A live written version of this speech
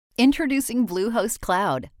Introducing Bluehost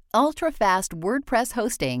Cloud, ultra-fast WordPress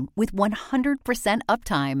hosting with 100%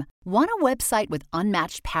 uptime. Want a website with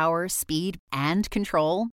unmatched power, speed, and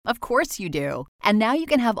control? Of course you do. And now you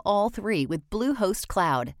can have all three with Bluehost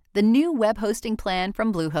Cloud, the new web hosting plan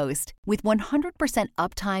from Bluehost. With 100%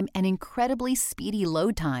 uptime and incredibly speedy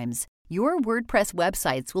load times, your WordPress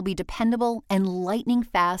websites will be dependable and lightning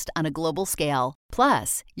fast on a global scale.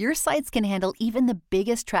 Plus, your sites can handle even the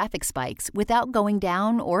biggest traffic spikes without going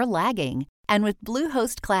down or lagging. And with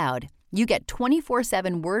Bluehost Cloud, you get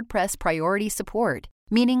 24/7 WordPress priority support,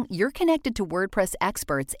 meaning you're connected to WordPress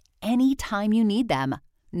experts anytime you need them.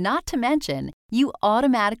 Not to mention, you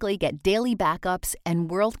automatically get daily backups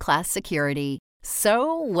and world-class security.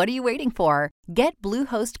 So, what are you waiting for? Get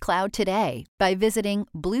Bluehost Cloud today by visiting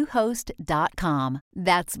Bluehost.com.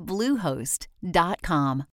 That's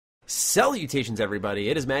Bluehost.com. Salutations, everybody.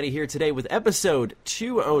 It is Maddie here today with episode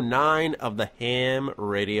 209 of the Ham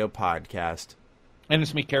Radio Podcast. And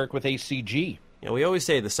it's me, Carrick, with ACG. You know, we always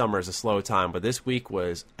say the summer is a slow time, but this week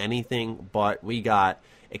was anything but. We got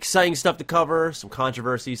exciting stuff to cover, some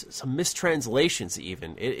controversies, some mistranslations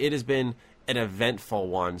even. It has been an eventful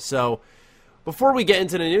one. So, before we get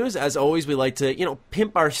into the news, as always, we like to,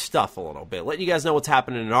 pimp our stuff a little bit. Let you guys know what's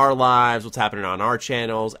happening in our lives, what's happening on our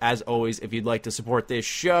channels. As always, if you'd like to support this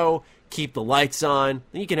show, keep the lights on,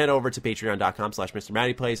 then you can head over to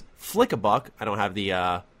patreon.com/MrMattyPlays. Flick a buck. I don't have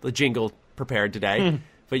the jingle prepared today,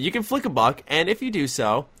 but you can flick a buck, and if you do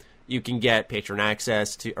so, you can get patron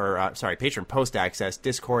access to, patron post access,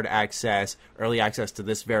 Discord access, early access to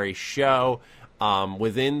this very show.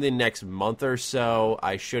 Within the next month or so,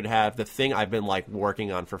 I should have the thing I've been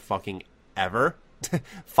working on for fucking ever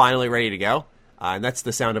finally ready to go. And that's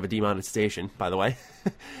the sound of a demonetization, by the way.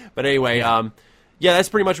 But anyway, that's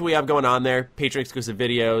pretty much what we have going on there. Patreon exclusive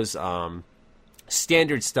videos,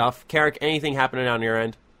 standard stuff. Carrick, anything happening on your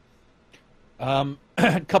end? A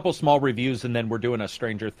couple small reviews, and then we're doing a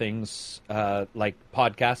Stranger Things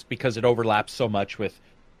podcast because it overlaps so much with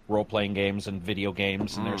role-playing games and video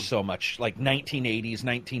games, and there's so much 1980s,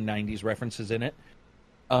 1990s references in it.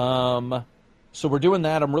 So we're doing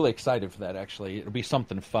that. I'm really excited for that, actually. It'll be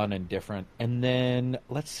something fun and different. And then,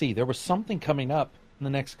 let's see, there was something coming up in the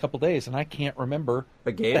next couple days, and I can't remember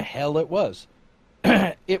what the hell it was.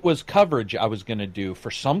 It was coverage I was going to do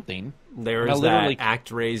for something. There's that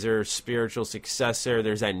ActRaiser spiritual successor.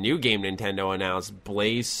 There's that new game Nintendo announced,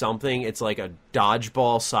 Blaze something. It's like a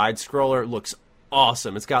dodgeball side-scroller. It looks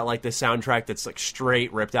awesome. It's got the soundtrack that's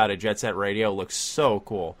straight ripped out of Jet Set Radio. It looks so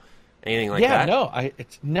cool. Anything like that? I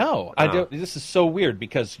don't. This is so weird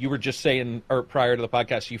because you were just saying, or prior to the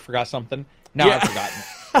podcast, you forgot something. Now I've forgotten.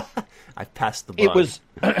 I passed the bug. It was,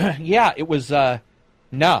 it was.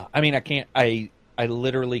 No, I mean I can't. I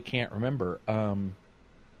literally can't remember.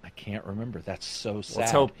 I can't remember. That's so sad.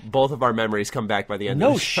 Let's hope both of our memories come back by the end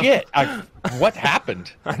of the show. No shit. What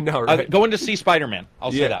happened? I know, right? Going to see Spider-Man.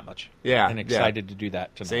 I'll say that much. Yeah. And excited to do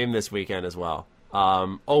that tonight. Same this weekend as well.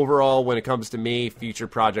 Overall, when it comes to me, future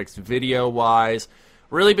projects video-wise,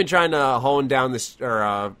 really been trying to hone down this,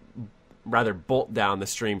 or rather bolt down the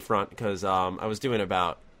stream front, because I was doing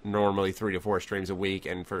about normally 3 to 4 streams a week,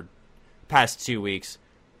 and for past 2 weeks,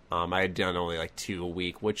 I had done only 2 a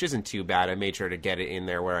week, which isn't too bad. I made sure to get it in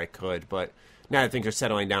there where I could, but now that things are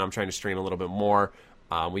settling down, I'm trying to stream a little bit more.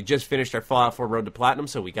 We just finished our Fallout 4 Road to Platinum,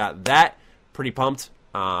 so we got that. Pretty pumped.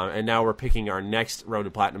 And now we're picking our next Road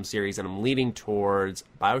to Platinum series, and I'm leaning towards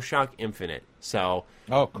BioShock Infinite. So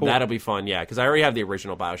cool. That'll be fun, yeah, because I already have the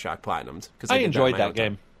original BioShock Platinumed. I enjoyed that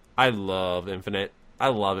game. I love Infinite. I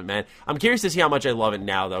love it, man. I'm curious to see how much I love it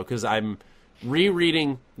now, though, because I'm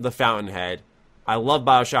rereading The Fountainhead. I love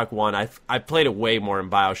BioShock 1. I played it way more in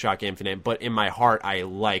BioShock Infinite, but in my heart, I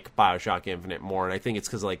like BioShock Infinite more, and I think it's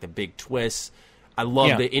because of the big twists. I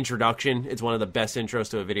love the introduction. It's one of the best intros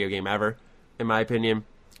to a video game ever, in my opinion.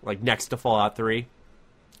 Next to Fallout 3.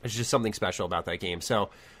 It's just something special about that game. So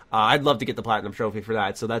I'd love to get the Platinum Trophy for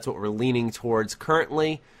that. So that's what we're leaning towards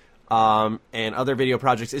currently. And other video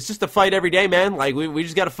projects. It's just a fight every day, man. We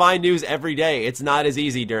just got to find news every day. It's not as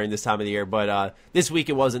easy during this time of the year, but this week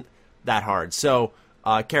it wasn't that hard. So,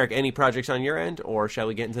 Carrick, any projects on your end, or shall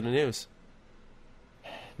we get into the news?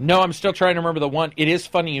 No, I'm still trying to remember the one. It is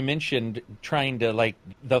funny you mentioned trying to,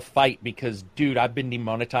 the fight, because, dude, I've been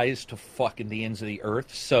demonetized to fucking the ends of the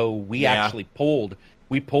earth, so we actually pulled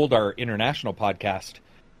our international podcast.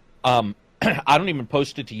 I don't even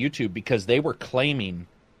post it to YouTube because they were claiming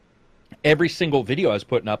every single video I was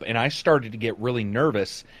putting up, and I started to get really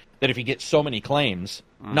nervous that if you get so many claims,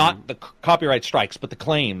 not the copyright strikes, but the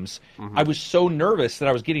claims, I was so nervous that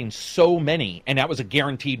I was getting so many, and that was a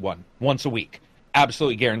guaranteed one, once a week.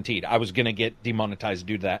 absolutely guaranteed I was going to get demonetized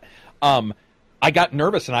due to that. I got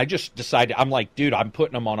nervous and I just decided, I'm like, dude, I'm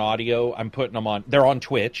putting them on audio. I'm putting them on, they're on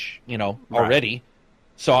Twitch, already.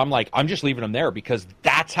 So I'm like, I'm just leaving them there because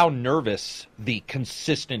that's how nervous the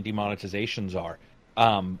consistent demonetizations are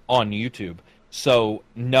on YouTube. So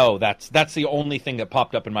no, that's the only thing that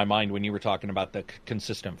popped up in my mind when you were talking about the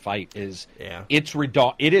consistent fight is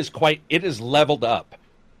it is leveled up.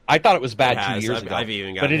 I thought it was bad 2 years ago, I've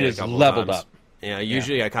even but it is leveled up. Yeah,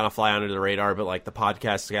 usually I kind of fly under the radar, but like the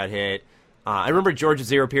podcasts got hit. I remember George at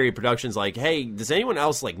Zero Period Productions like, hey, does anyone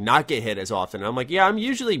else like not get hit as often? And I'm like, yeah, I'm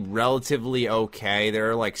usually relatively okay. There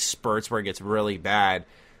are like spurts where it gets really bad,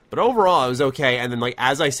 but overall it was okay. And then like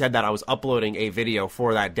as I said that, I was uploading a video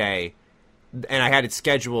for that day, and I had it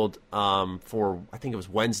scheduled for I think it was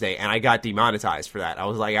Wednesday, and I got demonetized for that. I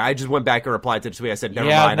was like, I just went back and replied to the tweet. I said, never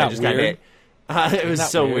mind, I just got hit. It was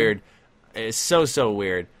so weird. It's so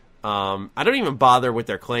weird. I don't even bother with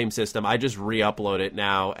their claim system. I just re-upload it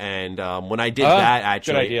now, and when I did that,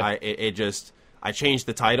 actually, I changed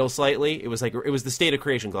the title slightly. It was the State of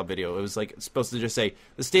Creation Club video. It was like supposed to just say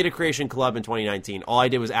the State of Creation Club in 2019. All I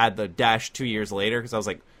did was add the dash 2 years later because I was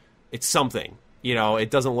like, it's something.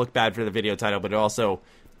 It doesn't look bad for the video title, but it also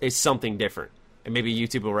is something different. And maybe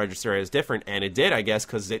YouTube will register it as different, and it did, I guess,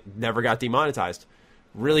 because it never got demonetized.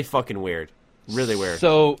 Really fucking weird. Really weird.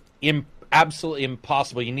 So absolutely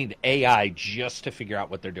impossible. You need AI just to figure out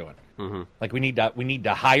what they're doing. Mm-hmm. Like we need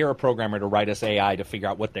to hire a programmer to write us AI to figure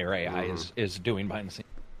out what their AI is doing behind the scenes.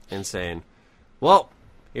 Insane. Well,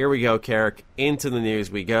 here we go, Carrick. Into the news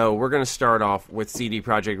we go. We're going to start off with CD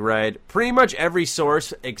Projekt Red. Pretty much every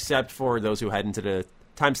source, except for those who head into the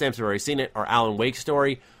timestamps who have already seen it, or Alan Wake's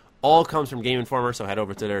story, all comes from Game Informer, so head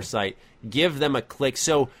over to their site. Give them a click.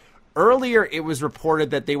 So earlier, it was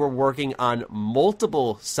reported that they were working on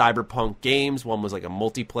multiple Cyberpunk games. One was like a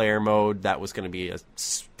multiplayer mode that was going to be a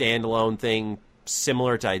standalone thing,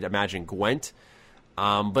 similar to, I'd imagine, Gwent.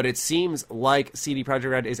 But it seems like CD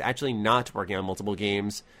Projekt Red is actually not working on multiple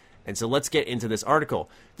games. And so let's get into this article.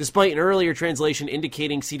 Despite an earlier translation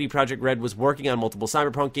indicating CD Projekt Red was working on multiple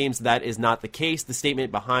Cyberpunk games, that is not the case. The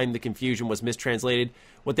statement behind the confusion was mistranslated.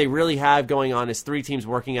 What they really have going on is 3 teams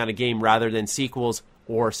working on a game rather than sequels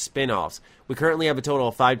or spin-offs. We currently have a total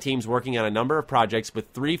of 5 teams working on a number of projects, with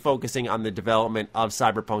 3 focusing on the development of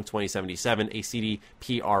Cyberpunk 2077, a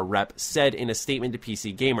CDPR rep said in a statement to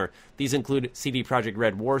PC Gamer. These include CD Projekt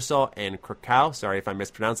Red Warsaw and Krakow, sorry if I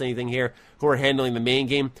mispronounced anything here, who are handling the main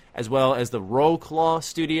game, as well as the Roclaw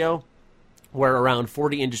studio, where around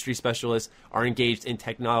 40 industry specialists are engaged in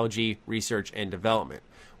technology, research, and development.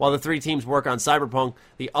 While the 3 teams work on Cyberpunk,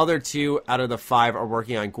 the other 2 out of the 5 are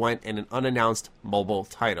working on Gwent and an unannounced mobile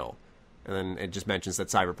title. And then it just mentions that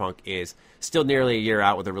Cyberpunk is still nearly a year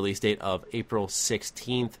out with a release date of April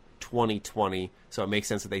 16th, 2020. So it makes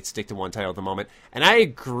sense that they'd stick to one title at the moment. And I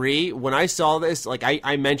agree. When I saw this, like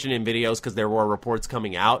I mentioned in videos because there were reports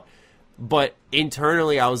coming out, but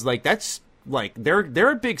internally I was like, that's like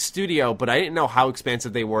they're a big studio, but I didn't know how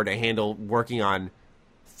expansive they were to handle working on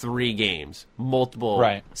 3 games, multiple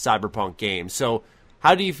Cyberpunk games. So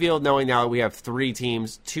how do you feel knowing now that we have 3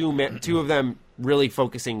 teams, two of them really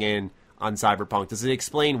focusing in on Cyberpunk? Does it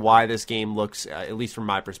explain why this game looks, at least from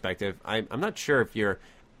my perspective, I'm not sure if you're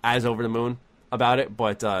as over the moon about it,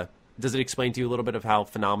 but does it explain to you a little bit of how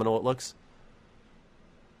phenomenal it looks?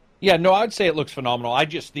 Yeah, no, I'd say it looks phenomenal.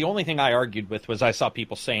 The only thing I argued with was I saw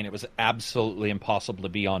people saying it was absolutely impossible to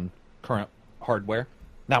be on current hardware.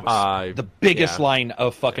 That was the biggest line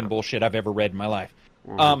of fucking bullshit I've ever read in my life.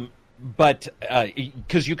 But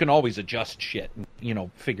because you can always adjust shit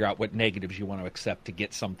and, figure out what negatives you want to accept to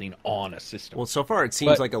get something on a system. Well, so far it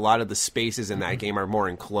seems like a lot of the spaces in that game are more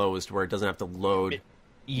enclosed where it doesn't have to load.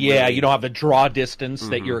 Yeah, you don't have the draw distance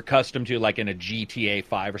that you're accustomed to, like in a GTA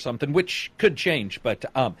 5 or something, which could change. But,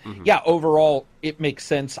 yeah, overall, it makes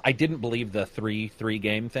sense. I didn't believe the 3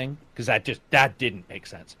 game thing because that didn't make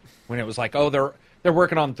sense. When it was like, oh, they're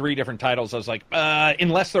working on 3 different titles. I was like,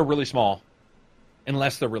 unless they're really small.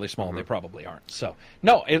 They probably aren't. So,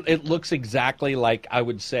 no, it looks exactly like, I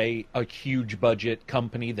would say, a huge budget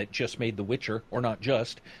company that just made The Witcher, or not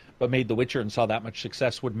just, but made The Witcher and saw that much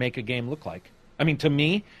success would make a game look like. I mean, to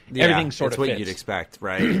me, everything sort of fits. That's what you'd expect,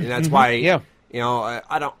 right? And that's why,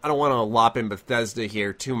 I don't want to lop in Bethesda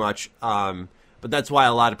here too much, but that's why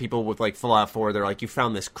a lot of people with, like, Fallout 4, they're like, you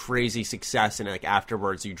found this crazy success, and, like,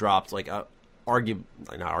 afterwards you dropped, like, not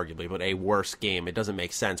arguably, but a worse game. It doesn't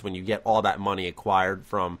make sense when you get all that money acquired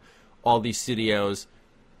from all these studios.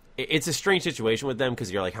 It's a strange situation with them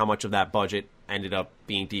because you're like, how much of that budget ended up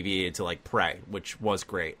being deviated to, like, Prey, which was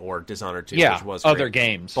great, or Dishonored 2, which was great. Other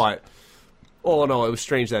games. But all in all, it was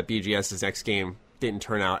strange that BGS's next game didn't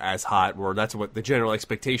turn out as hot, or that's what the general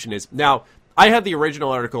expectation is. Now, I had the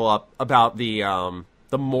original article up about the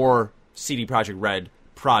more CD Projekt Red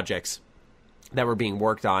projects that were being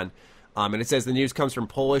worked on. And it says the news comes from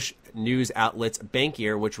Polish news outlets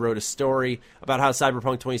Bankier, which wrote a story about how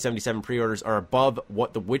Cyberpunk 2077 pre-orders are above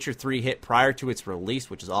what The Witcher 3 hit prior to its release,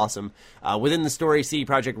 which is awesome. Within the story, CD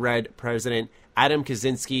Projekt Red president Adam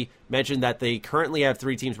Kaczynski mentioned that they currently have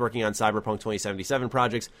 3 teams working on Cyberpunk 2077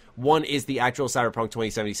 projects. One is the actual Cyberpunk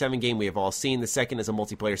 2077 game we have all seen. The second is a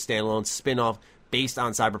multiplayer standalone spin-off based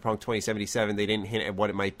on Cyberpunk 2077. They didn't hint at what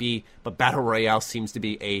it might be, but Battle Royale seems to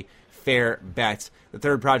be a fair bet. The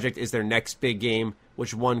third project is their next big game,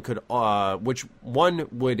 which one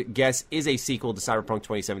would guess is a sequel to Cyberpunk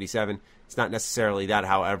 2077. It's not necessarily that,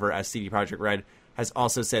 however, as CD Projekt Red has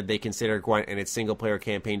also said they consider Gwent and its single-player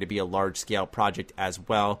campaign to be a large-scale project as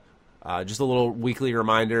well. Just a little weekly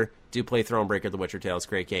reminder, do play Thronebreaker: The Witcher Tales,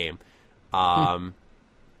 great game. But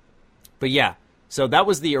yeah, so that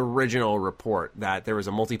was the original report, that there was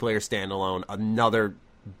a multiplayer standalone, another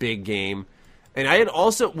big game. And I had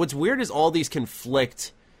also, what's weird is all these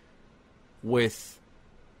conflict with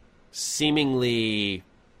seemingly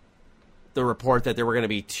the report that there were going to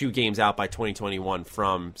be 2 games out by 2021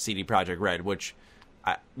 from CD Projekt Red, which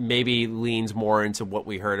maybe leans more into what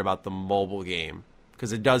we heard about the mobile game,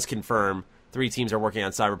 because it does confirm 3 teams are working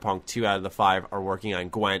on Cyberpunk, 2 out of the 5 are working on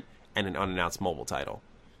Gwent and an unannounced mobile title.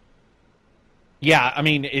 Yeah, I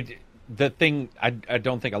mean, the thing I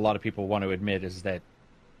don't think a lot of people want to admit is that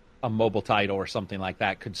a mobile title or something like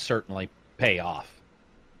that could certainly pay off.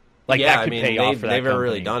 Like, yeah, that could pay off for that they've company.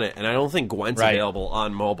 really done it, and I don't think Gwent's available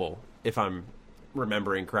on mobile, if I'm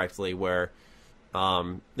remembering correctly. Where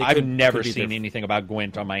I've never seen anything about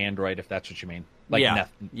Gwent on my Android, if that's what you mean. Like,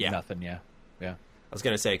 nothing. Yeah. I was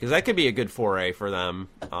gonna say, because that could be a good foray for them.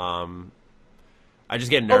 I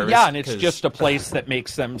just get nervous. Oh yeah, and it's just a place that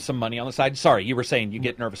makes them some money on the side. Sorry, you were saying you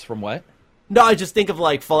get nervous from what? No, I just think of,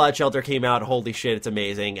 like, Fallout Shelter came out, holy shit, it's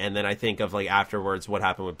amazing, and then I think of, like, afterwards what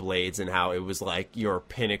happened with Blades and how it was, like, your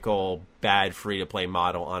pinnacle bad free-to-play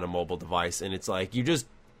model on a mobile device, and it's like, you just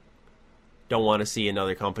don't want to see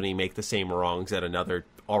another company make the same wrongs that another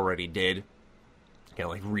already did. Kind of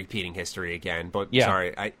like repeating history again, but yeah.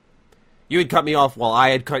 Sorry, you had cut me off while I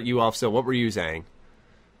had cut you off, so what were you saying?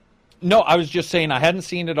 No, I was just saying I hadn't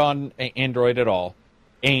seen it on Android at all,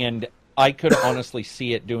 and I could honestly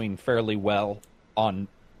see it doing fairly well on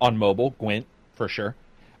mobile, Gwent, for sure.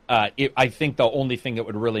 I think the only thing that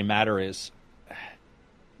would really matter is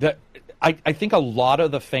that I think a lot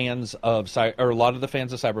of the fans of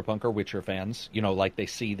Cyberpunk are Witcher fans. You know, like, they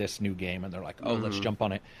see this new game and they're like, "Oh, let's jump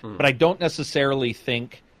on it." But I don't necessarily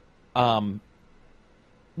think. Well,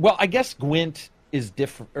 I guess Gwent is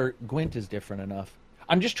different. Or Gwent is different enough.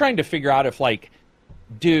 I'm just trying to figure out if, like,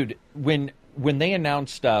 dude, when they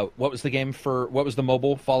announced what was the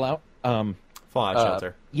mobile Fallout? Fallout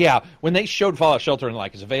Shelter. Yeah, when they showed Fallout Shelter and,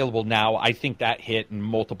 like, it's available now, I think that hit in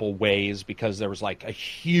multiple ways because there was, like, a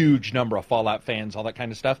huge number of Fallout fans, all that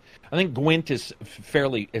kind of stuff. I think Gwent is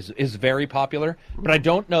very popular, but I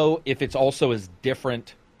don't know if it's also as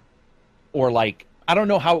different, or, like, I don't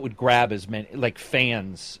know how it would grab as many, like,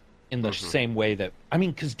 fans in the same way that, I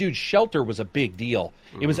mean, because, dude, Shelter was a big deal.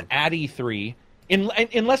 It was at E3.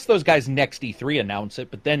 Unless those guys next E3 announce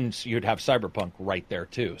it, but then you'd have Cyberpunk right there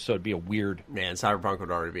too, so it'd be a weird. Man, Cyberpunk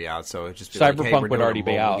would already be out, so it'd just be Cyberpunk like, hey, would already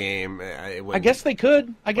be out. Game. I guess they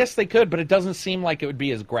could, but it doesn't seem like it would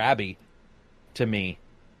be as grabby to me.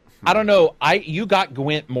 I don't know. You got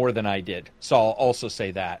Gwent more than I did, so I'll also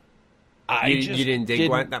say that. You didn't dig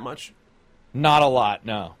Gwent that much? Not a lot,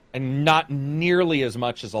 no, and not nearly as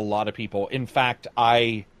much as a lot of people. In fact,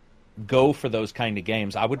 I go for those kind of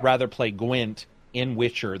games. I would rather play Gwent in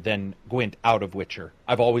Witcher than Gwent out of Witcher.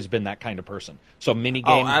 I've always been that kind of person. So minigame.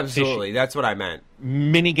 Oh, absolutely. Fishing, that's what I meant.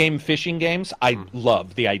 Minigame fishing games, I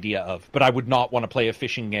love the idea of, but I would not want to play a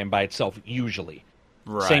fishing game by itself usually.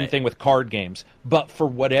 Right. Same thing with card games. But for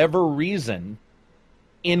whatever reason,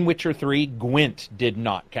 in Witcher 3, Gwent did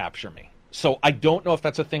not capture me. So I don't know if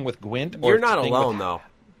that's a thing with Gwent. Or you're not alone, though.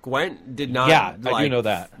 Gwent did not. Yeah, I do know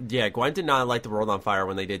that. Yeah, Gwent did not light the world on fire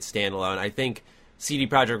when they did standalone. I think CD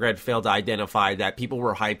Projekt Red failed to identify that people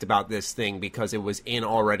were hyped about this thing because it was in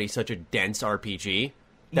already such a dense RPG.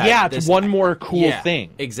 Yeah, it's one more cool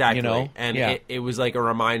thing. Exactly. You know? And it was like a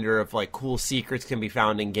reminder of, like, cool secrets can be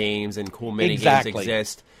found in games and cool mini-games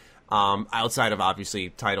exist. Outside of, obviously,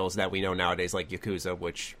 titles that we know nowadays like Yakuza,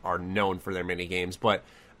 which are known for their mini-games. But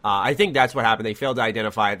I think that's what happened. They failed to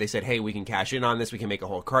identify it. They said, hey, we can cash in on this. We can make a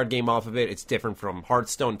whole card game off of it. It's different from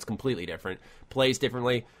Hearthstone. It's completely different. Plays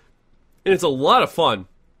differently. And it's a lot of fun.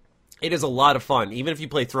 It is a lot of fun, even if you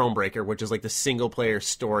play Thronebreaker, which is like the single-player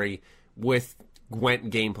story with Gwent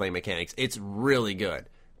gameplay mechanics. It's really good.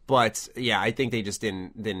 But, yeah, I think they just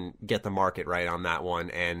didn't get the market right on that one,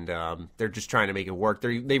 and they're just trying to make it work.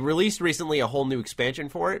 They released recently a whole new expansion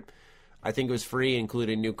for it. I think it was free,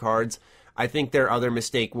 including new cards. I think their other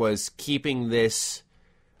mistake was keeping this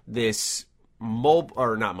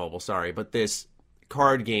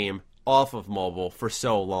card game off of mobile for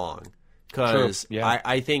so long. Because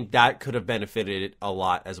I think that could have benefited it a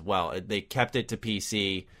lot as well. They kept it to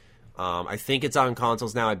PC. I think it's on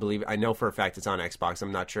consoles now. I know for a fact it's on Xbox.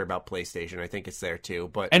 I'm not sure about PlayStation. I think it's there too.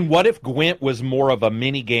 And what if Gwent was more of a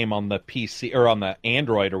mini game on the PC or on the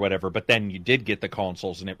Android or whatever, but then you did get the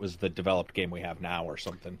consoles and it was the developed game we have now or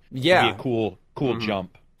something? Yeah, it'd be a cool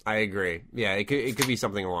jump. I agree. Yeah, it could be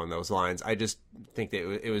something along those lines. I just think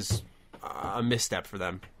that it was a misstep for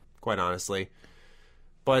them, quite honestly.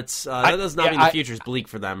 But that does not mean the future's bleak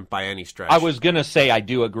for them by any stretch. I was going to say I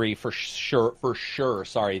do agree for sure,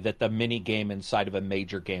 that the mini game inside of a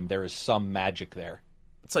major game, there is some magic there.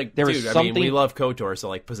 It's like, we love KOTOR, so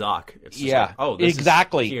like Pazak. It's just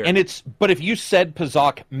exactly. But if you said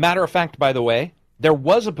Pazak, matter of fact, by the way, there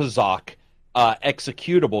was a Pazak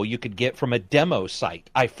executable you could get from a demo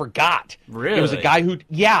site. I forgot. Really? It was a guy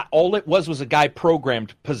all it was a guy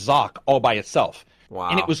programmed Pazak all by itself.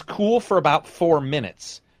 Wow. And it was cool for about 4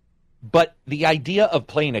 minutes. But the idea of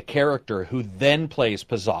playing a character who then plays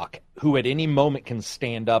Pazak, who at any moment can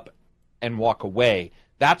stand up and walk away,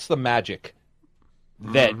 that's the magic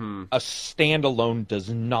that a standalone does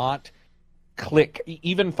not click.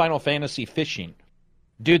 Even Final Fantasy fishing.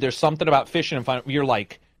 Dude, there's something about fishing in Final... You're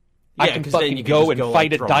like, I can fucking go and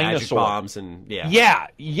fight a dinosaur. Bombs and, yeah,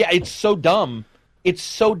 it's so dumb. It's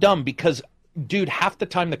so dumb because... Dude, half the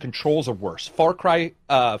time the controls are worse. Far Cry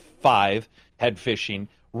 5 had fishing.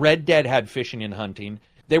 Red Dead had fishing and hunting.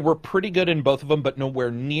 They were pretty good in both of them, but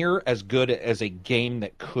nowhere near as good as a game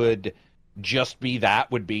that could just be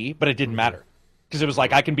that would be. But it didn't matter. Because it was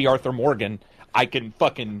like, I can be Arthur Morgan. I can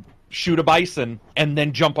fucking shoot a bison and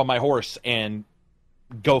then jump on my horse and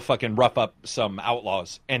go fucking rough up some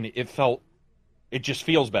outlaws. And it just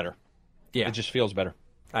feels better. Yeah. It just feels better.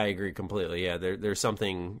 I agree completely. Yeah, there's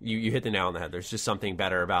something you hit the nail on the head. There's just something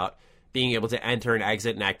better about being able to enter and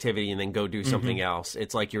exit an activity and then go do something else.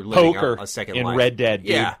 It's like you're living a second life. In Red Dead,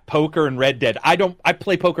 dude. Yeah, poker in Red Dead. I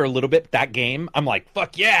play poker a little bit. That game, I'm like,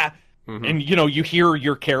 fuck yeah. And you hear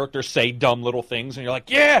your character say dumb little things, and you're like,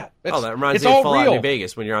 yeah. That reminds me of Fallout New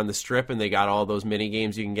Vegas when you're on the Strip and they got all those mini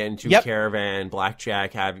games you can get into, Caravan,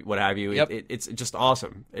 Blackjack, what have you. Yep. It's just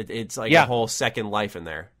awesome. It's like a whole second life in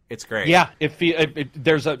there. It's great. Yeah,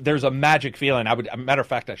 there's a magic feeling. Matter of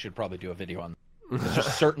fact, I should probably do a video on.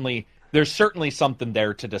 There's certainly something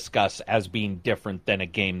there to discuss as being different than a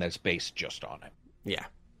game that's based just on it. Yeah,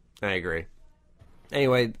 I agree.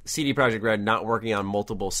 Anyway, CD Projekt Red not working on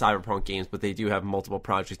multiple Cyberpunk games, but they do have multiple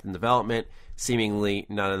projects in development. Seemingly,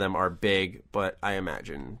 none of them are big, but I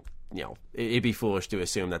imagine it'd be foolish to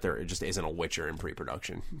assume that there just isn't a Witcher in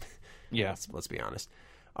pre-production. Yeah, let's be honest.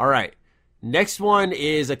 All right. Next one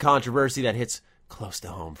is a controversy that hits close to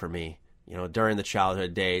home for me, during the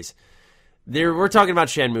childhood days. We're talking about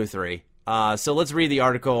Shenmue 3. So let's read the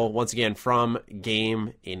article once again from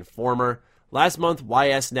Game Informer. Last month,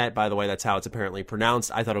 YSNet, by the way, that's how it's apparently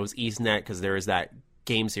pronounced. I thought it was EastNet because there is that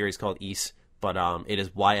game series called East, but it is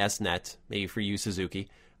YSNet, maybe for you, Suzuki.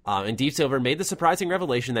 And Deep Silver made the surprising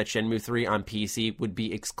revelation that Shenmue 3 on PC would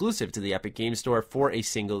be exclusive to the Epic Games Store for a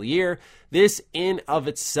single year. This, in of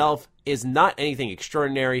itself, is not anything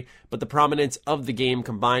extraordinary, but the prominence of the game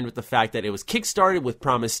combined with the fact that it was kickstarted with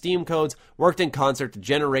promised Steam codes worked in concert to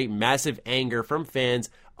generate massive anger from fans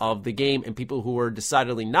of the game and people who were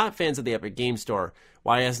decidedly not fans of the Epic Games Store.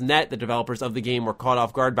 YSNet, the developers of the game, were caught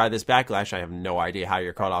off guard by this backlash. I have no idea how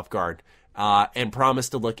you're caught off guard. And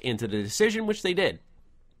promised to look into the decision, which they did.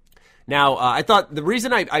 Now, I thought the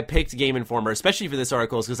reason I picked Game Informer, especially for this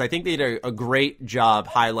article, is because I think they did a great job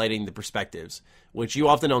highlighting the perspectives, which you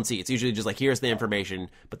often don't see. It's usually just like, here's the information,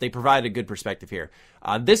 but they provide a good perspective here.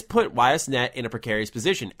 This put YSNet in a precarious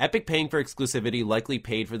position. Epic paying for exclusivity likely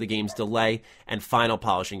paid for the game's delay and final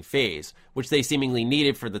polishing phase, which they seemingly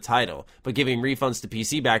needed for the title, but giving refunds to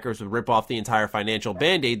PC backers would rip off the entire financial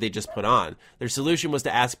band-aid they just put on. Their solution was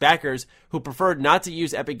to ask backers who preferred not to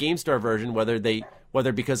use Epic Game Store version,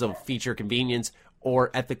 whether because of feature convenience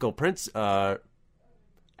or ethical principle,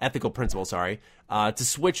 to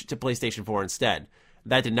switch to PlayStation 4 instead.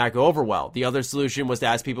 That did not go over well. The other solution was to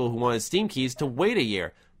ask people who wanted Steam keys to wait a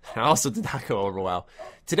year. That also did not go over well.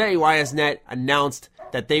 Today, YSNet announced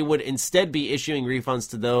that they would instead be issuing refunds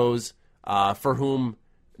to those for whom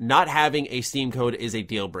not having a Steam code is a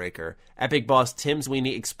deal breaker. Epic boss Tim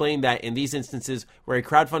Sweeney explained that in these instances where a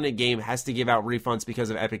crowdfunded game has to give out refunds because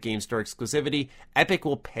of Epic Games Store exclusivity, Epic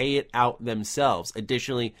will pay it out themselves.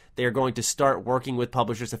 Additionally, they are going to start working with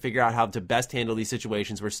publishers to figure out how to best handle these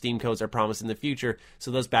situations where Steam codes are promised in the future so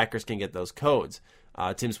those backers can get those codes.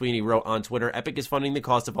 Tim Sweeney wrote on Twitter, Epic is funding the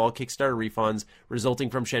cost of all Kickstarter refunds resulting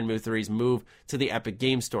from Shenmue 3's move to the Epic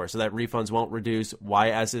Games Store so that refunds won't reduce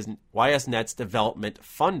YSNet's development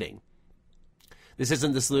funding. This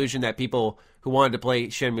isn't the solution that people who wanted to play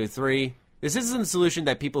Shenmue 3... This isn't the solution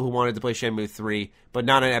that people who wanted to play Shenmue 3, but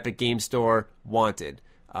not an Epic Games Store, wanted.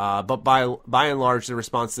 But by and large, the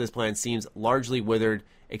response to this plan seems largely withered,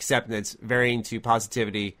 acceptance varying to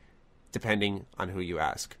positivity, depending on who you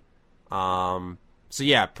ask. So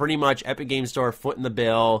yeah, pretty much Epic Games Store, foot in the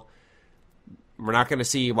bill. We're not going to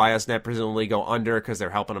see YSNet presumably go under because they're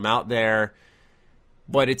helping them out there.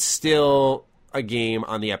 But it's still a game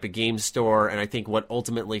on the Epic Games Store, and I think what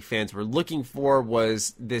ultimately fans were looking for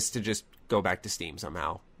was this to just go back to Steam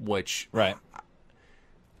somehow, which... Right.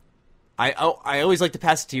 I always like to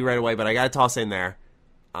pass it to you right away, but I got to toss in there.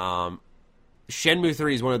 Shenmue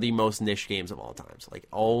 3 is one of the most niche games of all times. Like,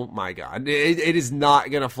 oh my god. It is not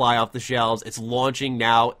going to fly off the shelves. It's launching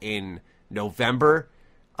now in November,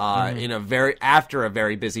 after a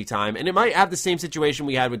very busy time. And it might have the same situation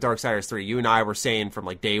we had with Darksiders 3. You and I were saying from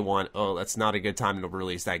like day one, oh, that's not a good time to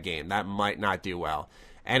release that game. That might not do well.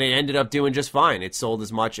 And it ended up doing just fine. It sold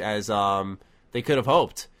as much as they could have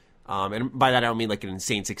hoped. And by that I don't mean like an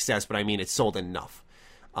insane success, but I mean it sold enough.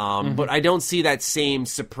 But I don't see that same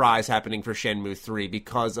surprise happening for Shenmue 3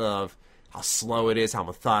 because of how slow it is, how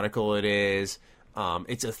methodical it is.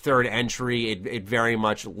 It's a third entry. It very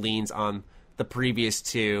much leans on the previous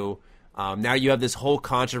two. Now you have this whole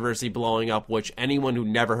controversy blowing up, which anyone who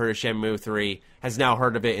never heard of Shenmue 3 has now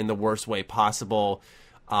heard of it in the worst way possible.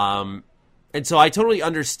 And so I totally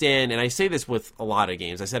understand, and I say this with a lot of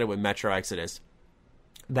games. I said it with Metro Exodus,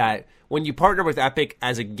 that when you partner with Epic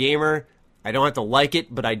as a gamer, I don't have to like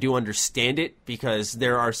it, but I do understand it because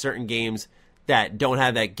there are certain games that don't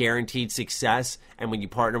have that guaranteed success. And when you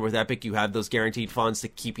partner with Epic, you have those guaranteed funds to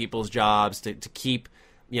keep people's jobs, to keep,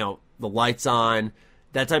 the lights on.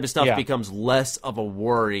 That type of stuff becomes less of a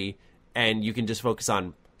worry, and you can just focus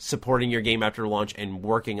on supporting your game after launch and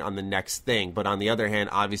working on the next thing. But on the other hand,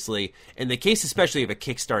 obviously, in the case especially of a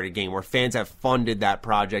Kickstarter game where fans have funded that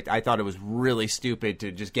project, I thought it was really stupid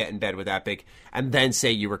to just get in bed with Epic and then say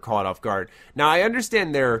you were caught off guard. Now, I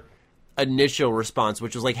understand their initial response,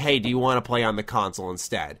 which was like, hey, do you want to play on the console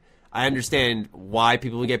instead? I understand why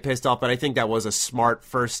people would get pissed off, but I think that was a smart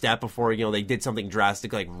first step before, they did something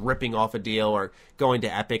drastic like ripping off a deal or going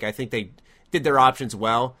to Epic. I think they did their options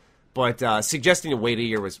well. But suggesting to wait a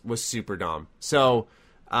year was super dumb. So,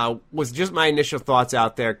 was just my initial thoughts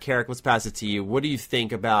out there. Carrick, let's pass it to you. What do you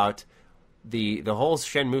think about the whole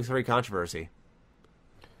Shenmue 3 controversy?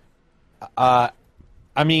 I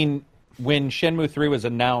mean, when Shenmue 3 was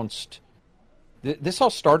announced, this all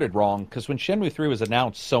started wrong, because when Shenmue 3 was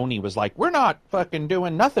announced, Sony was like, we're not fucking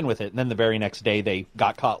doing nothing with it. And then the very next day, they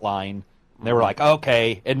got caught lying. They were like,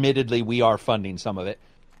 okay, admittedly, we are funding some of it.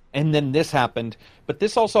 And then this happened, but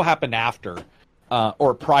this also happened after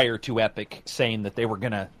or prior to Epic saying that they were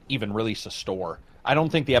going to even release a store. I don't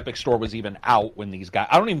think the Epic Store was even out when these guys...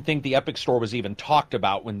 I don't even think the Epic Store was even talked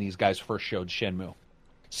about when these guys first showed Shenmue.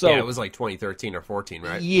 So, yeah, it was like 2013 or 14,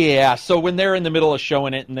 right? Yeah, so when they're in the middle of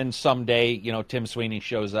showing it, and then someday, Tim Sweeney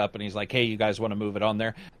shows up and he's like, hey, you guys want to move it on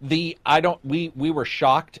there? We were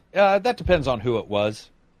shocked. That depends on who it was.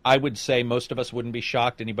 I would say most of us wouldn't be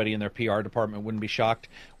shocked. Anybody in their PR department wouldn't be shocked.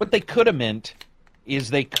 What they could have meant is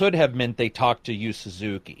they talked to Yu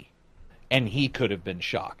Suzuki, and he could have been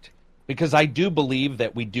shocked. Because I do believe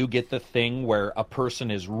that we do get the thing where a person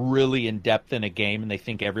is really in-depth in a game and they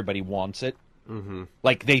think everybody wants it. Mm-hmm.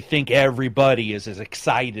 Like, they think everybody is as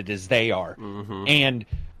excited as they are. Mm-hmm. And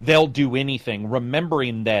they'll do anything,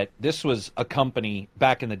 remembering that this was a company,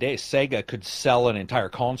 back in the day, Sega could sell an entire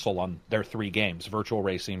console on their 3 games, Virtual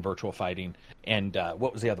Racing, Virtual Fighting, and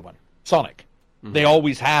what was the other one? Sonic.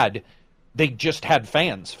 Mm-hmm. They just had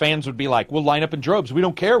fans. Fans would be like, we'll line up in droves. We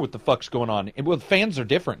don't care what the fuck's going on. Well, fans are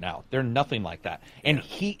different now. They're nothing like that. And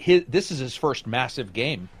this is his first massive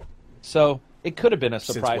game. So it could have been a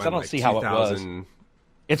surprise. I don't see how it was.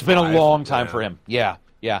 It's been a long time for him. Yeah.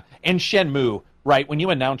 And Shenmue, right, when you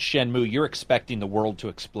announce Shenmue, you're expecting the world to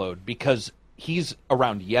explode because he's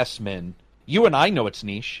around yes men. You and I know it's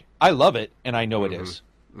niche. I love it, and I know it is.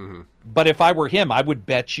 Mm-hmm. But if I were him, I would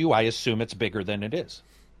bet you I assume it's bigger than it is.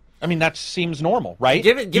 I mean, that seems normal, right?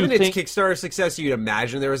 Given its Kickstarter success, you'd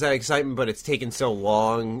imagine there was that excitement, but it's taken so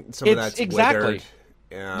long. Some of that's exactly. withered.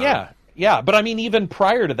 Yeah. But I mean, even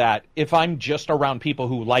prior to that, if I'm just around people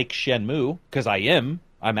who like Shenmue, because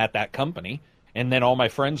I'm at that company, and then all my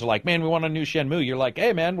friends are like, man, we want a new Shenmue. You're like,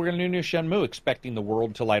 hey, man, we're going to do a new Shenmue, expecting the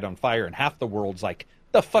world to light on fire. And half the world's like,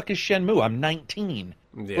 the fuck is Shenmue? I'm 19.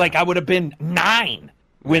 Yeah. Like, I would have been 9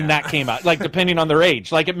 when that came out, like, depending on their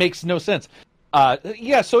age. Like, it makes no sense.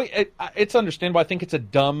 So it's understandable. I think it's a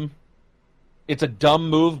dumb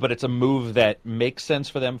move, but it's a move that makes sense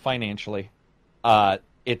for them financially.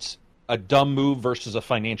 It's a dumb move versus a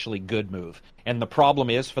financially good move. And the problem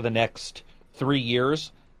is, for the next 3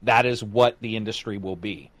 years, that is what the industry will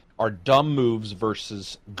be. Are dumb moves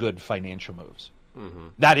versus good financial moves. Mm-hmm.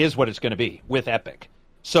 That is what it's going to be with Epic.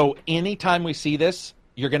 So anytime we see this,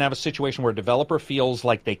 you're going to have a situation where a developer feels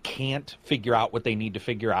like they can't figure out what they need to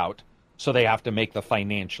figure out, so they have to make the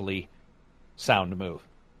financially sound move.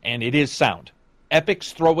 And it is sound.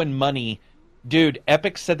 Epic's throwing money. Dude,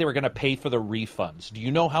 Epic said they were going to pay for the refunds. Do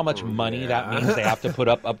you know how much money that means they have to put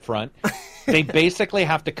up front? They basically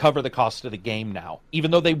have to cover the cost of the game now,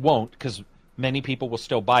 even though they won't, because many people will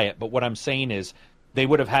still buy it. But what I'm saying is they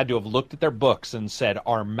would have had to have looked at their books and said,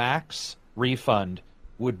 our max refund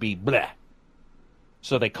would be bleh.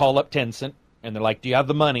 So they call up Tencent, and they're like, do you have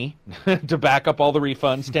the money to back up all the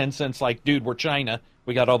refunds? Tencent's like, dude, we're China.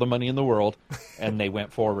 We got all the money in the world. And they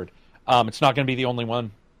went forward. It's not going to be the only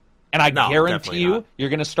one. And I guarantee you, you're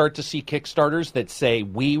going to start to see Kickstarters that say,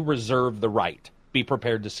 we reserve the right. Be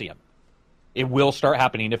prepared to see them. It will start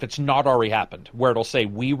happening, if it's not already happened, where it'll say,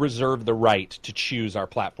 we reserve the right to choose our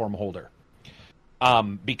platform holder.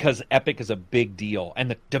 Because Epic is a big deal.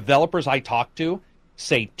 And the developers I talk to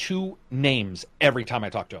say 2 names every time I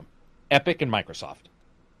talk to them. Epic and Microsoft.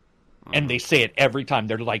 And they say it every time.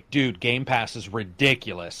 They're like, dude, Game Pass is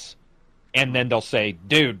ridiculous. And then they'll say,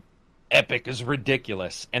 dude, Epic is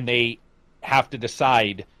ridiculous, and they have to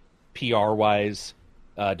decide PR-wise,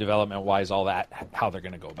 development-wise, all that, how they're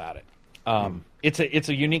going to go about it. It's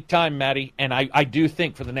a unique time, Maddie, and I do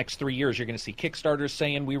think for the next 3 years you're going to see Kickstarters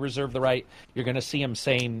saying we reserve the right. You're going to see them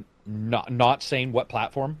saying not saying what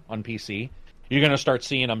platform on PC. You're going to start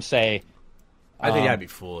seeing them say. I think that'd be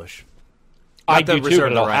foolish. I do too,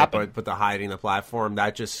 but it'll happen. But the hiding the platform,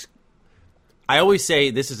 that just. I always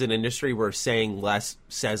say this is an industry where saying less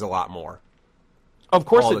says a lot more. Of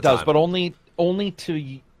course it does, but only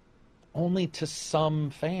to some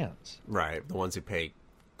fans. Right, the ones who pay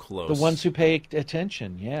close. The ones who pay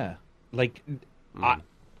attention, yeah. Like,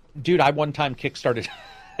 dude, I one time kickstarted.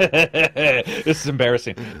 This is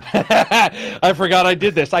embarrassing. I forgot I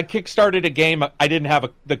did this. I kickstarted a game I didn't have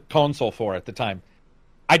the console for at the time.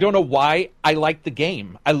 I don't know why I liked the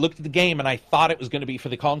game. I looked at the game and I thought it was going to be for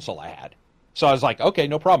the console I had. So I was like, okay,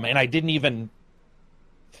 no problem. And I didn't even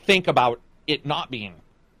think about it not being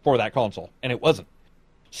for that console. And it wasn't.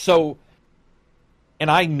 So,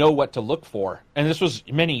 and I know what to look for. And this was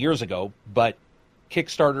many years ago, but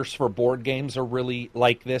Kickstarters for board games are really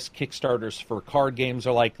like this. Kickstarters for card games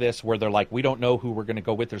are like this, where they're like, we don't know who we're going to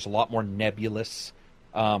go with. There's a lot more nebulous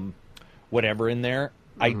whatever in there.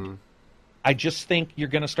 Mm-hmm. I just think you're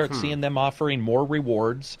going to start seeing them offering more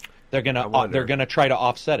rewards. They're going to try to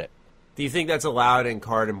offset it. Do you think that's allowed in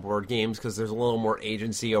card and board games because there's a little more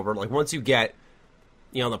agency over, like, once you get,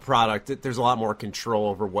 the product, there's a lot more control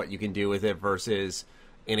over what you can do with it versus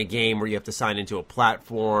in a game where you have to sign into a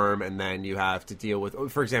platform and then you have to deal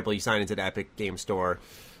with, for example, you sign into the Epic Game Store,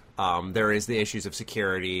 there is the issues of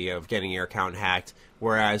security, of getting your account hacked,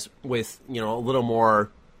 whereas with, a little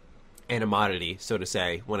more animosity, so to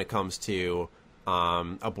say, when it comes to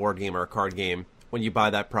a board game or a card game, when you buy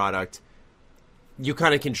that product, you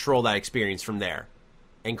kind of control that experience from there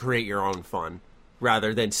and create your own fun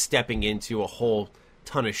rather than stepping into a whole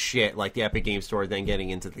ton of shit like the Epic Game Store, then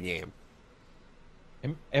getting into the game.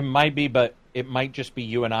 It might be, but it might just be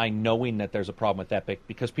you and I knowing that there's a problem with Epic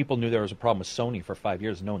because people knew there was a problem with Sony for 5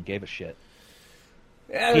 years and no one gave a shit.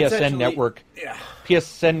 Yeah,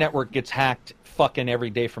 PSN Network gets hacked fucking every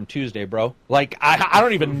day from Tuesday, bro. Like, I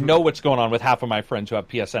don't even know what's going on with half of my friends who have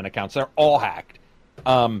PSN accounts. They're all hacked.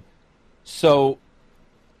 So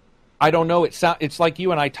I don't know. It's like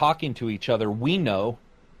you and I talking to each other. We know,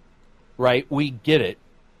 right? We get it.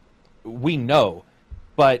 We know.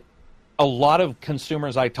 But a lot of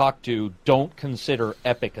consumers I talk to don't consider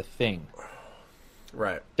Epic a thing.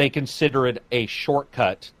 Right. They consider it a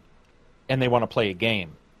shortcut, and they want to play a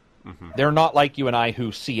game. Mm-hmm. They're not like you and I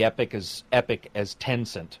who see Epic as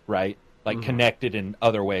Tencent, right? Like connected in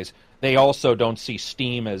other ways. They also don't see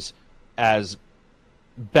Steam as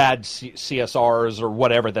bad CSRs or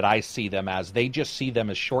whatever that I see them as. They just see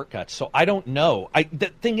them as shortcuts. So I don't know.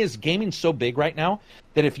 The thing is, gaming's so big right now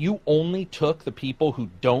that if you only took the people who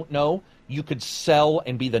don't know, you could sell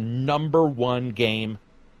and be the number one game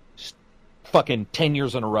fucking 10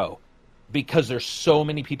 years in a row, because there's so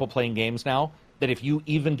many people playing games now that if you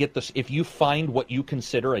even get this, if you find what you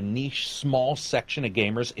consider a niche, small section of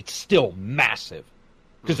gamers, it's still massive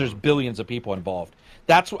because there's billions of people involved.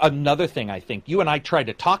 That's another thing I think. You and I tried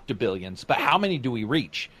to talk to billions, but how many do we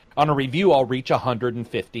reach? On a review, I'll reach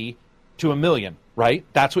 150 to 1 million, right?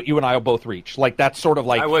 That's what you and I will both reach. Like, that's sort of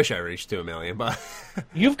like... I wish I reached to 1 million, but...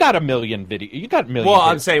 You've got 1 million video. You got 1 million. Well,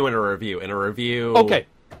 hits. I'm saying in a review... Okay.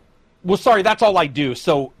 Well, sorry, that's all I do.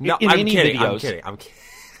 So no, in any kidding, videos... I'm kidding.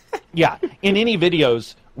 Yeah, in any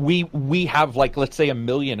videos, we have, like, let's say 1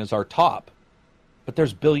 million is our top, but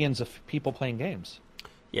there's billions of people playing games.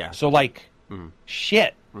 Yeah. So, like,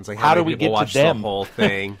 shit. It's like, how do we get watch to them? The whole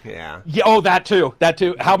thing, yeah. Yeah. Oh, that too.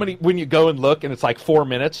 How many, when you go and look and it's like 4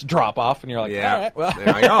 minutes, drop off, and you're like, yeah. all right, well.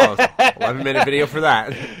 They're like, oh, 11-minute video for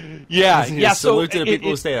that. Yeah. Yeah. Salute to the people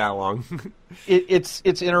who stay that long. It's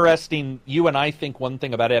interesting. You and I think one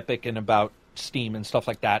thing about Epic and about Steam and stuff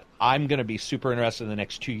like that. I'm going to be super interested in the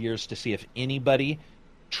next 2 years to see if anybody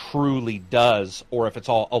truly does, or if it's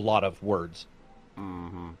all a lot of words.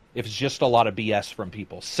 Mm-hmm. If it's just a lot of BS from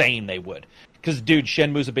people saying they would. Because, dude,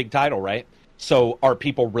 Shenmue's a big title, right? So are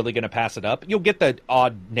people really going to pass it up? You'll get the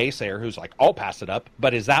odd naysayer who's like, I'll pass it up.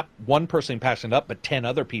 But is that one person passing it up, but 10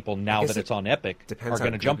 other people, now that it's on Epic, are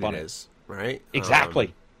going to jump on it? Right?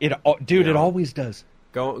 Exactly. It always does.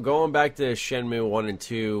 Going back to Shenmue 1 and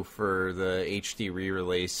 2 for the HD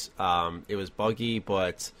re-release, it was buggy,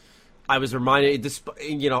 but I was reminded,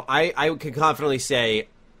 I can confidently say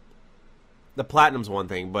the Platinum's one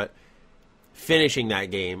thing, but finishing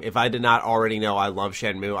that game, if I did not already know I love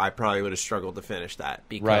Shenmue, I probably would have struggled to finish that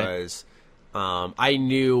because I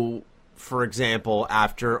knew, for example,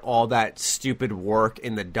 after all that stupid work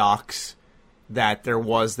in the docks, that there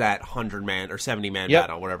was that 100-man or 70-man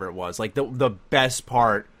battle, whatever it was. Like, the best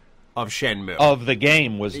part of Shenmue. Of the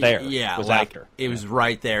game was there. Yeah. Was like, after. It was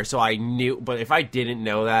right there. So I knew. But if I didn't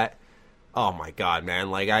know that, oh, my God, man.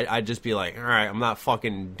 Like, I'd just be like, all right, I'm not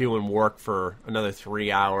fucking doing work for another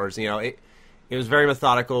 3 hours. You know, it was very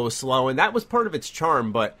methodical. It was slow. And that was part of its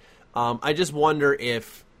charm. But I just wonder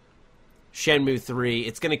if Shenmue 3,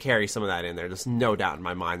 it's going to carry some of that in there. There's no doubt in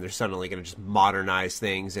my mind. They're suddenly going to just modernize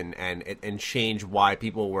things and change why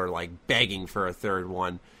people were, like, begging for a third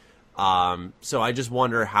one. So I just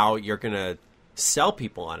wonder how you're going to sell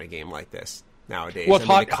people on a game like this nowadays. Well, it's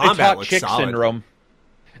hot chick solid. syndrome.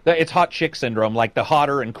 It's hot chick syndrome. Like, the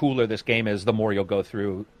hotter and cooler this game is, the more you'll go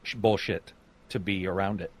through bullshit to be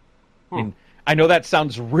around it. I mean, I know that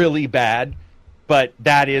sounds really bad, but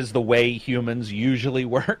that is the way humans usually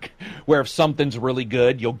work, where if something's really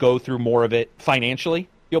good, you'll go through more of it financially,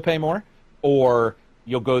 you'll pay more, or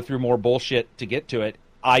you'll go through more bullshit to get to it.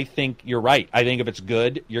 I think you're right. I think if it's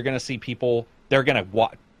good, you're going to see people, they're going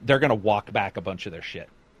to walk back a bunch of their shit.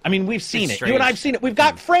 I mean, we've seen it. You and I have seen it. We've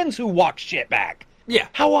got friends who walk shit back. Yeah.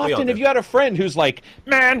 How often have you had a friend who's like,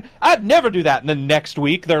 man, I'd never do that, and then next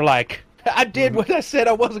week they're like, I did what I said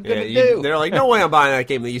I wasn't going to do. They're like, no way I'm buying that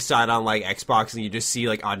game. That you saw it on, like, Xbox, and you just see,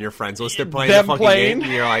 like, on your friends list they're playing the fucking game,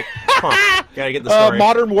 and you're like, gotta get the story.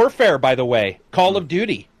 Modern Warfare, by the way. Call of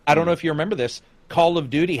Duty. I don't know if you remember this. Call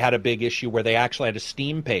of Duty had a big issue where they actually had a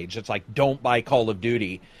Steam page. It's like, don't buy Call of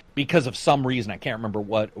Duty because of some reason. I can't remember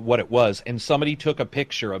what it was. And somebody took a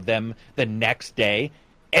picture of them the next day.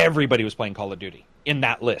 Everybody was playing Call of Duty in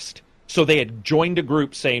that list. So they had joined a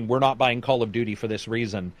group saying, we're not buying Call of Duty for this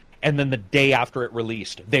reason. And then the day after it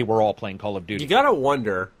released, they were all playing Call of Duty. You gotta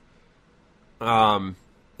wonder, and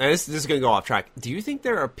this is gonna go off track. Do you think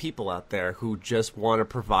there are people out there who just want to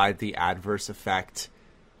provide the adverse effect?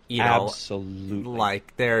 You know, absolutely.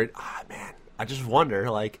 Like they're, man, I just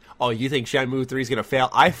wonder, like, oh, you think Shenmue 3 is gonna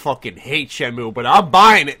fail? I fucking hate Shenmue, but I'm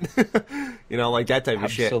buying it. You know, like that type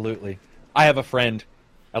of shit. Absolutely. I have a friend.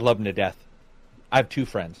 I love him to death. I have two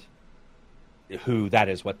friends who that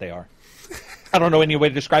is what they are. I don't know any way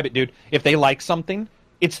to describe it, dude. If they like something,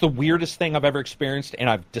 it's the weirdest thing I've ever experienced, and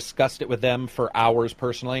I've discussed it with them for hours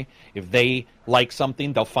personally. If they like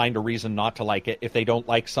something, they'll find a reason not to like it. If they don't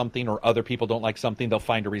like something or other people don't like something, they'll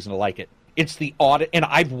find a reason to like it. It's the odd, and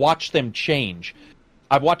I've watched them change.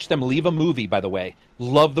 I've watched them leave a movie, by the way,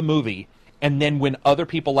 love the movie, and then when other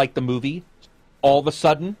people like the movie, all of a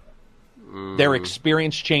sudden, their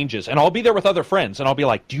experience changes. And I'll be there with other friends, and I'll be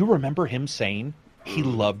like, do you remember him saying he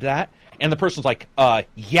loved that? And the person's like,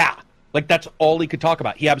 yeah. Like, that's all he could talk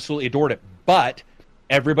about. He absolutely adored it. But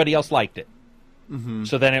everybody else liked it. Mm-hmm.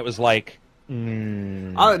 So then it was like...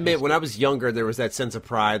 I'll admit, when I was younger, there was that sense of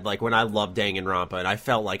pride. Like, when I loved Danganronpa, and I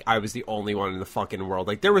felt like I was the only one in the fucking world.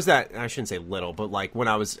 Like, there was that... I shouldn't say little, but, like, when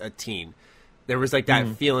I was a teen, There was like that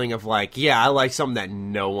feeling of like, yeah, I like something that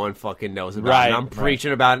no one fucking knows about. Right, And I'm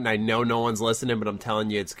preaching about it, and I know no one's listening, but I'm telling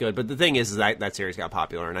you it's good. But the thing is that series got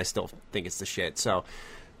popular, and I still think it's the shit. So,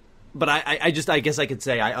 but I guess I could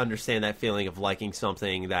say I understand that feeling of liking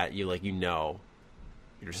something that you like, you're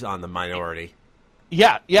just on the minority.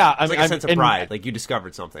 Yeah. It's like a sense of pride, like you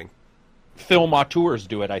discovered something. Film auteurs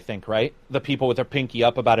do it, I think, right? The people with their pinky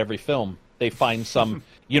up about every film. They find some,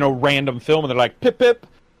 random film, and they're like, Pip, Pip,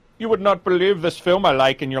 you would not believe this film I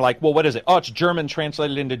like. And you're like, well, what is it? Oh, it's German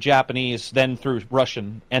translated into Japanese, then through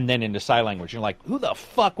Russian, and then into sign language. You're like, who the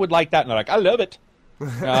fuck would like that? And they're like, I love it.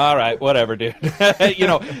 All right, whatever, dude.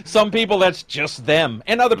 Some people, that's just them.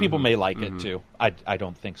 And other people may like it, too. I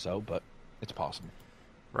don't think so, but it's possible.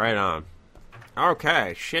 Right on.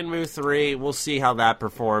 Okay, Shenmue 3, we'll see how that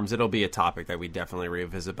performs. It'll be a topic that we definitely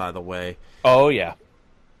revisit, by the way. Oh, yeah.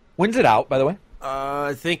 When's it out, by the way?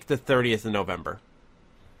 I think the 30th of November.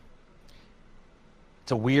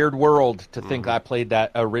 It's a weird world to think I played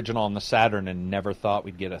that original on the Saturn and never thought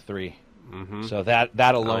we'd get a 3. Mm-hmm. So that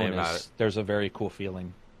alone there's a very cool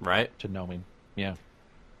feeling. Right? To know him. Yeah.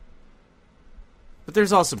 But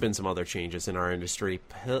there's also been some other changes in our industry.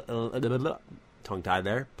 Tongue-tied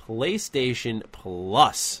there. PlayStation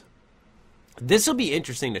Plus. This will be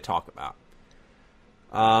interesting to talk about.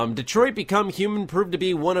 Detroit Become Human proved to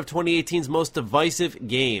be one of 2018's most divisive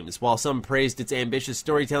games. While some praised its ambitious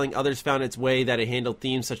storytelling, others found its way that it handled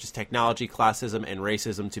themes such as technology, classism, and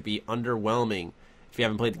racism to be underwhelming. If you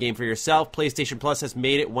haven't played the game for yourself, PlayStation Plus has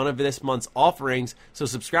made it one of this month's offerings, so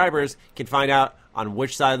subscribers can find out on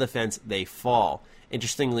which side of the fence they fall.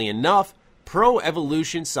 Interestingly enough, Pro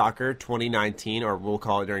Evolution Soccer 2019, or we'll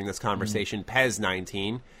call it during this conversation PES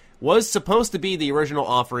 19, was supposed to be the original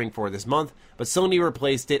offering for this month, but Sony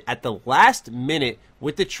replaced it at the last minute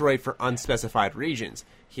with Detroit for unspecified reasons.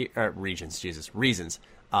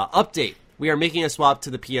 Update. We are making a swap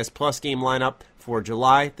to the PS Plus game lineup for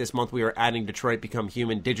July. This month we are adding Detroit Become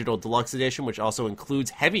Human Digital Deluxe Edition, which also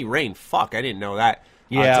includes Heavy Rain. Fuck, I didn't know that.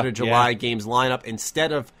 To the July games lineup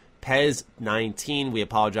instead of PES 19. We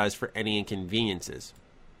apologize for any inconveniences.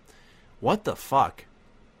 What the fuck?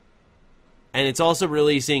 And it's also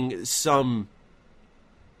releasing some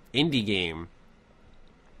indie game,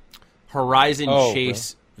 Horizon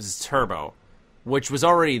Chase Turbo, which was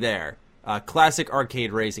already there. Classic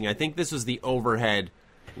arcade racing. I think this was the overhead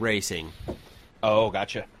racing. Oh,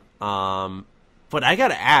 gotcha. But I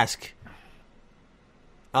gotta ask,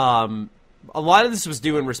 a lot of this was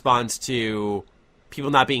due in response to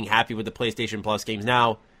people not being happy with the PlayStation Plus games.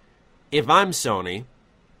 Now, if I'm Sony,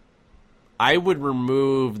 I would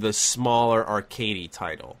remove the smaller arcadey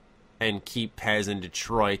title and keep PES in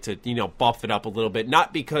Detroit to, buff it up a little bit.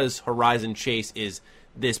 Not because Horizon Chase is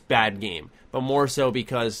this bad game, but more so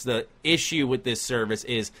because the issue with this service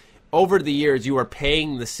is over the years you are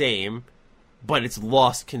paying the same, but it's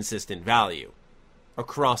lost consistent value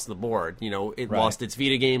across the board. It lost its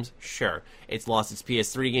Vita games, sure. It's lost its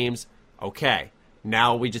PS3 games, okay.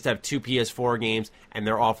 Now we just have 2 PS4 games, and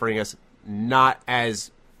they're offering us not as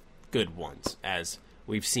good ones as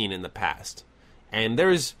we've seen in the past. And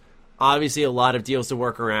there's obviously a lot of deals to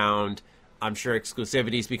work around. I'm sure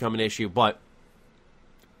exclusivities become an issue, but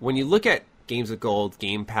when you look at Games with Gold,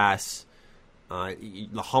 Game Pass,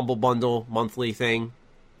 the Humble Bundle monthly thing,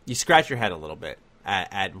 you scratch your head a little bit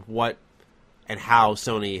at what and how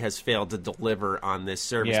Sony has failed to deliver on this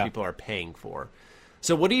service people are paying for.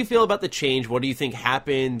 So what do you feel about the change? What do you think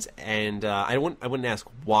happened? And I wouldn't ask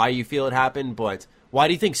why you feel it happened, but why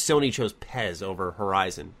do you think Sony chose PES over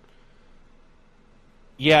Horizon?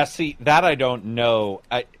 Yeah, see, that I don't know.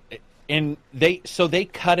 They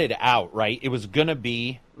cut it out, right? It was going to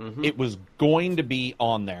be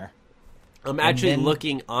on there. I'm actually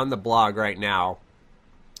looking on the blog right now,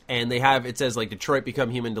 and it says like Detroit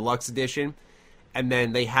Become Human Deluxe Edition, and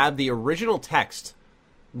then they have the original text,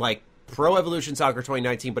 like Pro Evolution Soccer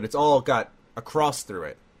 2019, but it's all got a cross through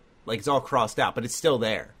it. Like it's all crossed out, but it's still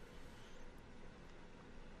there.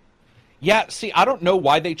 Yeah, see, I don't know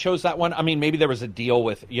why they chose that one. I mean, maybe there was a deal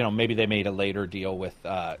with, maybe they made a later deal with,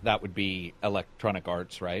 that would be Electronic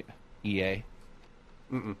Arts, right? EA?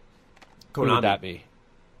 Mm-mm. Who would that be?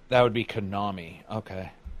 That would be Konami.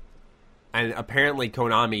 Okay. And apparently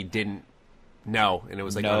Konami didn't know, and it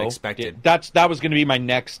was unexpected. That was going to be my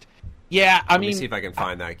next. Yeah, Let me see if I can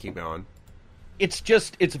find that. Keep going. It's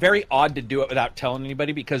very odd to do it without telling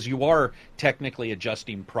anybody because you are technically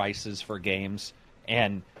adjusting prices for games,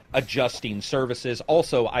 and adjusting services.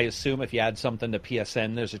 Also, I assume if you add something to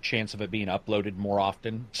PSN, there's a chance of it being downloaded more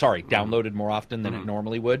often than it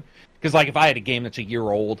normally would. Because, like, if I had a game that's a year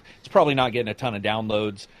old, it's probably not getting a ton of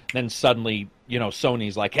downloads. Then suddenly,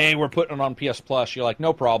 Sony's like, hey, we're putting it on PS Plus. You're like,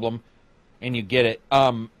 no problem. And you get it.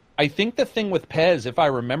 I think the thing with PES, if I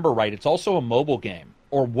remember right, it's also a mobile game,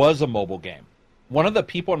 or was a mobile game. One of the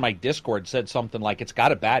people in my Discord said something like, it's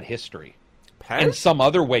got a bad history. PES? In some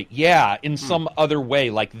other way. Yeah, in some other way.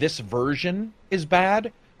 Like, this version is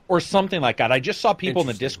bad, or something like that. I just saw people in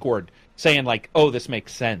the Discord saying, like, oh, this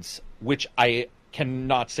makes sense, which I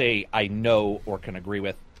cannot say I know or can agree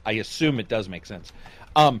with. I assume it does make sense.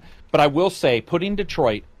 But I will say, putting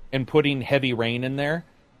Detroit and putting Heavy Rain in there,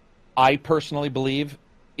 I personally believe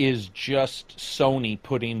is just Sony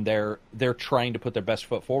putting they're trying to put their best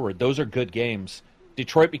foot forward. Those are good games.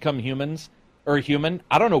 Detroit Become Human.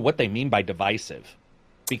 I don't know what they mean by divisive,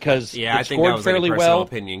 because I think that was fairly like a personal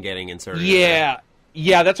opinion getting inserted.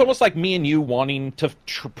 Yeah, that's almost like me and you wanting to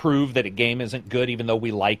prove that a game isn't good even though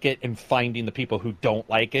we like it, and finding the people who don't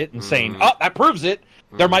like it and saying, oh, that proves it.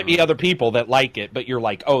 There might be other people that like it, but you're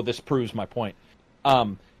like, oh, this proves my point.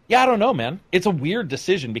 Yeah, I don't know, man. It's a weird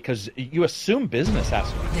decision because you assume business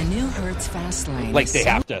has to. The new Hertz Fastlane. Like, they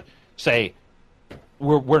have to say,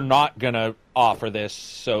 we're not going to offer this,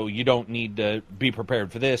 so you don't need to be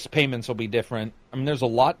prepared for this. Payments will be different. I mean, there's a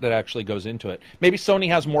lot that actually goes into it. Maybe Sony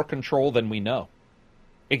has more control than we know.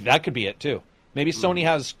 That could be it, too. Maybe Sony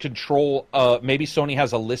has control. Maybe Sony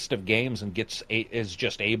has a list of games and is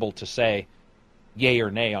just able to say yay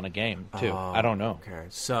or nay on a game, too. I don't know. Okay,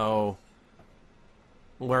 so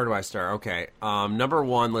where do I start? Okay, number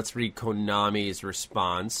one, let's read Konami's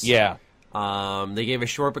response. Yeah. They gave a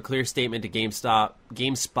short but clear statement to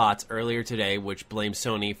GameSpot earlier today, which blamed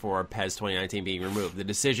Sony for PES 2019 being removed. The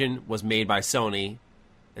decision was made by Sony,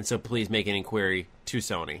 and so please make an inquiry to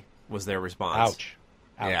Sony, was their response. Ouch.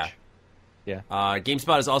 Yeah.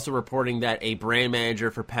 GameSpot is also reporting that a brand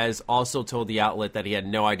manager for PES also told the outlet that he had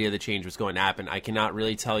no idea the change was going to happen. I cannot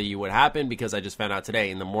really tell you what happened because I just found out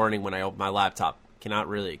today in the morning when I opened my laptop. Cannot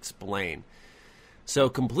really explain. So,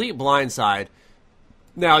 complete blindside.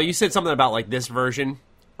 Now, you said something about, like, this version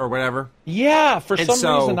or whatever. Yeah, for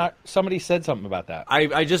some reason, somebody said something about that.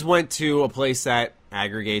 I just went to a place that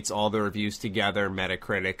aggregates all the reviews together,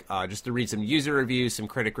 Metacritic, just to read some user reviews, some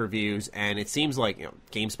critic reviews, and it seems like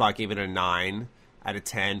GameSpot gave it a 9 out of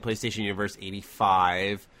 10, PlayStation Universe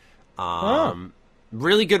 85.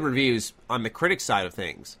 Really good reviews on the critic side of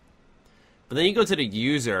things. But then you go to the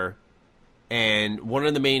user, and one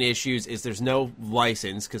of the main issues is there's no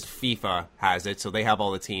license because FIFA has it, so they have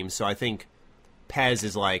all the teams. So I think PES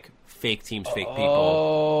is like fake teams, fake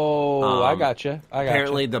people. Oh, I gotcha.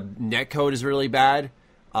 Apparently the netcode is really bad.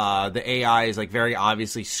 The AI is like very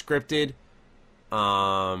obviously scripted.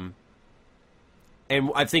 And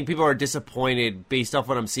I think people are disappointed based off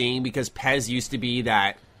what I'm seeing because PES used to be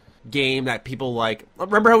that game that people like.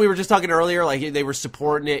 Remember how we were just talking earlier? Like they were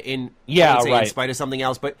supporting it in spite of something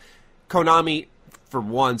else, but Konami, for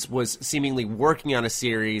once, was seemingly working on a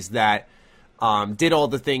series that did all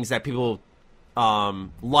the things that people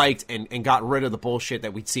liked and got rid of the bullshit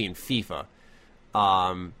that we'd see in FIFA.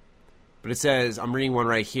 But it says, I'm reading one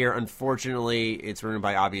right here, unfortunately, it's written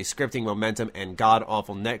by obvious scripting, momentum, and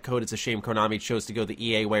god-awful netcode. It's a shame Konami chose to go the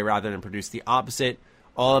EA way rather than produce the opposite.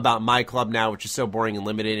 All about My Club now, which is so boring and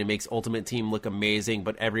limited. It makes Ultimate Team look amazing,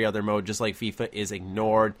 but every other mode, just like FIFA, is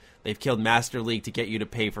ignored. They've killed Master League to get you to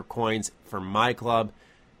pay for coins for My Club,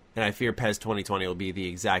 and I fear PES 2020 will be the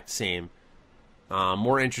exact same.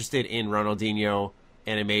 More interested in Ronaldinho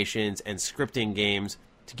animations and scripting games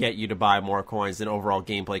to get you to buy more coins than overall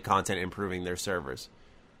gameplay content improving their servers.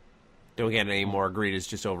 Don't get any more. Greed has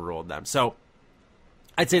just overruled them. So,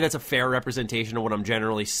 I'd say that's a fair representation of what I'm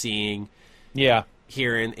generally seeing. Yeah.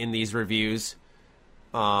 Here in these reviews.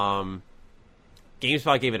 GameSpot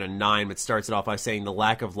gave it a 9, but starts it off by saying the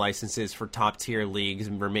lack of licenses for top-tier leagues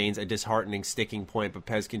remains a disheartening sticking point, but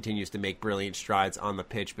PES continues to make brilliant strides on the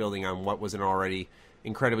pitch, building on what was an already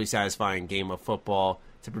incredibly satisfying game of football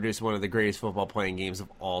to produce one of the greatest football-playing games of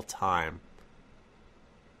all time.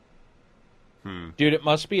 Dude, it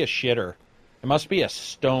must be a shitter. It must be a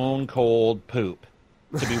stone-cold poop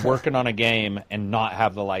to be working on a game and not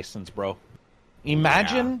have the license, bro.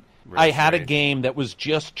 Imagine I had a game that was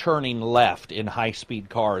just turning left in high-speed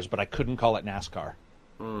cars, but I couldn't call it NASCAR.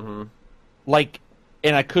 Mm-hmm. Like,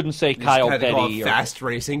 and I couldn't say Kyle Petty. Fast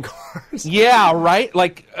racing cars. Yeah, right?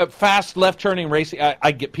 Like, fast left-turning racing.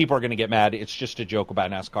 I get people are going to get mad. It's just a joke about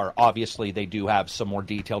NASCAR. Obviously, they do have some more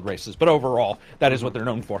detailed races, but overall, that is what they're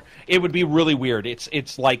known for. It would be really weird.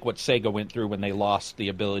 It's like what Sega went through when they lost the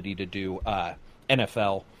ability to do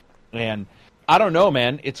NFL And I don't know,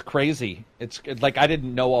 man. It's crazy. It's like I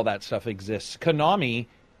didn't know all that stuff exists. Konami,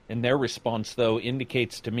 in their response, though,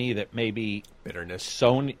 indicates to me that maybe bitterness.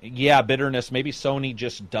 Bitterness. Maybe Sony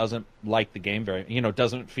just doesn't like the game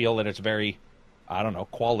doesn't feel that it's very, I don't know,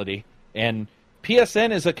 quality. And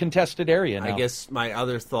PSN is a contested area now. I guess my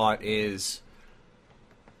other thought is,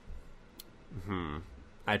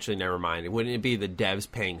 actually, never mind. Wouldn't it be the devs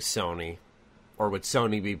paying Sony? Or would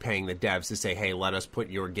Sony be paying the devs to say, hey, let us put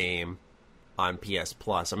your game on PS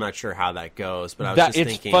Plus? I'm not sure how that goes, but I was just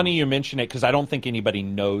thinking... It's funny you mention it, because I don't think anybody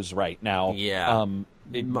knows right now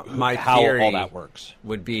my how theory all that works.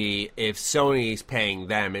 Would be, if Sony's paying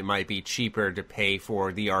them, it might be cheaper to pay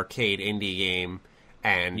for the arcade indie game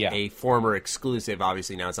and a former exclusive,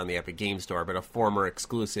 obviously now it's on the Epic Game Store, but a former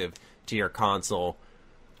exclusive to your console,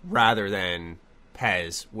 rather than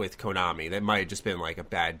Pez with Konami. That might have just been like a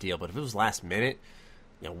bad deal, but if it was last minute,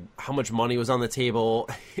 how much money was on the table,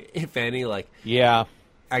 if any? I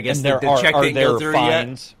guess the check didn't go through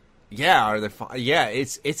fines? Yet. Yeah,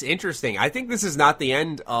 it's interesting. I think this is not the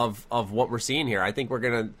end of what we're seeing here. I think we're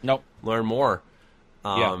gonna learn more.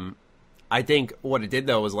 I think what it did,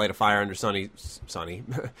 though, was light a fire under Sony's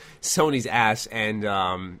ass, and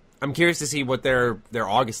I'm curious to see what their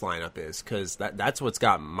August lineup is, because that's what's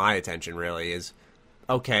got my attention, really, is,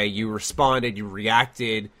 okay, you responded, you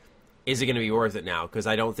reacted, is it going to be worth it now? Because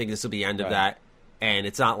I don't think this will be the end of that, and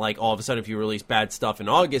it's not like all of a sudden if you release bad stuff in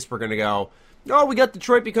August, we're going to go, oh, we got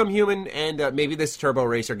Detroit Become Human, and maybe this Turbo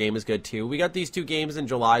Racer game is good, too. We got these two games in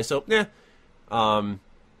July, so,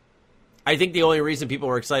 I think the only reason people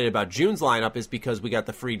were excited about June's lineup is because we got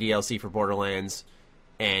the free DLC for Borderlands,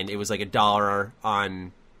 and it was like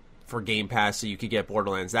 $1 for Game Pass, so you could get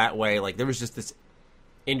Borderlands that way. Like, there was just this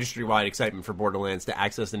industry-wide excitement for Borderlands to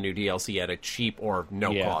access the new DLC at a cheap or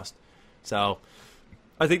no cost. So,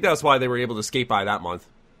 I think that's why they were able to skate by that month.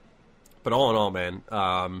 But all in all,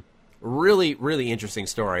 man, really, really interesting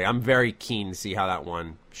story. I'm very keen to see how that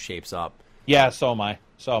one shapes up. Yeah, so am I.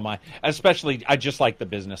 Especially, I just like the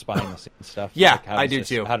business behind the scenes stuff. Yeah, I do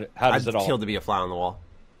too. How does it all... I'd kill to be a fly on the wall.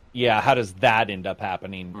 Yeah, how does that end up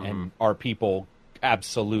happening? Mm-hmm. And are people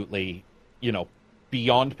absolutely,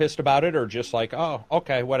 beyond pissed about it, or just like, oh,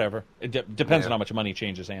 okay, whatever? It depends on how much money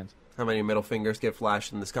changes hands. How many middle fingers get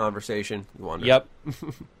flashed in this conversation? You wonder. Yep.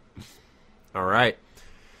 All right.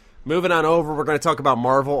 Moving on over, we're going to talk about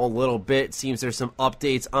Marvel a little bit. Seems there's some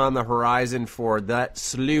updates on the horizon for that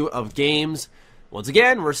slew of games. Once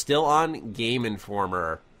again, we're still on Game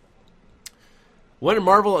Informer. When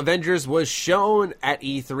Marvel Avengers was shown at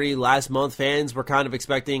E3 last month, fans were kind of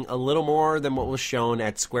expecting a little more than what was shown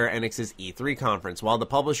at Square Enix's E3 conference. While the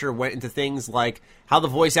publisher went into things like how the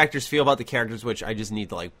voice actors feel about the characters, which I just need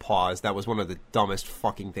to, pause. That was one of the dumbest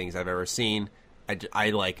fucking things I've ever seen.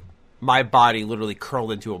 My body literally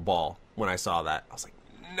curled into a ball when I saw that. I was like,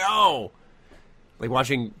 no! Like,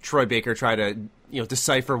 watching Troy Baker try to,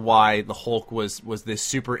 decipher why the Hulk was this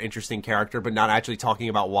super interesting character, but not actually talking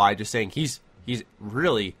about why, just saying he's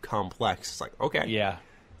really complex. It's like, okay. Yeah.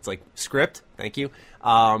 It's like, script, thank you.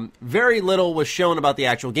 Very little was shown about the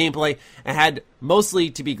actual gameplay, and had mostly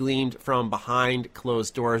to be gleaned from behind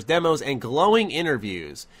closed doors demos and glowing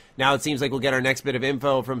interviews. Now it seems like we'll get our next bit of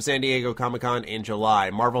info from San Diego Comic-Con in July.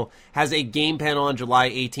 Marvel has a game panel on July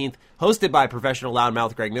 18th, hosted by professional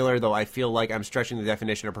loudmouth Greg Miller, though I feel like I'm stretching the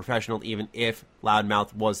definition of professional, even if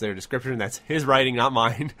loudmouth was their description. That's his writing, not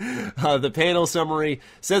mine. The panel summary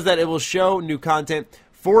says that it will show new content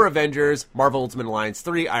for Avengers, Marvel Ultimate Alliance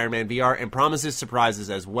 3, Iron Man VR, and promises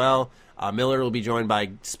surprises as well. Miller will be joined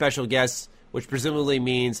by special guests, which presumably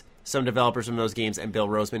means some developers from those games, and Bill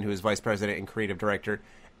Roseman, who is Vice President and Creative Director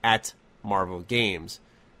at Marvel Games.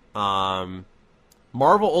 Marvel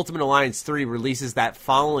Ultimate Alliance 3 releases that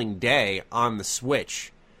following day on the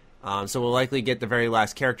Switch. So we'll likely get the very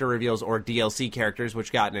last character reveals or DLC characters,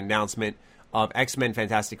 which got an announcement of X-Men,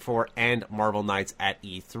 Fantastic Four, and Marvel Knights at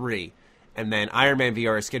E3. And then Iron Man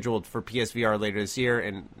VR is scheduled for PSVR later this year,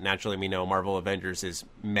 and naturally we know Marvel Avengers is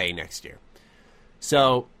May next year.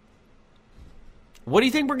 So, what do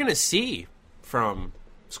you think we're going to see from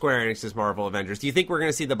Square Enix's Marvel Avengers? Do you think we're going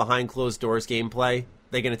to see the behind closed doors gameplay?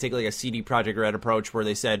 They're going to take like a CD Projekt Red approach where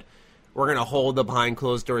they said, we're going to hold the behind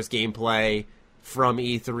closed doors gameplay from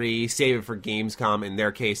E3, save it for Gamescom, in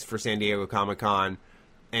their case for San Diego Comic-Con,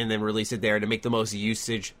 and then release it there to make the most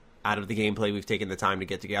usage out of the gameplay we've taken the time to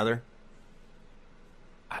get together?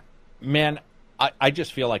 Man, I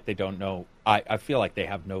just feel like they don't know. I feel like they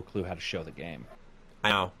have no clue how to show the game. I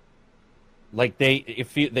know. Like they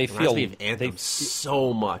feel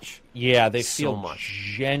so much. Yeah, they so feel much.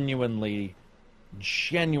 genuinely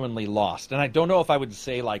genuinely lost. And I don't know if I would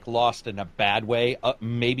say like lost in a bad way,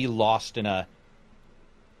 maybe lost in a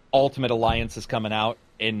Ultimate Alliance is coming out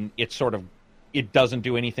and it doesn't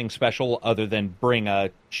do anything special other than bring a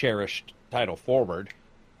cherished title forward.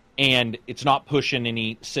 And it's not pushing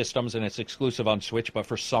any systems and it's exclusive on Switch, but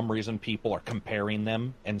for some reason people are comparing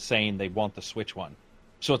them and saying they want the Switch one.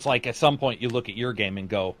 So it's like at some point you look at your game and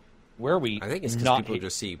go, where are we? I think it's because people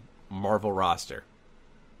just see Marvel roster.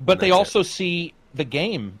 But they also see the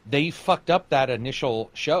game. They fucked up that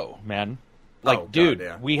initial show, man. Like, dude,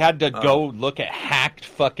 yeah. We had to go look at hacked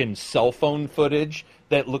fucking cell phone footage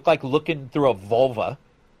that looked like looking through a vulva.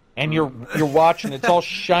 And you're watching, it's all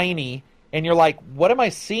shiny. And you're like, what am I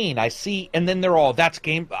seeing? I see, and then they're all, that's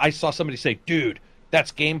game. I saw somebody say, dude,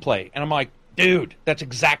 that's gameplay. And I'm like, dude, that's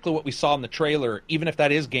exactly what we saw in the trailer. Even if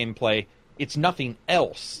that is gameplay, it's nothing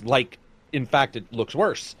else. Like, in fact, it looks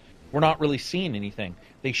worse. We're not really seeing anything.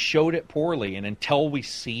 They showed it poorly, and until we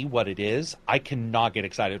see what it is, I cannot get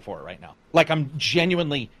excited for it right now. Like, I'm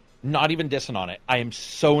genuinely not even dissing on it. I am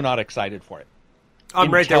so not excited for it. I'm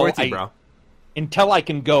right there with you, bro. Until I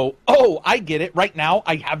can go, oh, I get it. Right now,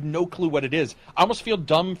 I have no clue what it is. I almost feel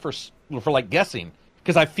dumb for like guessing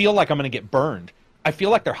because I feel like I'm going to get burned. I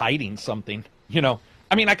feel like they're hiding something. You know,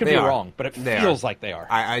 I mean, I could be wrong, but it feels like they are.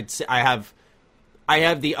 I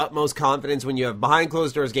have the utmost confidence when you have behind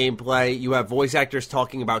closed doors gameplay. You have voice actors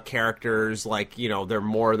talking about characters like they're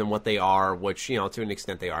more than what they are, which to an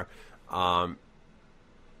extent they are.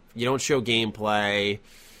 You don't show gameplay.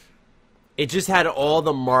 It just had all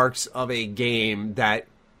the marks of a game that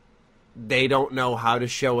they don't know how to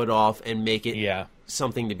show it off and make it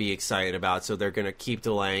something to be excited about. So they're going to keep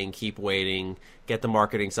delaying, keep waiting, get the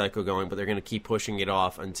marketing cycle going, but they're going to keep pushing it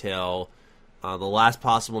off until the last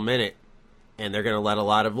possible minute. And they're going to let a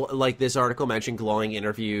lot of, like this article mentioned, glowing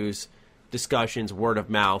interviews, discussions, word of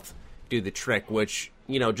mouth do the trick, which,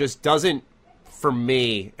 just doesn't, for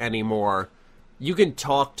me, anymore. You can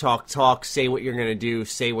talk, say what you're going to do,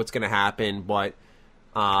 say what's going to happen, but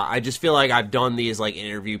I just feel like I've done these like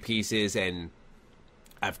interview pieces and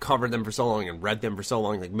I've covered them for so long and read them for so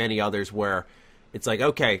long, like many others, where it's like,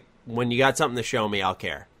 okay, when you got something to show me, I'll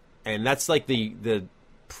care. And that's like the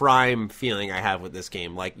prime feeling I have with this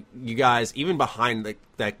game. Like, you guys, even behind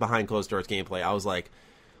that behind closed doors gameplay, I was like,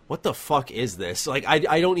 what the fuck is this? Like,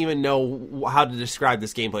 I don't even know how to describe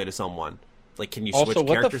this gameplay to someone. Like, can you switch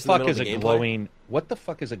characters in the middle of the gameplay? What the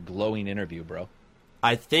fuck is a glowing interview, bro?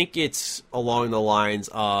 I think it's along the lines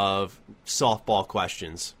of softball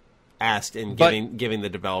questions asked and giving the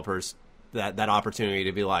developers that opportunity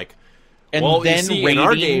to be like, and well, then in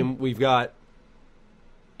our game we've got,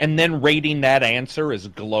 and then rating that answer as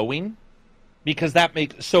glowing, because that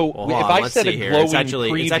makes if I said a glowing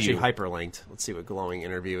preview, it's actually hyperlinked. Let's see what glowing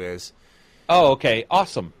interview is. Oh, okay,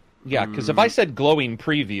 awesome. Yeah, because if I said glowing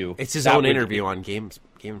preview, it's his own interview on Game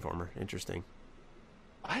Informer. Interesting.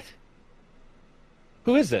 What?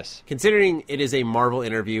 Who is this? Considering it is a Marvel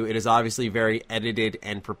interview, it is obviously very edited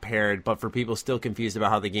and prepared, but for people still confused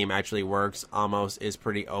about how the game actually works, Amos is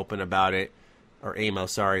pretty open about it. Or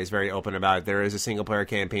Amos, sorry, is very open about it. There is a single-player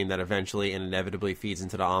campaign that eventually and inevitably feeds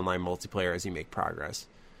into the online multiplayer as you make progress.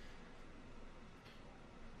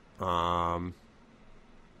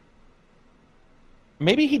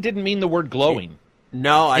 Maybe he didn't mean the word glowing.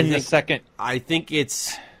 No, I think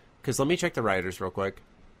it's... Because let me check the writers real quick.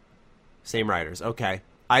 Same writers. Okay.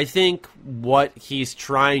 I think what he's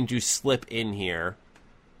trying to slip in here,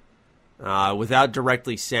 without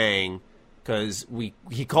directly saying, because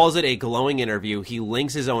he calls it a glowing interview, he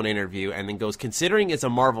links his own interview, and then goes, considering it's a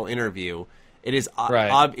Marvel interview, it is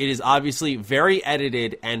obviously very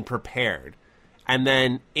edited and prepared. And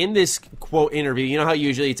then in this quote interview, you know how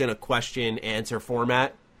usually it's in a question-answer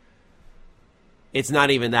format? It's not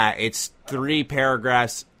even that. It's 3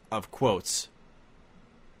 paragraphs of quotes.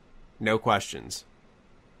 No questions.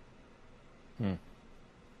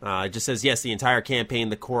 It just says, yes, the entire campaign,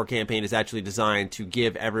 the core campaign, is actually designed to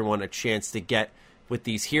give everyone a chance to get with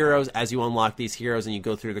these heroes. As you unlock these heroes and you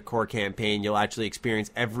go through the core campaign, you'll actually experience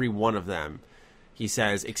every one of them. He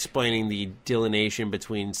says, explaining the delineation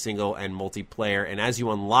between single and multiplayer. And as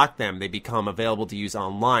you unlock them, they become available to use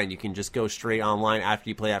online. You can just go straight online after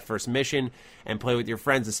you play that first mission and play with your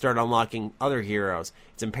friends and start unlocking other heroes.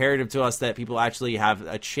 It's imperative to us that people actually have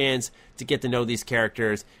a chance to get to know these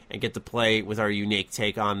characters and get to play with our unique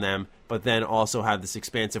take on them, but then also have this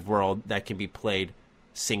expansive world that can be played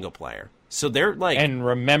single player. So they're like... And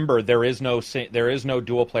remember, there is no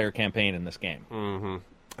dual player campaign in this game. Mm-hmm.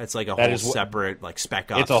 It's like a whole separate, like,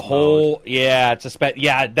 spec ops. It's a whole, it's a spec.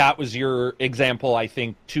 Yeah, that was your example, I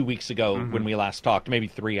think, 2 weeks ago when we last talked. Maybe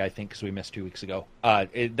 3, I think, because we missed 2 weeks ago.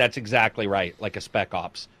 That's exactly right, like a spec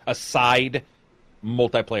ops. A side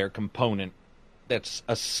multiplayer component that's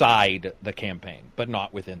aside the campaign, but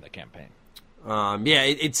not within the campaign.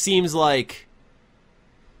 It seems like,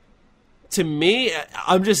 to me,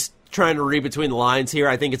 I'm just trying to read between the lines here.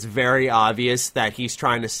 I think it's very obvious that he's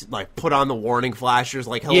trying to, like, put on the warning flashers,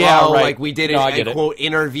 like, hello, like we did a quote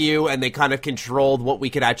interview, and they kind of controlled what we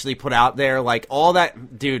could actually put out there. Like, all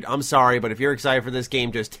that, dude, I'm sorry, but if you're excited for this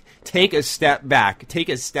game, just take a step back. Take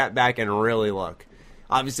a step back and really look.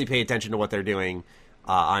 Obviously pay attention to what they're doing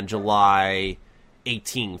on July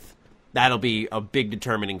 18th. That'll be a big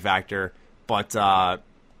determining factor. But,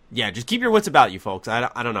 just keep your wits about you, folks. I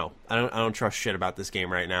don't know. I don't trust shit about this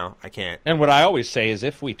game right now. I can't. And what I always say is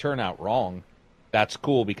if we turn out wrong, that's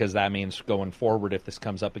cool, because that means going forward, if this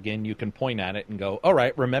comes up again, you can point at it and go, all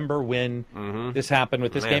right, remember when this happened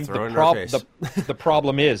with this game? The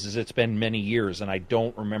problem is it's been many years, and I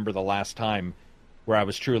don't remember the last time where I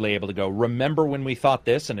was truly able to go, remember when we thought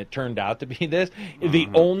this and it turned out to be this? The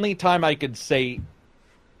only time I could say,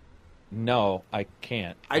 no, I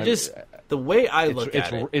can't. The way I look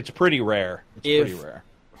at it, it's pretty rare. Pretty rare.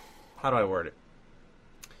 How do I word it?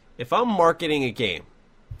 If I'm marketing a game,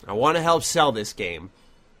 I want to help sell this game,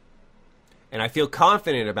 and I feel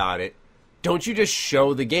confident about it, don't you just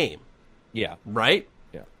show the game? Yeah. Right?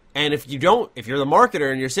 Yeah. And if you're the marketer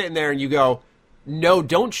and you're sitting there and you go, no,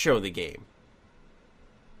 don't show the game.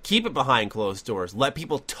 Keep it behind closed doors. Let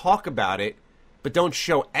people talk about it, but don't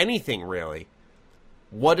show anything really.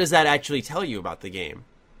 What does that actually tell you about the game?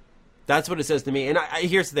 That's what it says to me. And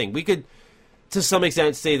here's the thing. We could, to some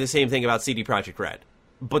extent, say the same thing about CD Projekt Red.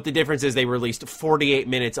 But the difference is they released 48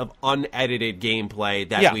 minutes of unedited gameplay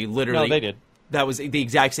that we literally... No, they did. That was the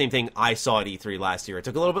exact same thing I saw at E3 last year. It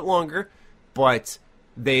took a little bit longer, but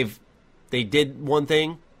they did one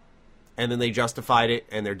thing, and then they justified it,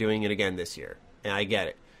 and they're doing it again this year. And I get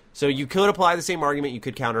it. So you could apply the same argument. You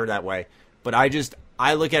could counter it that way. But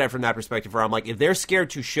I look at it from that perspective where I'm like, if they're scared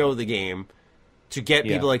to show the game to get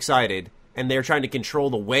people excited, and they're trying to control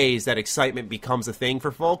the ways that excitement becomes a thing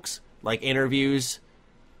for folks, like interviews,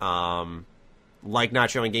 like not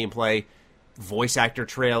showing gameplay, voice actor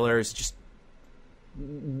trailers, just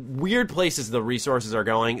weird places the resources are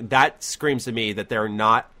going, that screams to me that they're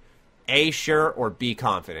not A, sure, or B,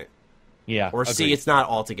 confident. Yeah. Or C, agreed. it's not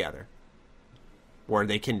all together. Where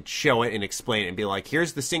they can show it and explain it and be like,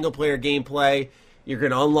 here's the single-player gameplay, you're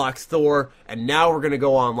going to unlock Thor, and now we're going to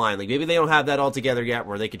go online. Like, maybe they don't have that all together yet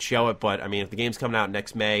where they could show it, but, I mean, if the game's coming out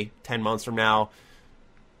next May, 10 months from now,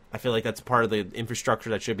 I feel like that's part of the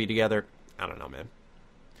infrastructure that should be together. I don't know, man.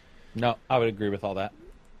 No, I would agree with all that.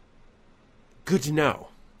 Good to know.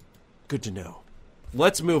 Good to know.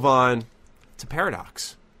 Let's move on to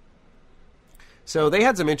Paradox. So they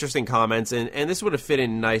had some interesting comments, and this would have fit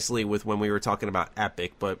in nicely with when we were talking about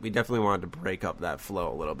Epic, but we definitely wanted to break up that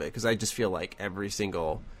flow a little bit, because I just feel like every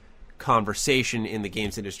single conversation in the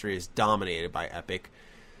games industry is dominated by Epic.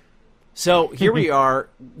 So here we are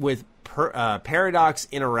with Paradox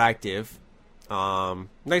Interactive,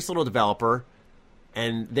 nice little developer,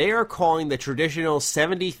 and they are calling the traditional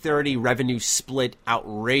 70-30 revenue split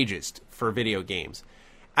outrageous for video games.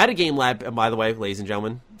 At a Game Lab, by the way, ladies and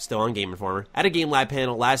gentlemen, still on Game Informer, at a Game Lab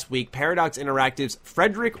panel last week, Paradox Interactive's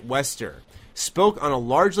Frederick Wester spoke on a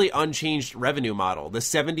largely unchanged revenue model, the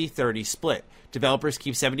 70-30 split. Developers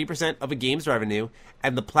keep 70% of a game's revenue,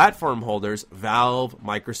 and the platform holders, Valve,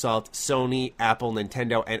 Microsoft, Sony, Apple,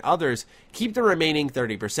 Nintendo, and others, keep the remaining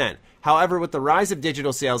 30%. However, with the rise of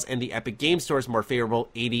digital sales and the Epic Game Store's more favorable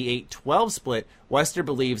 88-12 split, Wester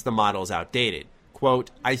believes the model is outdated.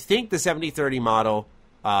 Quote, I think the 70-30 model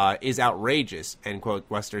is outrageous, end quote,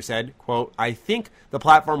 Wester said. Quote, I think the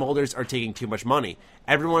platform holders are taking too much money.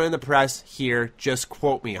 Everyone in the press here, just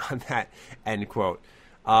quote me on that, end quote.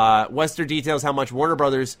 Wester details how Warner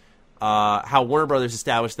Brothers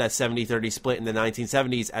established that 70-30 split in the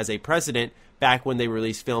 1970s as a precedent back when they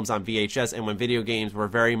released films on VHS and when video games were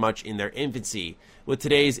very much in their infancy. With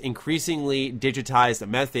today's increasingly digitized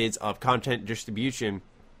methods of content distribution,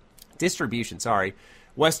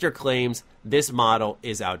 Wester claims this model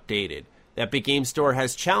is outdated. The Epic Game Store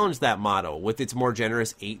has challenged that model with its more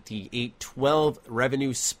generous 88-12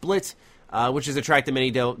 revenue split, which has attracted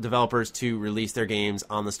many developers to release their games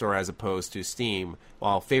on the store as opposed to Steam.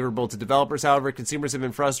 While favorable to developers, however, consumers have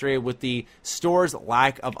been frustrated with the store's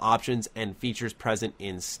lack of options and features present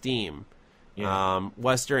in Steam. Yeah.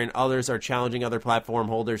 Wester and others are challenging other platform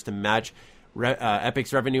holders to match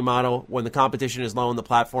Epic's revenue model. When the competition is low and the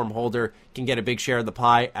platform holder can get a big share of the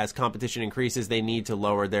pie, as competition increases, they need to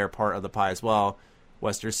lower their part of the pie as well.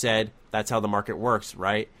 Wester said, that's how the market works,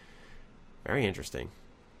 right? Very interesting.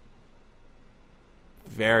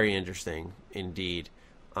 Very interesting indeed.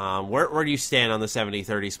 Where do you stand on the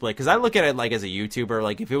 70-30 split? Because I look at it like as a YouTuber,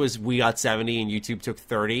 like if it was we got 70 and YouTube took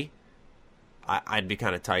 30, I'd be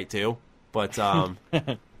kind of tight too. But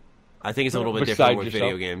I think it's a little bit different with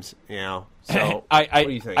video games. You know, so what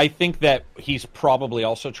do you think? I think that he's probably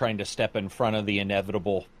also trying to step in front of the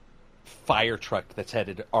inevitable fire truck that's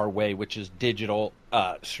headed our way, which is digital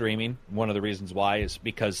streaming. One of the reasons why is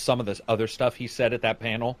because some of this other stuff he said at that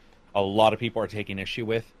panel, a lot of people are taking issue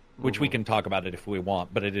with, which we can talk about it if we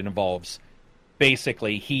want, but it involves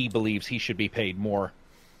basically he believes he should be paid more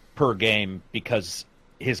per game because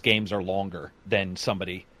his games are longer than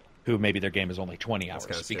somebody who maybe their game is only 20 hours.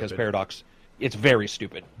 Because Paradox, it's very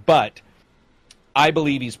stupid. But I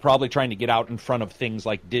believe he's probably trying to get out in front of things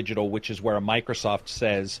like digital, which is where Microsoft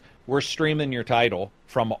says, we're streaming your title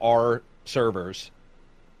from our servers,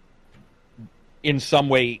 in some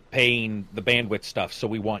way paying the bandwidth stuff, so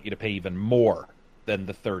we want you to pay even more than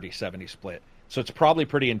the 30-70 split. So it's probably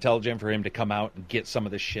pretty intelligent for him to come out and get some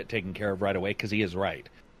of this shit taken care of right away, because he is right.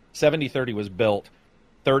 70-30 was built.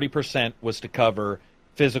 30% was to cover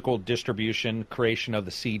physical distribution, creation of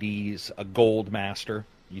the CDs, a gold master.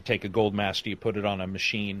 You take a gold master, you put it on a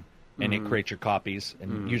machine, and it creates your copies.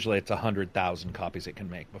 And usually it's 100,000 copies it can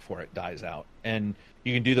make before it dies out. And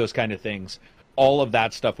you can do those kind of things. All of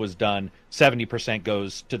that stuff was done. 70%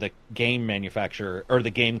 goes to the game manufacturer or the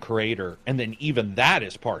game creator. And then even that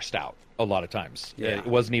is parsed out a lot of times. Yeah. It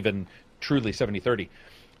wasn't even truly 70-30.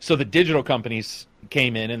 So the digital companies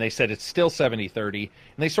came in and they said it's still 70-30. And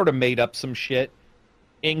they sort of made up some shit,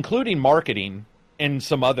 including marketing and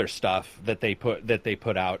some other stuff that they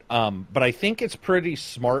put out. But I think it's pretty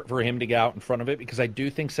smart for him to get out in front of it, because I do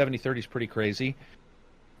think 70-30 is pretty crazy.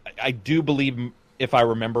 I do believe, if I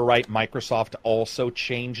remember right, Microsoft also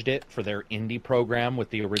changed it for their indie program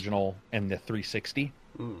with the original and the 360.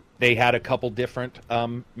 They had a couple different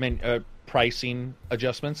pricing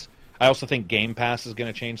adjustments. I also think Game Pass is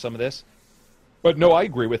going to change some of this. But no, I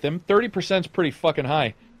agree with him. 30% is pretty fucking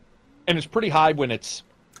high. And it's pretty high when it's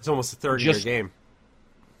almost a third of your game.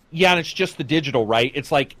 Yeah, and it's just the digital, right?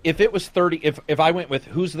 It's like, if it was 30, if I went with,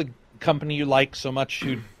 who's the company you like so much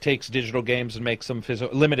who takes digital games and makes them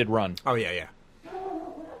physical? Limited Run. Oh, yeah.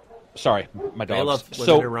 Sorry, my dogs. I love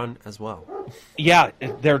Limited Run as well. Yeah,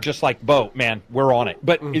 they're just like, Bo, man, we're on it.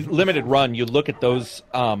 But Limited Run, you look at those,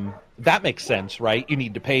 that makes sense, right? You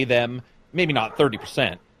need to pay them, maybe not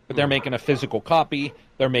 30%, but they're making a physical copy.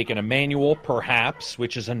 They're making a manual, perhaps,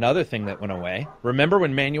 which is another thing that went away. Remember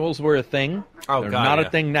when manuals were a thing? Oh, they're God, not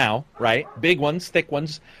a thing now, right? Big ones, thick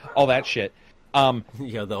ones, all that shit. The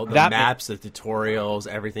maps, the tutorials,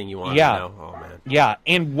 everything you want to know. Oh, man. Yeah,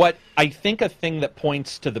 and what I think a thing that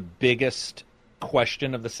points to the biggest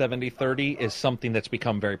question of the 70-30 is something that's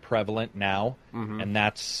become very prevalent now, and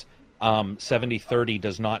that's 70-30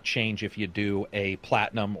 does not change if you do a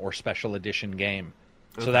platinum or special edition game.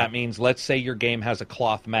 So that means, let's say your game has a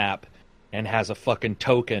cloth map and has a fucking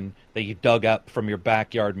token that you dug up from your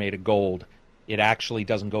backyard made of gold. It actually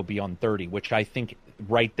doesn't go beyond 30, which I think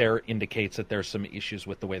right there indicates that there's some issues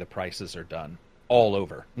with the way the prices are done all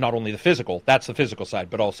over. Not only the physical, that's the physical side,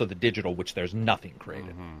 but also the digital, which there's nothing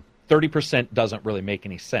created. 30% doesn't really make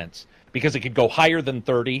any sense, because it could go higher than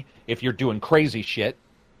 30 if you're doing crazy shit,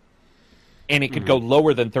 and it could go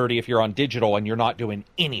lower than 30 if you're on digital and you're not doing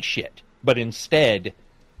any shit. But instead,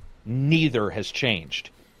 neither has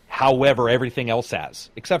changed. However, everything else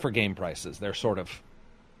has, except for game prices. They're sort of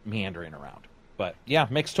meandering around. But yeah,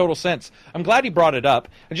 makes total sense. I'm glad he brought it up.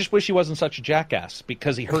 I just wish he wasn't such a jackass,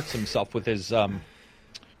 because he hurts himself with his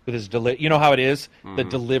you know how it is, the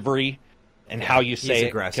delivery and how you say he's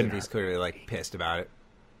aggressive. He's clearly like pissed about it.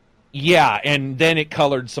 Yeah, and then it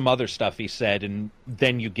colored some other stuff he said, and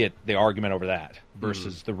then you get the argument over that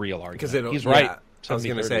versus the real argument. Because he's right. I was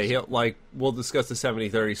going to say, we'll discuss the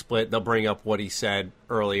 70-30 split. They'll bring up what he said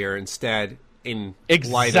earlier instead in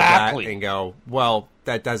light of that and go, well,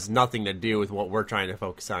 that does nothing to do with what we're trying to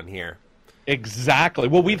focus on here. Exactly.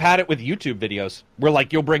 Well, we've had it with YouTube videos where,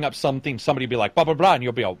 like, you'll bring up something, somebody will be like, blah, blah, blah, and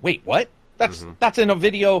you'll be like, wait, what? That's in a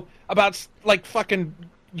video about, like, fucking,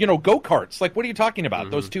 go-karts. Like, what are you talking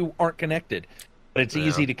about? Those two aren't connected. But it's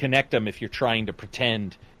easy to connect them if you're trying to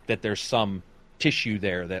pretend that there's some tissue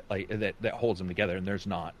there that holds them together, and there's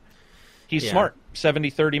not. He's smart.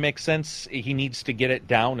 70-30 makes sense. He needs to get it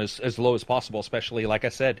down as low as possible, especially, like I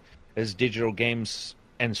said, as digital games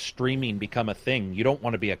and streaming become a thing. You don't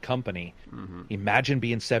want to be a company. Imagine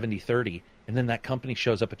being 70-30 And then that company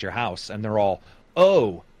shows up at your house, and they're all,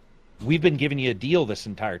 oh, we've been giving you a deal this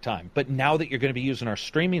entire time, but now that you're going to be using our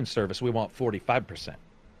streaming service, we want 45%.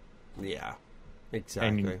 Yeah,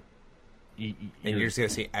 exactly. And you're just going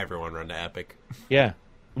to see everyone run to Epic. Yeah.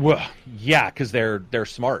 Well, yeah, because they're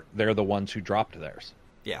smart. They're the ones who dropped theirs.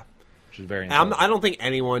 Yeah. Which is very I don't think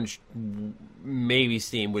anyone, maybe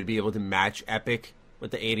Steam, would be able to match Epic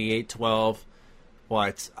with the 8812,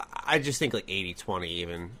 but I just think like 8020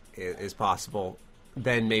 even is possible.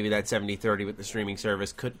 Then maybe that 70-30 with the streaming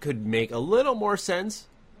service could make a little more sense.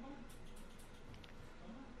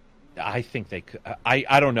 I think they could.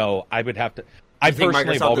 I don't know. I would have to. I think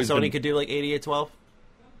Microsoft and Sony could do like 8812?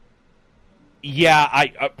 Yeah,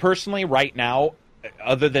 I personally right now,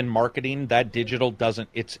 other than marketing, that digital doesn't.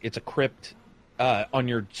 It's a crypt on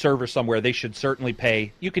your server somewhere. They should certainly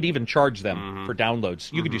pay. You could even charge them for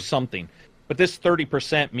downloads. You could do something. But this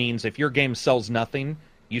 30% means if your game sells nothing,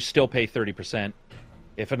 you still pay 30%.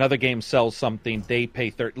 If another game sells something, they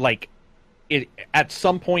pay 30%. Like, at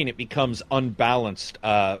some point, it becomes unbalanced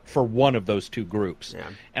for one of those two groups. Yeah.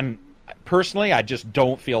 And personally, I just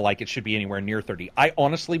don't feel like it should be anywhere near 30. I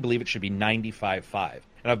honestly believe it should be 95.5,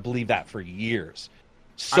 and I've believed that for years.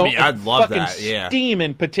 So, I'd love that. Yeah. Steam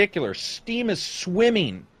in particular, Steam is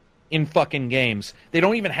swimming in fucking games. They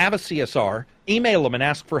don't even have a CSR. Email them and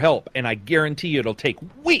ask for help, and I guarantee you it'll take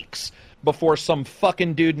weeks before some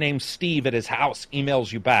fucking dude named Steve at his house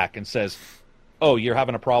emails you back and says, "Oh, you're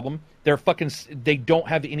having a problem." They don't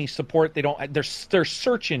have any support. Their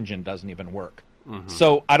search engine doesn't even work.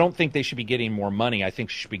 So I don't think they should be getting more money. I think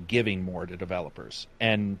they should be giving more to developers.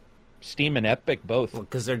 And Steam and Epic both.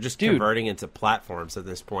 Because they're just converting into platforms at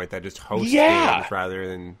this point that just host games rather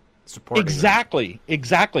than supporting them.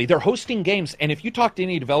 Exactly. They're hosting games. And if you talk to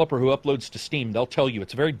any developer who uploads to Steam, they'll tell you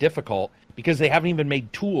it's very difficult because they haven't even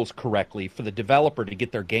made tools correctly for the developer to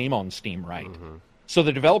get their game on Steam right. So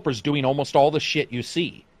the developer's doing almost all the shit you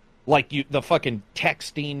see. Like the fucking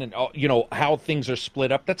texting and how things are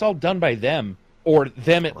split up. That's all done by them. Or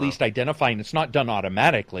them at least identifying it's not done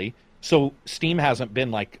automatically. So Steam hasn't been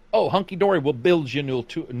like, oh, hunky-dory, we'll build you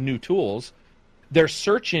new tools. Their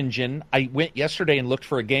search engine, I went yesterday and looked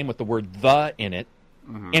for a game with the word "the" in it,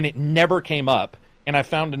 and it never came up. And I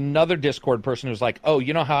found another Discord person who was like, oh,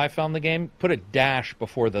 you know how I found the game? Put a dash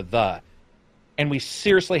before the. And we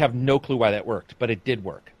seriously have no clue why that worked, but it did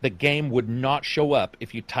work. The game would not show up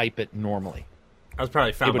if you type it normally. I was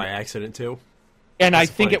probably found by accident, too. And I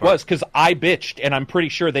think it was because I bitched, and I'm pretty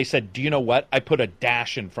sure they said, do you know what? I put a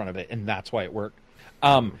dash in front of it, and that's why it worked.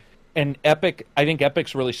 And Epic, I think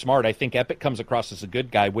Epic's really smart. I think Epic comes across as a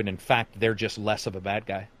good guy when, in fact, they're just less of a bad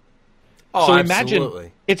guy. Oh, so absolutely.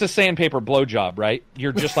 Imagine it's a sandpaper blowjob, right?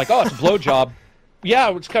 You're just like, oh, it's a blowjob.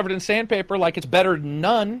 Yeah, it's covered in sandpaper, like it's better than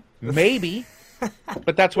none, maybe.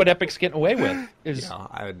 But that's what Epic's getting away with.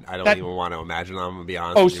 I don't even want to imagine. I'm going to be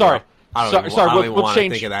honest with you. Sorry. I don't even want to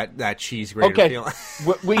think of that cheese grater feeling.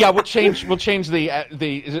 We'll change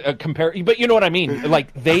the compare. But you know what I mean?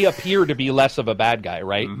 Like, they appear to be less of a bad guy,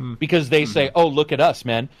 right? Because they say, oh, look at us,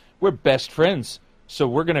 man. We're best friends. So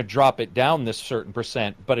we're going to drop it down this certain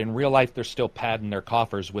percent. But in real life, they're still padding their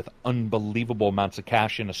coffers with unbelievable amounts of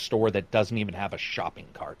cash in a store that doesn't even have a shopping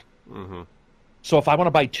cart. So if I want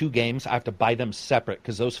to buy 2 games, I have to buy them separate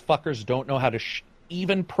because those fuckers don't know how to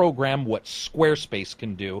even program what Squarespace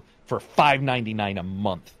can do for $5.99 a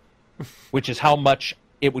month, which is how much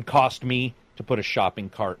it would cost me to put a shopping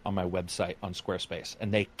cart on my website on Squarespace,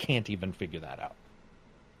 and they can't even figure that out.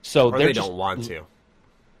 So they don't want to.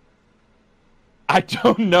 I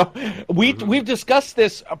don't know. We've discussed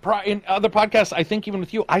this in other podcasts, I think even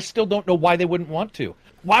with you. I still don't know why they wouldn't want to.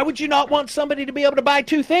 Why would you not want somebody to be able to buy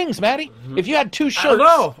 2 things, Matty? If you had 2 shirts...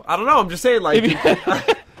 I don't know. I'm just saying, like...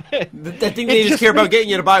 I think they just care about getting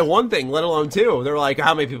you to buy 1 thing, let alone 2. They're like,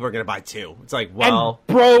 how many people are going to buy 2? It's like, well...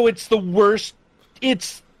 And bro, it's the worst...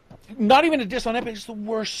 It's not even a diss on Epic. It's the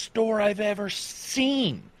worst store I've ever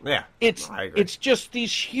seen. Yeah, I agree. It's just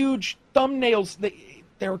these huge thumbnails.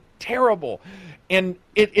 They're terrible. And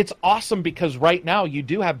it's awesome because right now you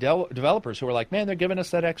do have developers who are like, man, they're giving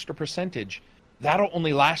us that extra percentage. That'll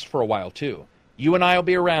only last for a while, too. You and I will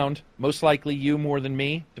be around. Most likely you more than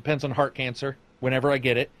me. Depends on heart cancer, whenever I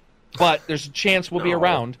get it. But there's a chance we'll be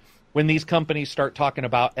around when these companies start talking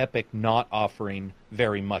about Epic not offering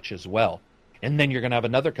very much as well. And then you're going to have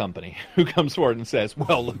another company who comes forward and says,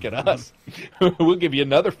 well, look at us. We'll give you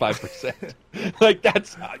another 5%. Like,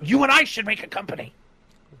 that's... you and I should make a company.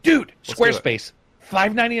 Dude, Squarespace,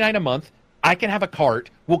 $5.99 a month. I can have a cart.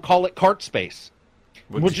 We'll call it Cart Space.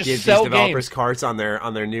 We'll just give sell these developers carts on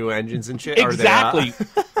their new engines and shit. Exactly.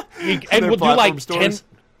 And we'll do like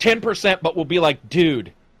 10%, but we'll be like,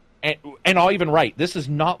 dude, And I'll even write, this is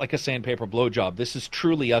not like a sandpaper blowjob. This is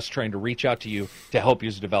truly us trying to reach out to you to help you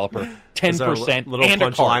as a developer. 10% little and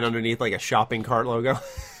punch a cart. line underneath like a shopping cart logo.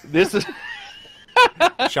 This is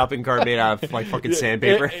Shopping cart made out of like fucking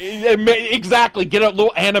sandpaper. Exactly. Get a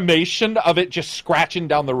little animation of it just scratching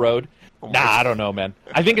down the road. I don't know, man.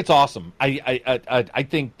 I think it's awesome. I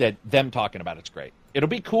think that them talking about it's great. It'll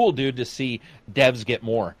be cool, dude, to see devs get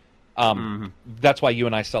more. That's why you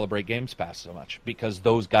and I celebrate Games Pass so much, because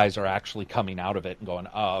those guys are actually coming out of it and going,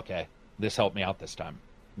 oh, okay, this helped me out this time,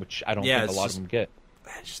 which I don't think a lot of them get.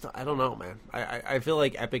 I don't know, man. I feel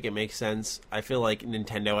like Epic, it makes sense. I feel like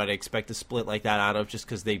Nintendo, I'd expect a split like that out of, just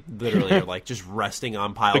because they literally are like just resting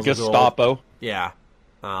on piles of gold. The Gestapo. Yeah.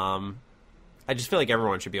 I just feel like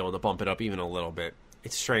everyone should be able to bump it up even a little bit.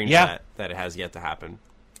 It's strange that it has yet to happen.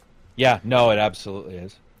 Yeah, no, it absolutely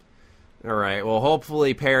is. All right, well,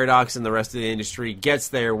 hopefully Paradox and the rest of the industry gets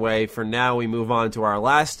their way. For now, we move on to our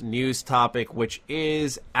last news topic, which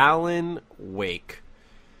is Alan Wake.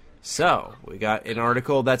 So, we got an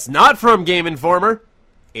article that's not from Game Informer.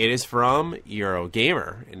 It is from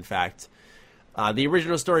Eurogamer, in fact. The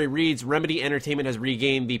original story reads, Remedy Entertainment has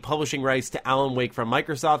regained the publishing rights to Alan Wake from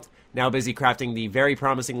Microsoft, now busy crafting the very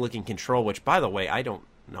promising-looking Control, which, by the way, I don't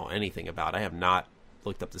know anything about. I have not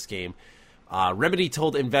looked up this game. Remedy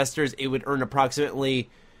told investors it would earn approximately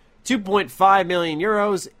 2.5 million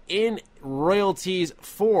euros in royalties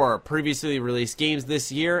for previously released games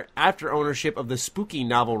this year after ownership of the spooky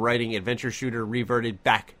novel-writing adventure shooter reverted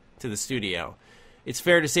back to the studio. It's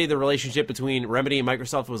fair to say the relationship between Remedy and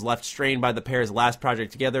Microsoft was left strained by the pair's last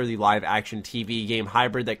project together, the live-action TV game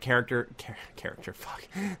hybrid that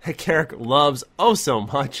Carrick loves oh so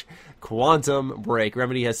much, Quantum Break.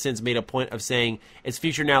 Remedy has since made a point of saying its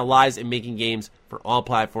future now lies in making games for all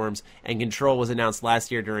platforms, and Control was announced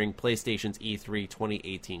last year during PlayStation's E3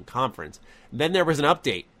 2018 conference. Then there was an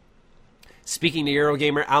update. Speaking to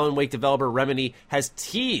Eurogamer, Alan Wake developer Remedy has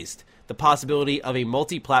teased the possibility of a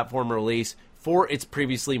multi-platform release for its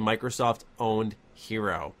previously Microsoft-owned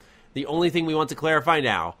Hero. The only thing we want to clarify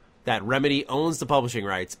now, that Remedy owns the publishing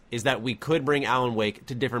rights, is that we could bring Alan Wake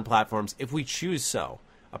to different platforms if we choose so.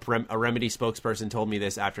 A Remedy spokesperson told me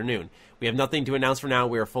this afternoon. We have nothing to announce for now.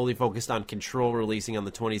 We are fully focused on Control releasing on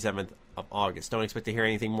the 27th of August. Don't expect to hear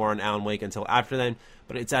anything more on Alan Wake until after then,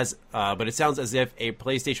 but it sounds as if a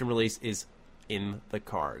PlayStation release is in the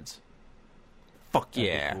cards. Fuck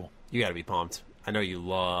yeah. Cool. You gotta be pumped. I know you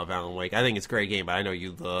love Alan Wake. I think it's a great game, but I know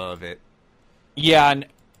you love it. Yeah, and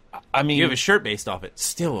I mean, you have a shirt based off it.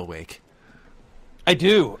 Still Awake. I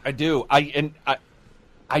do.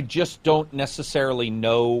 I just don't necessarily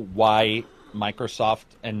know why Microsoft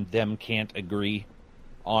and them can't agree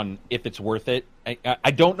on if it's worth it.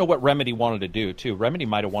 I don't know what Remedy wanted to do, too. Remedy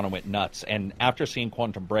might have wanted to went nuts. And after seeing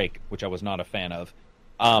Quantum Break, which I was not a fan of,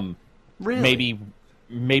 really?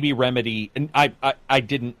 maybe Remedy... And I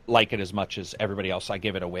didn't like it as much as everybody else. I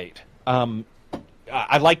gave it a wait.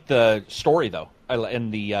 I liked the story, though.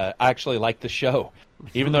 I actually liked the show.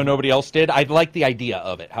 Even though nobody else did, I liked the idea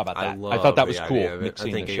of it. How about that? I thought that was cool. I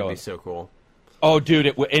think it would be so cool. Oh, dude!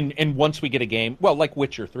 And once we get a game, well, like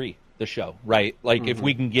Witcher 3, the show, right? Like if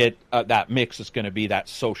we can get that mix, it's going to be that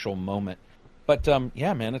social moment. But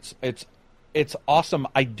yeah, man, it's awesome.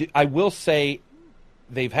 I will say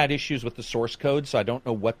they've had issues with the source code, so I don't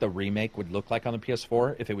know what the remake would look like on the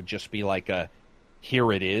PS4. If it would just be like a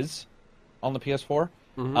here it is on the PS4,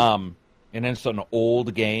 and then it's an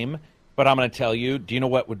old game. But I'm going to tell you, do you know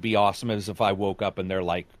what would be awesome is if I woke up and they're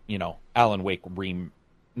like, Alan Wake remake.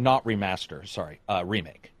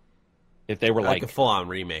 If they were like a full-on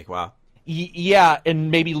remake, wow. Yeah,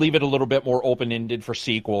 and maybe leave it a little bit more open-ended for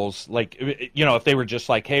sequels. Like, if they were just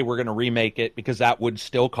like, hey, we're going to remake it, because that would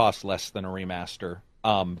still cost less than a remaster,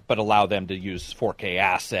 but allow them to use 4K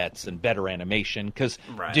assets and better animation. Because,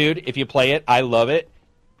 dude, if you play it, I love it,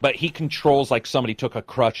 but he controls like somebody took a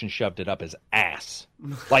crutch and shoved it up his ass.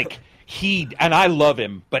 Like... and I love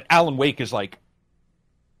him, but Alan Wake is like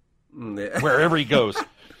wherever he goes,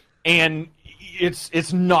 and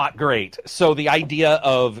it's not great. So the idea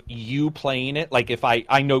of you playing it, like if I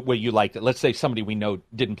know what you liked it, let's say somebody we know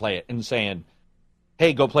didn't play it, and saying,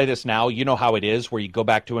 hey, go play this now. You know how it is where you go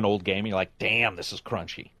back to an old game and you're like, damn, this is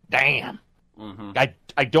crunchy. Damn.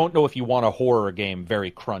 I don't know if you want a horror game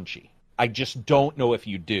very crunchy. I just don't know if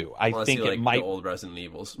you do. I think it might. The old Resident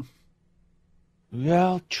Evils.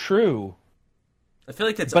 Well, true. I feel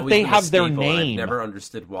like that's but always they been have a their staple, name. and I've never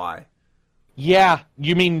understood why. Yeah,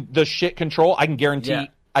 you mean the shit control? I can guarantee. Yeah.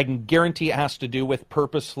 I can guarantee it has to do with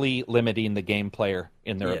purposely limiting the game player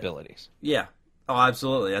in their abilities. Yeah. Oh,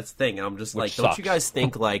 absolutely. That's the thing. And I'm just like, don't you guys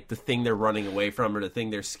think like the thing they're running away from or the thing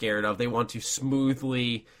they're scared of? They want to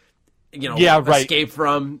smoothly escape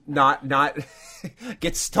from, not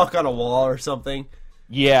get stuck on a wall or something.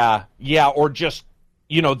 Yeah, or just,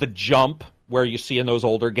 the jump where you see in those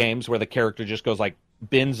older games where the character just goes like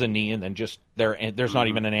bends a knee and then just there's not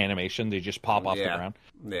even an animation, they just pop off the ground.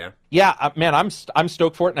 Yeah, man, I'm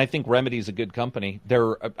stoked for it, and I think Remedy's a good company.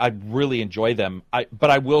 I really enjoy them. But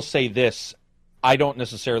I will say this, I don't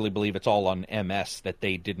necessarily believe it's all on MS that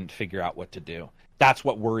they didn't figure out what to do. That's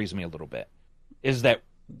what worries me a little bit. Is that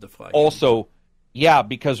also,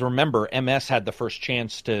 because remember, MS had the first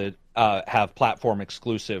chance to have platform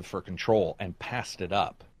exclusive for Control and passed it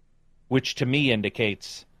up, which to me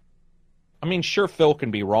indicates, I mean, sure, Phil can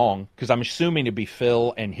be wrong, because I'm assuming it'd be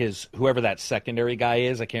Phil and whoever that secondary guy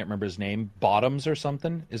is, I can't remember his name, Bottoms or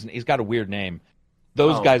something? He's got a weird name.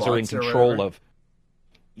 Those guys are in control of,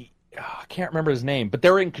 I can't remember his name, but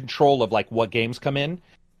they're in control of like what games come in.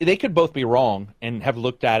 They could both be wrong and have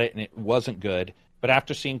looked at it and it wasn't good, but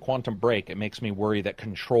after seeing Quantum Break, it makes me worry that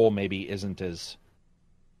Control maybe isn't as...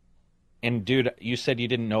 And dude, you said you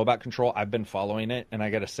didn't know about Control. I've been following it, and I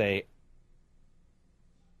gotta say,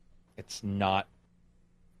 it's not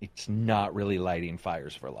really lighting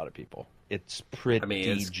fires for a lot of people. It's pretty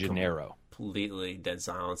it's Gennaro. Completely dead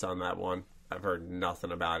silence on that one. I've heard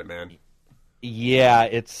nothing about it, man. Yeah,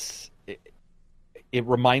 it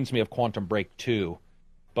reminds me of Quantum Break 2,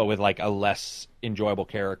 but with like a less enjoyable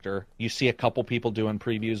character. You see a couple people doing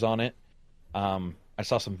previews on it. I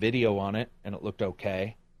saw some video on it, and it looked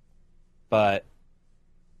okay. But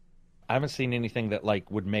I haven't seen anything that like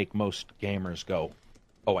would make most gamers go,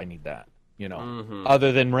 "Oh, I need that,"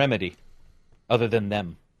 other than Remedy, other than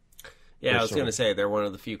them. Yeah, I was going to say, they're one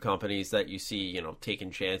of the few companies that you see,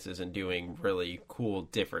 taking chances and doing really cool,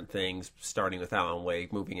 different things, starting with Alan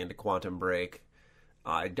Wake, moving into Quantum Break.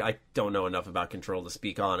 I don't know enough about Control to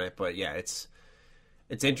speak on it, but yeah, it's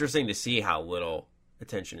interesting to see how little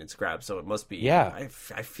attention it's grabbed, so it must be... Yeah.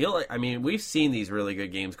 I feel like, I mean, we've seen these really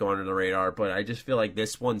good games go under the radar, but I just feel like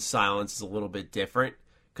this one's silence is a little bit different,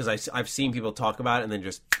 because I've seen people talk about it and then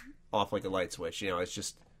just off like a light switch, it's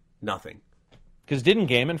just nothing. Because didn't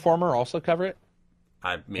Game Informer also cover it?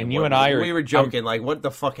 I mean, and you and I we were joking, like, what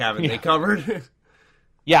the fuck haven't they covered?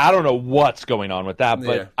 Yeah, I don't know what's going on with that,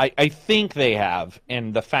 but I think they have.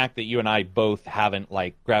 And the fact that you and I both haven't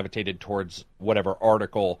like gravitated towards whatever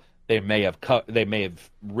article they may have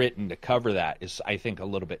written to cover that is, I think, a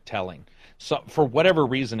little bit telling. So for whatever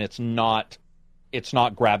reason, it's not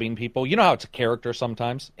grabbing people. You know how it's a character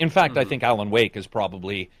sometimes. In fact, I think Alan Wake is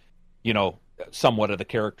probably, somewhat of the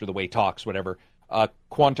character, the way he talks, whatever.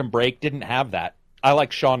 Quantum Break didn't have that. I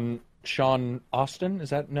like Sean Austin. Is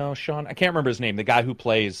that Sean? I can't remember his name. The guy who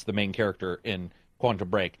plays the main character in Quantum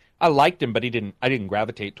Break. I liked him, but I didn't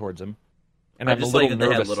gravitate towards him. And I'm a little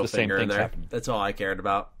nervous the same things happen. That's all I cared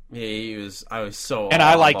about. I was so. And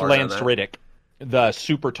I liked Lance Riddick, the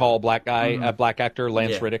super tall black guy, black actor,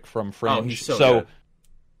 Lance Riddick from Fringe. Oh, he's so good.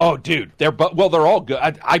 Oh, dude, they're all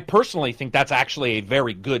good. I personally think that's actually a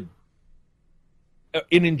very good,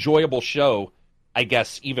 an enjoyable show. I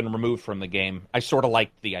guess even removed from the game, I sort of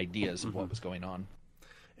liked the ideas of what was going on.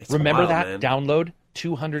 Remember that? Man. Download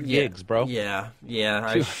 200 gigs, bro. Yeah,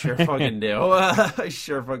 I sure fucking do. I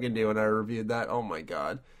sure fucking do when I reviewed that. Oh my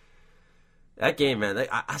god. That game, man,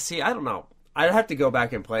 I see, I don't know. I'd have to go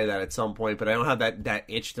back and play that at some point, but I don't have that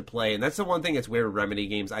itch to play. And that's the one thing that's weird with Remedy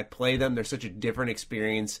games. I play them, they're such a different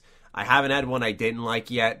experience. I haven't had one I didn't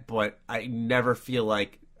like yet, but I never feel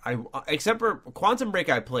like except for Quantum Break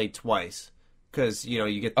I played twice. Because,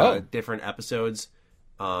 you get the different episodes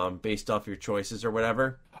based off your choices or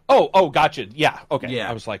whatever. Oh, gotcha. Yeah, okay. Yeah.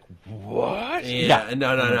 I was like, what? Yeah.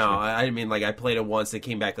 No. I mean, like, I played it once. It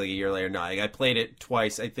came back like a year later. No, I played it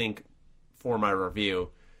twice, I think, for my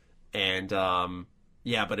review. And,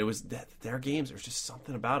 but it was... Their games, there's just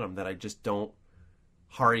something about them that I just don't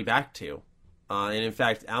hurry back to. And, in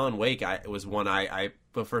fact, Alan Wake was one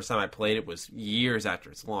the first time I played it was years after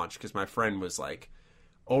its launch. Because my friend was, like...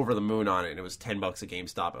 over the moon on it, and it was $10 at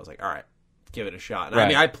GameStop. I was like, all right, give it a shot. And I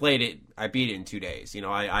mean, I played it, I beat it in 2 days.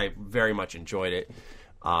 I very much enjoyed it.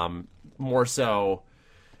 More so,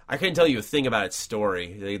 I couldn't tell you a thing about its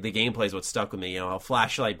story. The gameplay is what stuck with me. A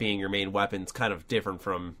flashlight being your main weapon is kind of different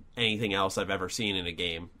from anything else I've ever seen in a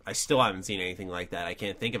game. I still haven't seen anything like that. I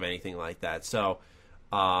can't think of anything like that. So,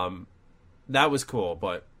 that was cool.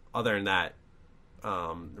 But other than that,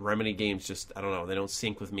 Remedy games just, I don't know, they don't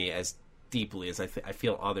sync with me as deeply as I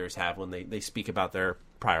feel others have when they speak about their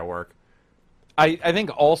prior work. I think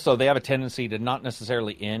also they have a tendency to not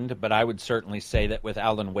necessarily end, but I would certainly say that with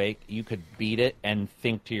Alan Wake, you could beat it and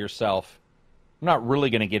think to yourself, I'm not really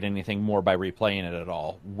going to get anything more by replaying it at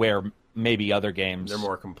all. Where maybe other games. They're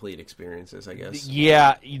more complete experiences, I guess.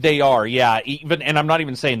 Yeah, they are. Yeah, and I'm not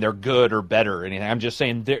even saying they're good or better or anything. I'm just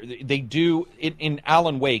saying they do. In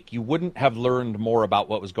Alan Wake, you wouldn't have learned more about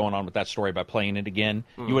what was going on with that story by playing it again.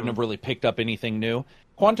 Mm-hmm. You wouldn't have really picked up anything new.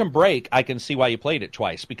 Quantum Break, I can see why you played it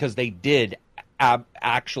twice, because they did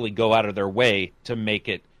actually go out of their way to make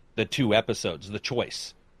it the 2 episodes, the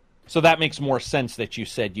choice. So that makes more sense that you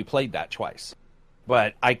said you played that twice.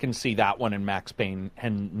 But I can see that one in Max Payne,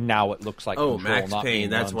 and now it looks like Control, Max Payne,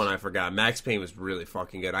 that's one I forgot. Max Payne was really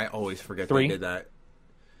fucking good. I always forget 3? they did that.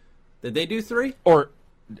 Did they do 3? Or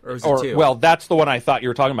is it 2? Well, that's the one I thought you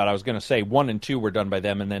were talking about. I was going to say 1 and 2 were done by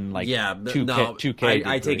them, and then 2K.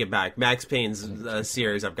 I take it back. Max Payne's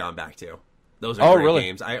series I've gone back to. Those are great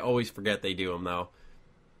games. I always forget they do them though.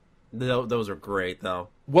 Those are great though.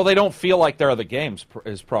 Well, they don't feel like their other games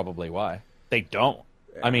is probably why they don't.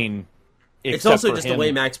 Yeah. I mean, it's also just the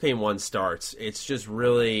way Max Payne 1 starts. It's just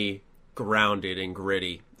really grounded and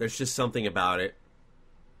gritty. There's just something about it.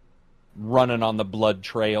 Running on the blood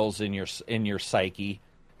trails in your psyche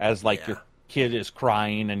as your kid is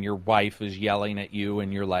crying and your wife is yelling at you,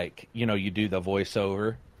 and you're like, you do the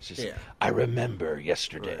voiceover. It's just, I remember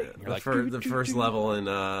yesterday. Right. The first level in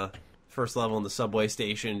the subway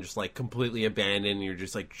station, just like completely abandoned. And you're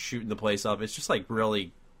just like shooting the place up. It's just like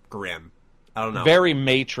really grim. I don't know. Very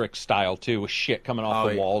Matrix style too, with shit coming off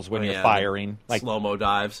the walls when you're firing, like slow-mo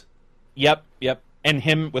dives. Yep. And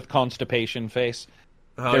him with constipation face.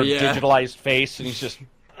 Oh, their digitalized face, and he's just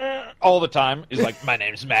all the time. He's like, "My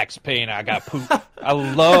name's Max Payne. I got poop." I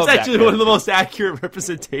love That's actually one of the most accurate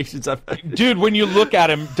representations I've heard. Dude, when you look at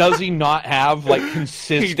him, does he not have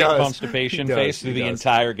consistent constipation face through the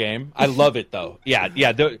entire game? I love it though. Yeah.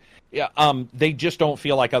 They just don't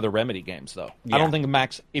feel like other Remedy games though. Yeah. I don't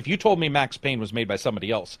think if you told me Max Payne was made by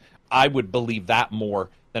somebody else, I would believe that more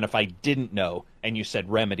than if I didn't know and you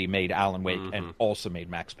said Remedy made Alan Wake and also made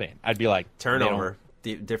Max Payne. I'd be like, turnover.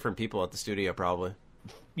 Different people at the studio probably.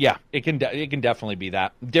 Yeah, it can definitely be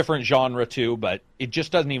that. Different genre too, but it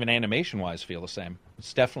just doesn't even animation-wise feel the same.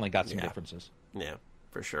 It's definitely got some differences. Yeah,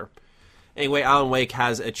 for sure. Anyway, Alan Wake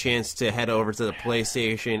has a chance to head over to the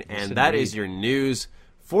PlayStation, and that is your news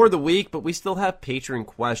for the week, but we still have Patreon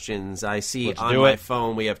questions. I see on my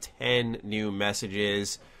phone we have 10 new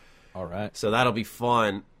messages. All right. So that'll be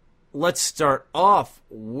fun. Let's start off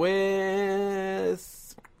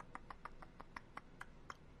with...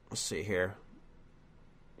 Let's see here.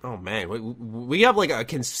 Oh, man. We have, a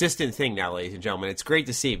consistent thing now, ladies and gentlemen. It's great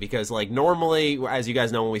to see because, normally, as you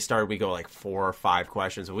guys know, when we started, we go, 4 or 5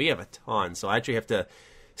 questions. We have a ton, so I actually have to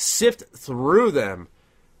sift through them.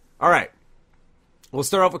 All right. We'll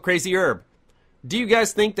start off with Crazy Herb. Do you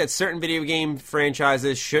guys think that certain video game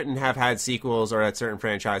franchises shouldn't have had sequels or that certain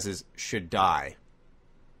franchises should die?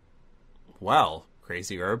 Well,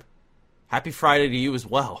 Crazy Herb, happy Friday to you as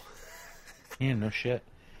well. Yeah, no shit.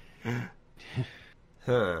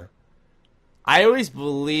 Huh. I always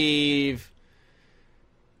believe...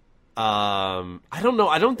 I don't know.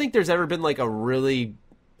 I don't think there's ever been, a really...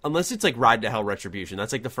 Unless it's, Ride to Hell Retribution.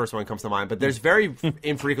 That's, the first one that comes to mind. But there's very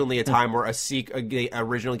infrequently a time where a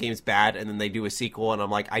original game's bad and then they do a sequel, and I'm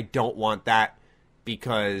like, I don't want that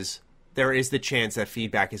because there is the chance that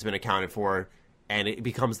feedback has been accounted for and it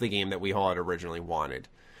becomes the game that we all had originally wanted.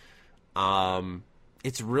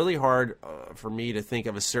 It's really hard for me to think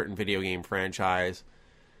of a certain video game franchise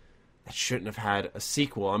that shouldn't have had a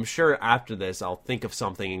sequel. I'm sure after this I'll think of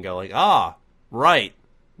something and go right,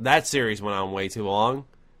 that series went on way too long.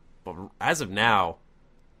 But as of now,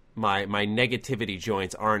 my negativity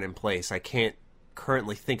joints aren't in place. I can't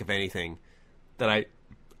currently think of anything that I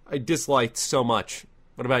disliked so much.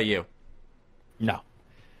 What about you? No,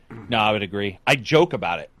 I would agree. I joke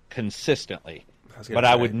about it consistently. But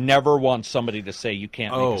I would never want somebody to say you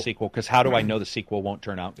can't make a sequel, because how do I know the sequel won't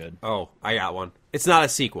turn out good? Oh, I got one. It's not a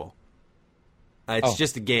sequel. It's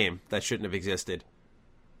just a game that shouldn't have existed.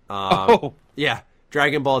 Yeah,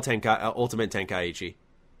 Dragon Ball Ultimate Tenkaichi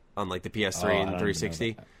on the PS3 and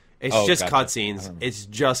 360. It's just cutscenes. It's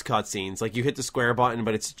just cutscenes. You hit the square button,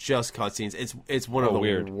 but it's just cutscenes. It's one of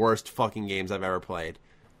the worst fucking games I've ever played.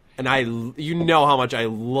 And you know how much I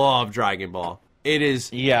love Dragon Ball. It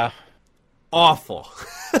is... Yeah. Awful.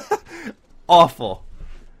 Awful.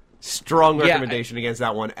 Strong recommendation against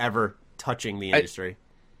that one ever touching the industry.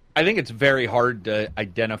 I think it's very hard to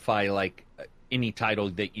identify any title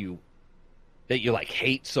that you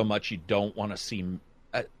hate so much you don't want to see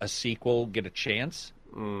a sequel get a chance.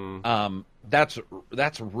 That's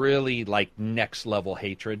really next level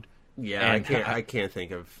hatred. Yeah, and I can't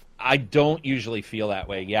think of... I don't usually feel that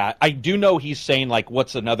way. Yeah, I do know he's saying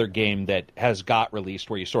what's another game that has got released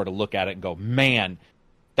where you sort of look at it and go, man,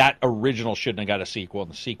 that original shouldn't have got a sequel,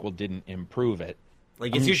 and the sequel didn't improve it.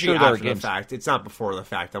 Like, it's usually after the fact. It's not before the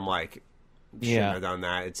fact. I'm like, shouldn't have done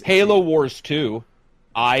that. It's Halo Wars 2,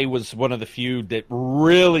 I was one of the few that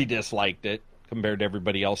really disliked it compared to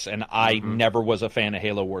everybody else, and I never was a fan of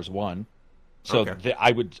Halo Wars 1. So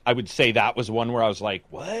I would say that was one where I was like,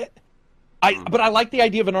 what? But I like the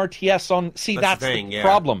idea of an RTS on... See, that's the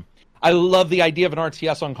problem. I love the idea of an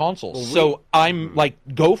RTS on consoles. So I'm like,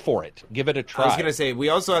 go for it. Give it a try. I was going to say, we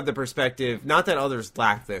also have the perspective, not that others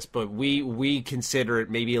lack this, but we consider it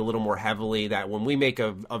maybe a little more heavily that when we make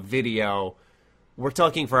a video, we're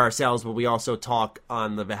talking for ourselves, but we also talk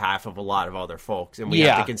on the behalf of a lot of other folks. And we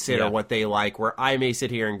have to consider what they like, where I may sit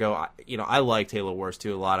here and go, I liked Halo Wars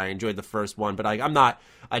 2 a lot. I enjoyed the first one, but I'm not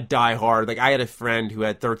a diehard. Like, I had a friend who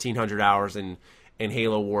had 1,300 hours in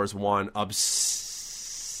Halo Wars 1, obsessed,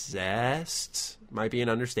 might be an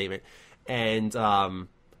understatement. And, while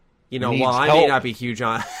I may not be huge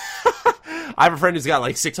on... I have a friend who's got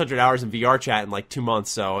like 600 hours in VR chat in like 2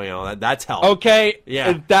 months, so that's help. Okay,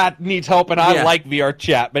 that needs help, and I like VR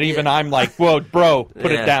chat, but even I'm like, whoa, bro,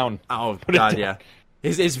 put it down. Oh, God, yeah.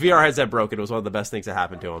 His VR headset broke. It was one of the best things that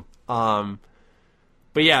happened to him.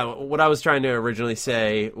 But yeah, what I was trying to originally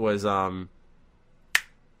say was,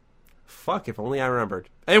 fuck, if only I remembered.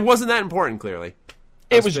 It wasn't that important, clearly.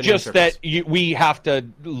 It was just that we have to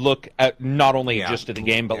look at not only just at the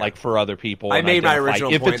game, but like for other people. I made my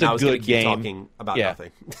original point. It's a good game. Talking about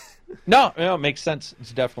nothing. No, it makes sense.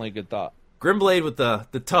 It's definitely a good thought. Grimblade with the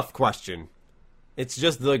tough question. It's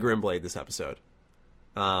just the Grimblade this episode.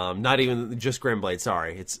 Not even just Grimblade.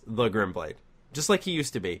 Sorry, it's the Grimblade, just like he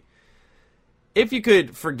used to be. If you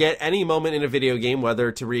could forget any moment in a video game, whether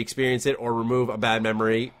to re-experience it or remove a bad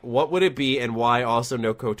memory, what would it be and why? Also,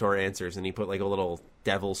 no KOTOR answers. And he put like a little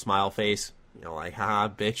devil smile face. Like, haha,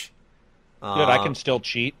 bitch. Good, I can still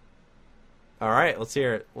cheat. All right, let's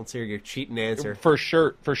hear it. Let's hear your cheating answer. For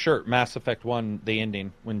sure. Mass Effect 1, the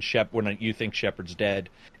ending, when you think Shepard's dead.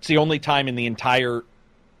 It's the only time in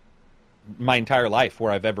my entire life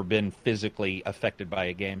where I've ever been physically affected by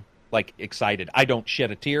a game. Like, excited. I don't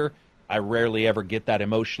shed a tear. I rarely ever get that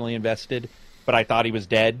emotionally invested, but I thought he was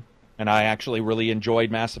dead, and I actually really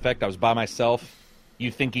enjoyed Mass Effect. I was by myself.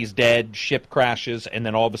 You think he's dead, ship crashes, and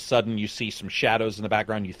then all of a sudden you see some shadows in the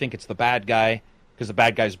background. You think it's the bad guy, because the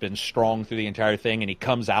bad guy's been strong through the entire thing, and he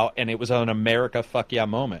comes out, and it was an America fuck yeah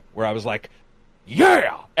moment, where I was like,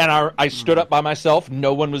 yeah! And I stood up by myself,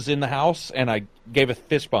 no one was in the house, and I gave a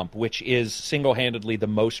fist bump, which is single-handedly the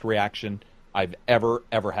most reaction I've ever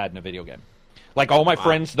had in a video game. Like, all my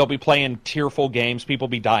friends, they'll be playing tearful games, people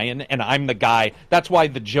be dying, and I'm the guy. That's why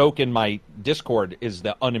the joke in my Discord is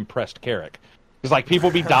the unimpressed Carrick. It's like,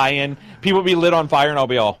 people be dying, people be lit on fire, and I'll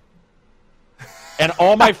be all... And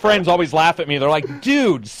all my friends always laugh at me. They're like,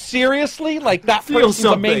 dude, seriously? Like, that person's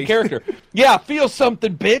the main character. Yeah, feel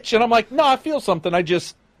something, bitch. And I'm like, no, I feel something.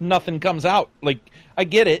 Nothing comes out. Like, I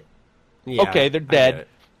get it. Yeah, okay, they're dead.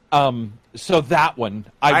 So that one,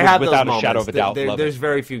 I would, without a shadow of a doubt, love There's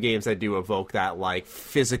very few games that do evoke that, like,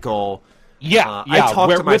 physical... I talk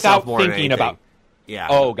to myself more thinking about... Yeah.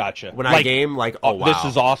 Oh, gotcha. When I game, like, oh, wow. This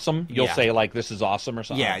is awesome. You'll say, like, this is awesome or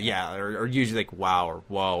something. Yeah. Or usually, like, wow or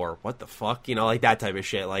whoa or what the fuck? Like, that type of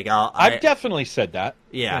shit. Like, I've definitely said that.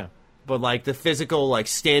 Yeah. But, like, the physical, like,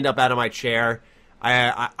 stand up out of my chair,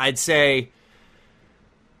 I'd say...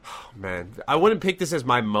 Oh, man. I wouldn't pick this as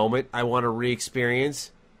my moment I want to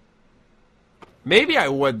re-experience. Maybe I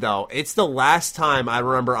would, though. It's the last time I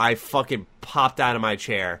remember I fucking popped out of my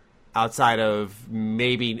chair. Outside of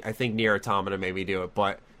maybe, I think Nier Automata made me do it,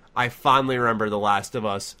 but I fondly remember The Last of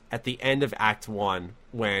Us at the end of Act 1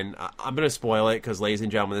 when, I'm going to spoil it because, ladies and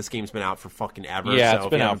gentlemen, this game's been out for fucking ever. Yeah, so it's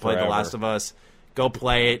if been you out haven't played forever. The Last of Us, go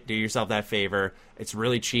play it. Do yourself that favor. It's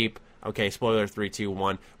really cheap. Okay, spoiler 3, 2,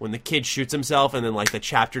 1. When the kid shoots himself and then, like, the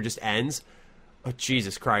chapter just ends... Oh,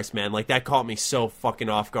 Jesus Christ, man. Like, that caught me so fucking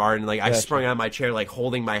off guard. And, like, I sprung out of my chair, like,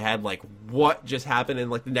 holding my head, like, what just happened? And,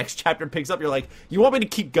 like, the next chapter picks up. You're like, you want me to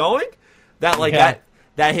keep going? That, like,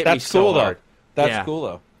 that hit me so hard. That's cool,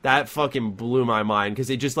 though. That fucking blew my mind. Because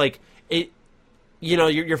it just, like,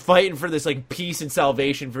 you're fighting for this, like, peace and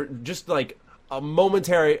salvation for just, like, a moment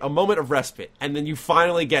of respite. And then you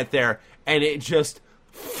finally get there, and it just...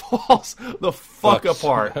 falls the fuck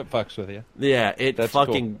apart. It fucks with you. Yeah, it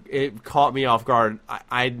caught me off guard.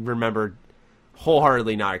 I remember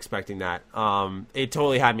wholeheartedly not expecting that. It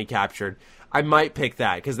totally had me captured. I might pick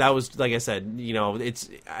that because that was, like I said, it's,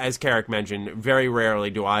 as Carrick mentioned, very rarely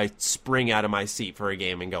do I spring out of my seat for a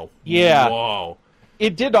game and go, whoa.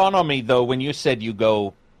 It did dawn on me, though, when you said you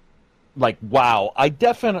go, like, wow. I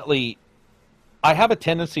definitely I have a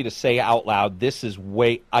tendency to say out loud,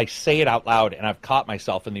 I say it out loud, and I've caught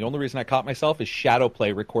myself, and the only reason I caught myself is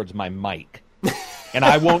Shadowplay records my mic. And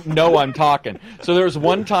I won't know I'm talking. So there was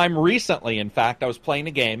one time recently, in fact, I was playing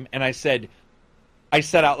a game, and I said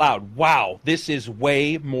out loud, wow, this is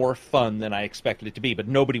way more fun than I expected it to be, but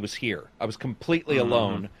nobody was here. I was completely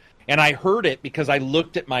alone, and I heard it because I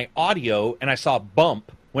looked at my audio, and I saw a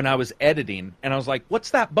bump when I was editing, and I was like,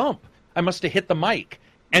 what's that bump? I must have hit the mic.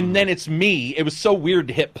 And then it's me. It was so weird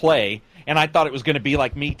to hit play, and I thought it was going to be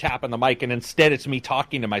like me tapping the mic, and instead it's me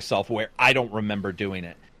talking to myself where I don't remember doing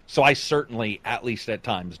it. So I certainly, at least at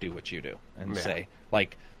times, do what you do and say,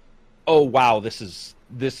 like, oh, wow, this is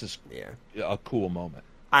a cool moment.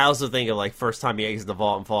 I also think of, like, first time you exit the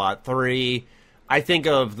vault in Fallout 3. I think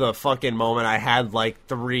of the fucking moment I had, like,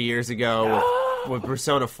 3 years ago with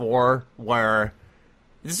Persona 4, where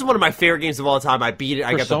this is one of my favorite games of all time. I beat it.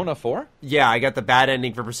 Persona 4? Yeah, I got the bad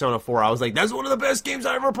ending for Persona 4. I was like, that's one of the best games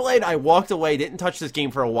I ever played. I walked away, didn't touch this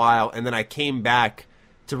game for a while, and then I came back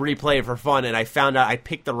to replay it for fun, and I found out I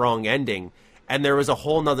picked the wrong ending, and there was a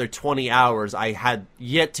whole nother 20 hours I had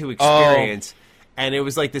yet to experience, and it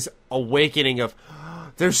was like this awakening of,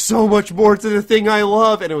 there's so much more to the thing I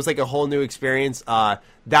love, and it was like a whole new experience.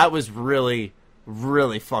 That was really,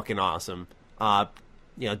 really fucking awesome.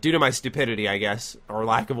 Due to my stupidity, I guess, or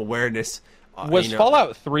lack of awareness. Was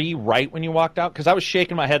Fallout 3 right when you walked out? Because I was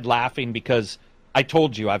shaking my head laughing because I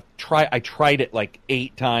told you I tried it like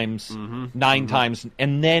 8 times, 9 times,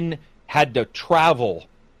 and then had to travel,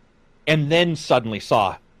 and then suddenly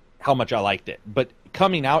saw how much I liked it. But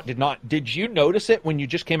coming out did you notice it when you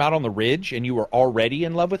just came out on the ridge and you were already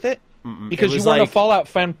in love with it? Because you weren't a Fallout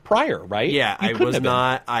fan prior, right? Yeah, I was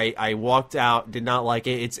not. I walked out, did not like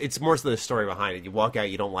it. It's more so the story behind it. You walk out,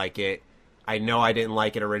 you don't like it. I know I didn't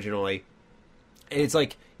like it originally. It's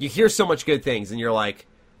like, you hear so much good things, and you're like,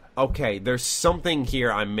 okay, there's something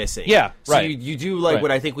here I'm missing. Yeah, so right. You do like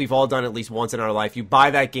what I think we've all done at least once in our life. You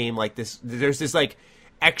buy that game like this. There's this like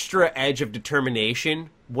extra edge of determination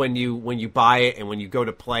when you buy it and when you go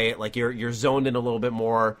to play it. Like you're zoned in a little bit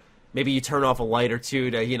more. Maybe you turn off a light or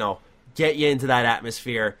two to get you into that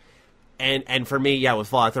atmosphere. And for me, with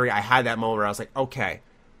Fallout 3, I had that moment where I was like, okay,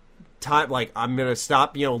 time. Like I'm gonna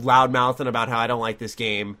stop loud mouthing about how I don't like this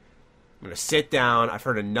game. I'm gonna sit down. I've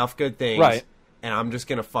heard enough good things. Right. And I'm just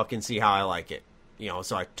going to fucking see how I like it.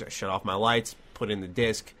 So I shut off my lights, put in the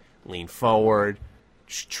disc, lean forward,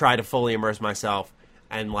 try to fully immerse myself.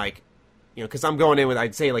 And, because I'm going in with,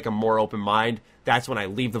 I'd say, like, a more open mind. That's when I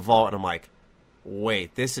leave the vault and I'm like,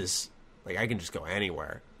 wait, this is, like, I can just go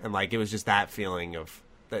anywhere. And, like, it was just that feeling of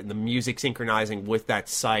the music synchronizing with that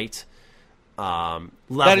sight, leveling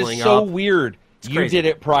up. That is so weird. It's you crazy. did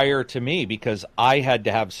it prior to me because I had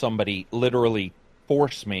to have somebody literally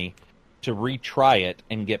force me to retry it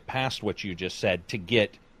and get past what you just said, to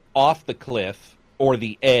get off the cliff or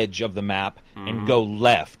the edge of the map and go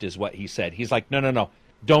left, is what he said. He's like, no,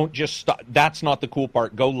 don't just stop. That's not the cool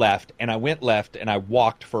part. Go left. And I went left and I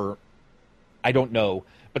walked for, I don't know.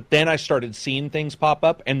 But then I started seeing things pop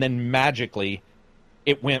up, and then magically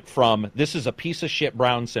it went from, this is a piece of shit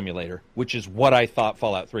Brown Simulator, which is what I thought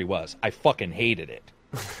Fallout 3 was. I fucking hated it.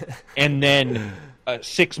 And then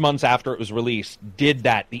 6 months after it was released, did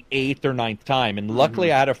that the 8th or 9th time. And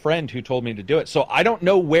luckily I had a friend who told me to do it. So I don't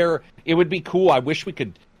know where it would be cool. I wish we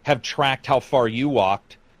could have tracked how far you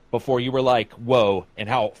walked before you were like, whoa, and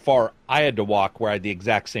how far I had to walk where I had the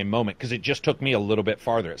exact same moment. Because it just took me a little bit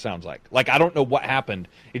farther, it sounds like. Like, I don't know what happened.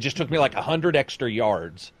 It just took me like 100 extra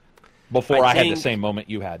yards before I had the same moment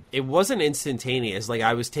you had. It wasn't instantaneous. Like,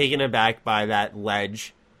 I was taken aback by that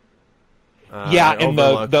ledge. And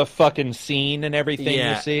the fucking scene and everything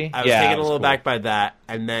you see. I was taken a little back by that,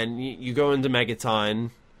 and then you go into Megaton,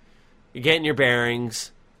 you're getting your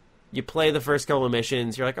bearings, you play the first couple of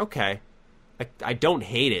missions, you're like, okay, I don't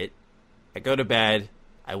hate it. I go to bed,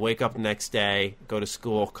 I wake up the next day, go to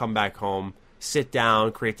school, come back home, sit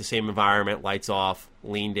down, create the same environment, lights off,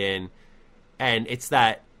 leaned in, and it's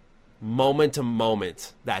that moment to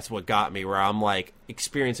moment, that's what got me, where I'm like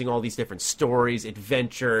experiencing all these different stories,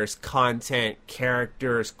 adventures, content,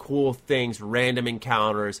 characters, cool things, random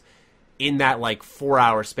encounters in that like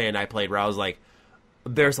 4-hour span I played, where I was like,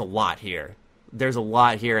 there's a lot here,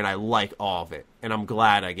 and I like all of it, and I'm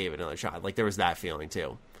glad I gave it another shot. Like, there was that feeling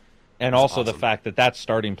too. And also awesome. The fact that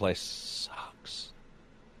starting place sucks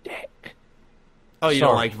dick. Oh, you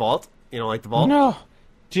don't like Vault? You don't like the Vault? No.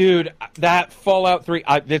 Dude, that Fallout 3,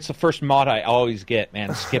 it's the first mod I always get,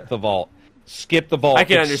 man. Skip the Vault. Skip the Vault. I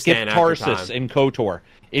can understand. Skip Tarsus in KOTOR.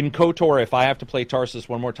 In KOTOR, if I have to play Tarsus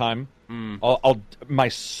one more time, my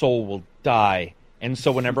soul will die. And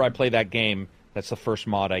so whenever I play that game, That's the first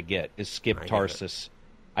mod I get, is Skip Tarsus.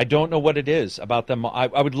 I don't know what it is about them. I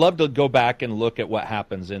would love to go back and look at what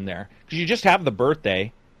happens in there. Because you just have the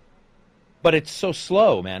birthday, but it's so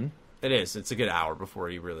slow, man. It is. It's a good hour before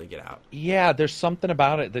you really get out. Yeah, there's something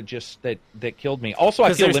about it that just that killed me. Also,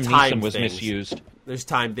 I feel Liam Neeson was misused. There's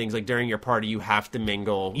time things like during your party you have to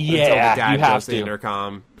mingle until the Yeah, dad you have goes to the to.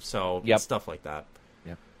 intercom. So Yep. stuff like that.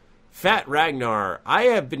 Yep. Fat Ragnar, I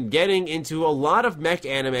have been getting into a lot of mech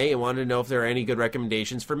anime and wanted to know if there are any good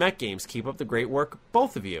recommendations for mech games. Keep up the great work,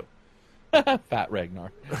 both of you. Fat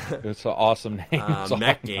Ragnar. It's an awesome name. It's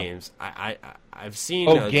Mech awesome. games. I've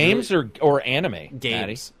seen Games or anime? games.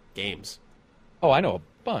 Maddie? Games. Oh, I know a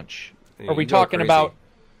bunch. Yeah, Are we you go talking crazy. about?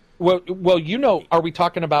 Well, you know. Are we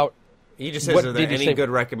talking about? He just says, What are there did you any say? good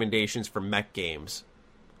recommendations for mech games?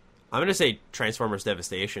 I'm going to say Transformers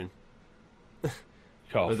Devastation.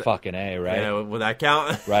 Oh, fucking A, right? Yeah, will that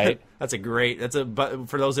count? Right. But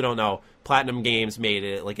for those who don't know, Platinum Games made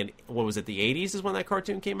it like what was it, the 80s is when that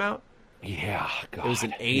cartoon came out? Yeah, God. It was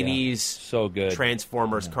an yeah. 80s So good.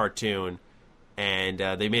 Transformers cartoon, and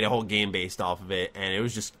they made a whole game based off of it, and it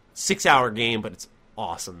was just 6-hour game, but it's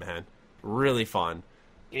awesome, man. Really fun.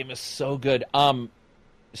 Game is so good.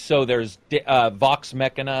 So there's Vox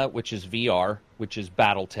Machina, which is VR, which is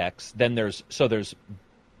BattleTechs. Then there's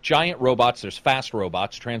giant robots. There's fast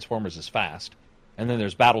robots. Transformers is fast, and then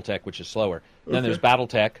there's BattleTech, which is slower. Then there's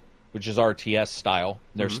BattleTech, which is RTS style.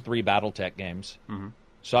 There's 3 BattleTech games. Mm-hmm.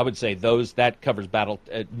 So I would say that covers battle.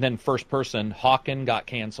 Then first person, Hawken got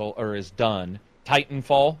canceled or is done.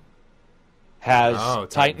 Titanfall has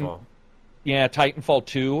Titanfall. Yeah, Titanfall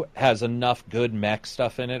 2 has enough good mech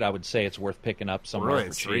stuff in it. I would say it's worth picking up somewhere.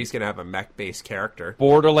 Borderlands for 3 cheap. is going to have a mech-based character.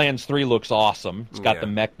 Borderlands 3 looks awesome. It's got Yeah. the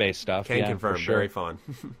mech-based stuff. Can yeah, confirm. for sure. Very fun.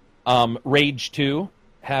 Rage 2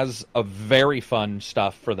 has a very fun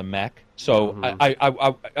stuff for the mech. So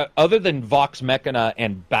I other than Vox Machina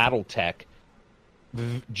and BattleTech,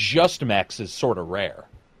 just mechs is sort of rare.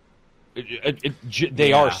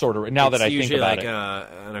 They are sort of now that I think about it. It's usually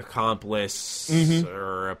like an accomplice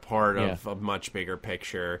or a part of a much bigger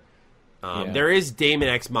picture. There is Daemon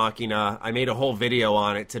X Machina. I made a whole video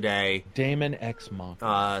on it today. Daemon X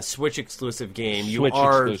Machina. Switch exclusive game. You Switch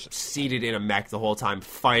are exclusive. seated in a mech the whole time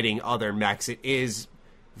fighting other mechs. It is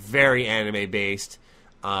very anime based.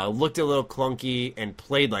 Looked a little clunky and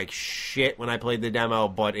played like shit when I played the demo,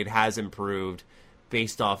 but it has improved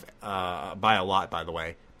based off by a lot, by the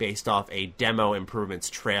way, based off a demo improvements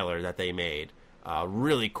trailer that they made.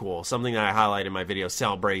 Really cool. Something that I highlighted in my video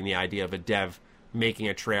celebrating the idea of a dev making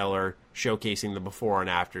a trailer showcasing the before and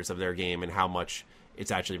afters of their game and how much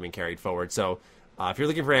it's actually been carried forward. So if you're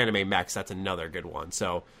looking for anime mechs, that's another good one.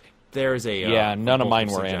 So there's a none of mine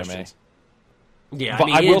couple were anime. suggestions. Yeah, But I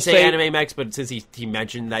mean, I he will didn't say say- anime mechs, but since he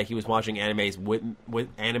mentioned that he was watching animes with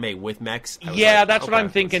anime with mechs, I was Yeah, like, that's what okay, I'm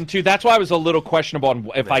thinking too. That's why I was a little questionable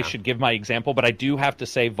on if I Yeah. should give my example, but I do have to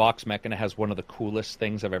say Vox Machina has one of the coolest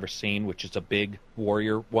things I've ever seen, which is a big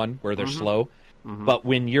warrior one where they're slow. But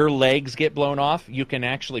when your legs get blown off, you can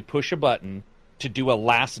actually push a button to do a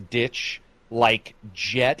last ditch like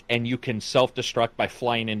jet, and you can self-destruct by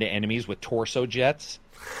flying into enemies with torso jets.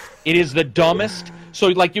 It is the dumbest. So,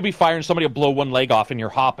 like, you'll be firing, somebody will blow one leg off and you're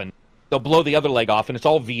hopping. They'll blow the other leg off, and it's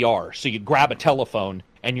all VR. So you grab a telephone,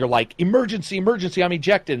 and you're like, emergency, emergency, I'm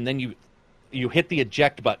ejected. And then you hit the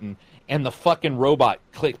eject button, and the fucking robot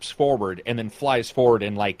clicks forward and then flies forward,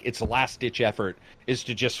 and, like, its last-ditch effort is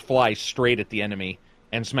to just fly straight at the enemy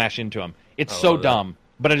and smash into him. It's so love that. dumb,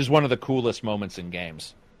 but it is one of the coolest moments in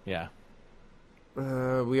games. Yeah.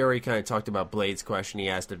 We already kind of talked about Blade's question. He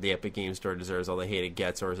asked if the Epic Games Store deserves all the hate it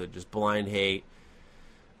gets, or is it just blind hate?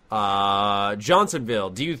 Johnsonville,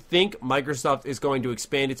 do you think Microsoft is going to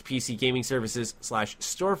expand its PC gaming services /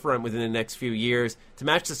 storefront within the next few years to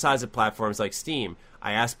match the size of platforms like Steam?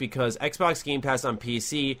 I ask because Xbox Game Pass on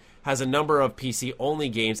PC has a number of PC-only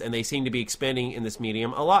games, and they seem to be expanding in this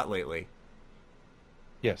medium a lot lately.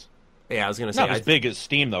 Yes. Yeah, I was going to say... Not as big as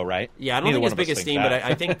Steam, though, right? Yeah, I don't Neither think one it's of big us as think Steam,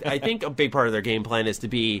 that. but I think a big part of their game plan is to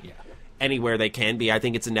be anywhere they can be. I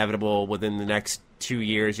think it's inevitable within the next 2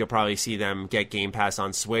 years you'll probably see them get Game Pass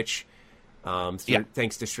on Switch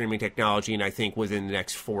thanks to streaming technology, and I think within the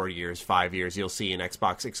next 4 years, 5 years, you'll see an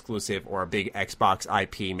Xbox exclusive or a big Xbox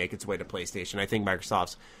IP make its way to PlayStation. I think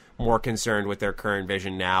Microsoft's more concerned with their current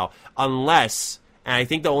vision now, unless, and I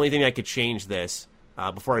think the only thing that could change this,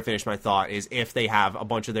 before I finish my thought, is if they have a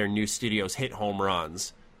bunch of their new studios hit home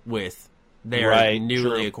runs with their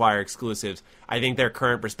newly acquired exclusives. I think their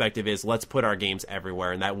current perspective is, let's put our games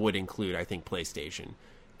everywhere, and that would include, I think, PlayStation.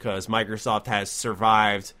 Because Microsoft has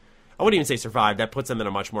survived, I wouldn't even say survived, that puts them in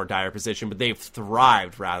a much more dire position, but they've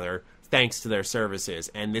thrived, rather, thanks to their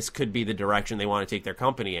services, and this could be the direction they want to take their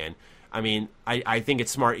company in. I mean, I think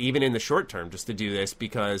it's smart, even in the short term, just to do this,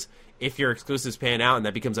 because if your exclusives pan out and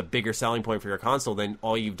that becomes a bigger selling point for your console, then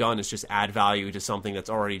all you've done is just add value to something that's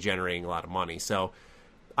already generating a lot of money. So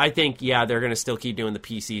I think, yeah, they're going to still keep doing the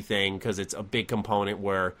PC thing because it's a big component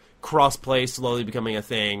where cross-play is slowly becoming a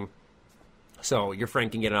thing. So your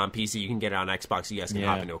friend can get it on PC, you can get it on Xbox, you guys can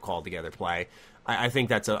hop into a call together, play. I think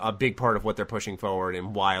that's a big part of what they're pushing forward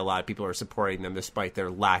and why a lot of people are supporting them despite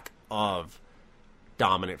their lack of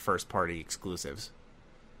dominant first-party exclusives.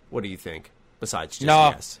 What do you think, besides just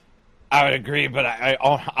yes? I would agree, but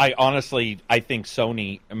I honestly, I think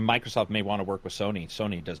Microsoft may want to work with Sony.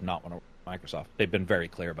 Sony does not want to work with Microsoft. They've been very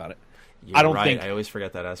clear about it. I don't think... I always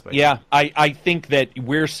forget that aspect. Yeah, I think that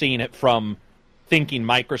we're seeing it from thinking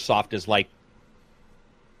Microsoft is like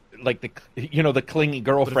the clingy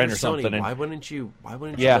girlfriend or Sony, something. Why wouldn't you?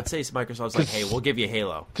 Let's say Microsoft's like, hey, we'll give you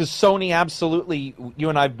Halo. Because Sony absolutely, you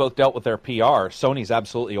and I have both dealt with their PR. Sony's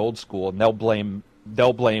absolutely old school, and they'll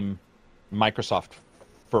blame Microsoft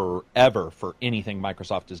forever for anything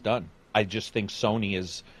Microsoft has done. I just think Sony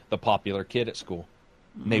is the popular kid at school.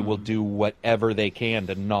 They will do whatever they can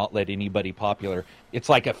to not let anybody popular. It's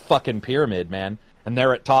like a fucking pyramid, man. And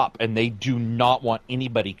they're at top, and they do not want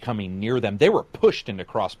anybody coming near them. They were pushed into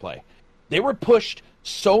crossplay. They were pushed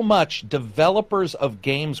so much, developers of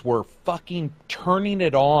games were fucking turning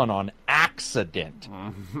it on accident.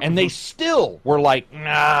 And they still were like,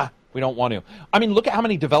 nah, we don't want to. I mean, look at how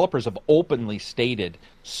many developers have openly stated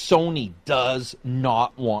Sony does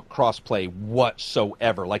not want crossplay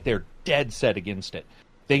whatsoever. Like, they're dead set against it.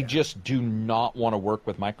 They just do not want to work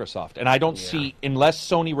with Microsoft. And I don't see, unless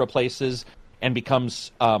Sony replaces and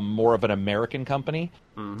becomes more of an American company,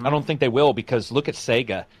 I don't think they will, because look at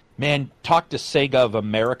Sega. Man, talk to Sega of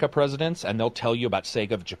America presidents, and they'll tell you about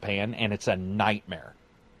Sega of Japan, and it's a nightmare.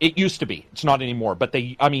 It used to be. It's not anymore. But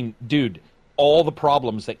dude, all the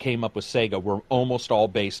problems that came up with Sega were almost all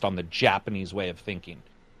based on the Japanese way of thinking.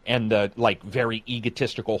 And the, very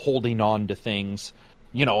egotistical holding on to things,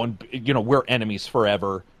 we're enemies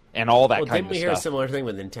forever, and all that kind of stuff. Didn't we hear a similar thing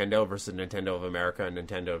with Nintendo versus Nintendo of America and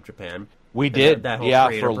Nintendo of Japan? We did. That whole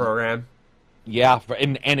creator program. Yeah,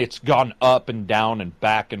 and it's gone up and down and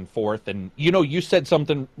back and forth. And, you said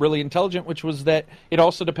something really intelligent, which was that it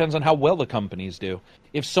also depends on how well the companies do.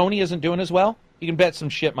 If Sony isn't doing as well, you can bet some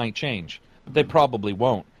shit might change. But they probably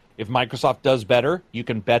won't. If Microsoft does better, you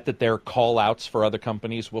can bet that their call-outs for other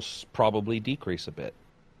companies will probably decrease a bit.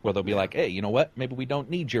 Where they'll be like, hey, you know what? Maybe we don't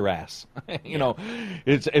need your ass.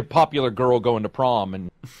 It's a popular girl going to prom. And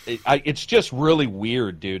it's just really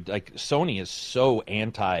weird, dude. Like, Sony is so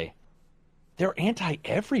they're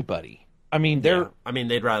anti-everybody. I mean,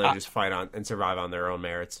 they'd rather just fight on and survive on their own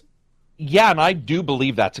merits. Yeah, and I do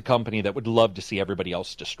believe that's a company that would love to see everybody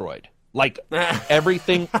else destroyed. Like,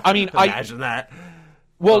 everything. I mean, imagine that.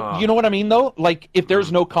 Well, you know what I mean, though? Like, if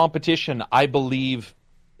there's no competition, I believe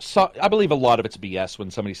a lot of it's BS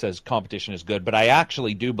when somebody says competition is good, but I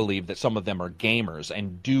actually do believe that some of them are gamers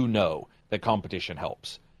and do know that competition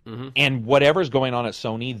helps. And whatever's going on at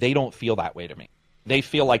Sony, they don't feel that way to me. They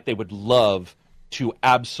feel like they would love to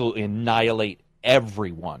absolutely annihilate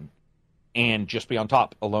everyone and just be on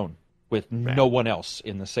top alone with no one else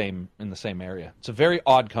in the same area. It's a very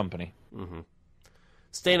odd company.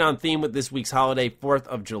 Staying on theme with this week's holiday, 4th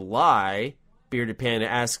of July, Bearded Panda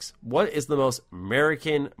asks, what is the most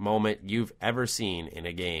American moment you've ever seen in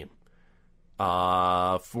a game?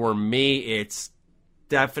 For me, it's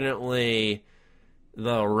definitely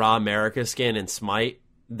the Raw America skin in Smite.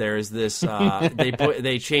 There's this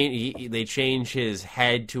they change his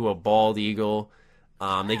head to a bald eagle.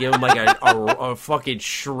 They give him like a fucking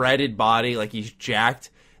shredded body, like he's jacked.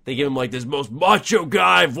 They give him like this most macho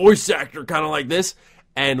guy voice actor, kind of like this.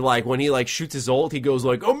 And like when he like shoots his ult, he goes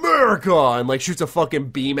like America and like shoots a fucking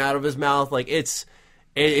beam out of his mouth. Like it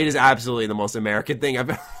is absolutely the most American thing I've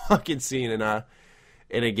ever fucking seen in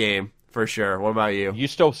a game for sure. What about you? You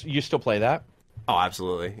still play that? Oh,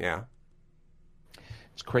 absolutely, yeah.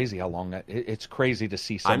 It's crazy how long it's crazy to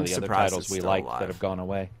see some of the other titles we like that have gone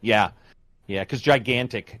away. Yeah, because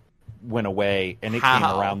Gigantic went away and it came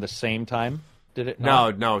around the same time. Did it?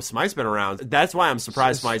 No, Smite's been around. That's why I'm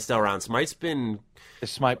surprised Smite's still around. Smite's been... Is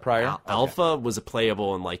Smite prior? Alpha was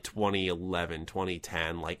playable in like 2011,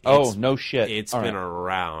 2010. Like, no shit. It's been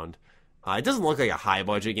around. It doesn't look like a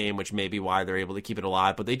high-budget game, which may be why they're able to keep it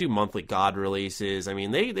alive, but they do monthly God releases. I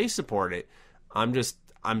mean, they support it.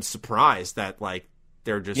 I'm surprised that, like,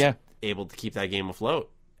 they're just able to keep that game afloat.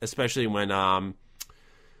 Especially when, what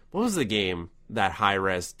was the game that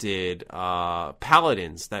Hi-Res did?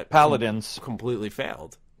 Paladins. Paladins completely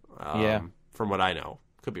failed. From what I know.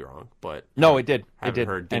 Could be wrong, but no, it did. Haven't It did,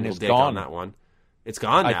 heard and Dingle it's Dick gone on that one. It's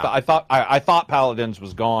gone now. I thought Paladins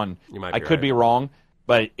was gone. You might be I could right. be wrong,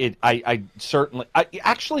 but I certainly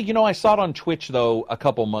actually, I saw it on Twitch though a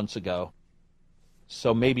couple months ago,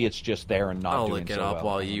 so maybe it's just there and not I'll doing look it so up well.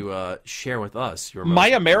 while you share with us your My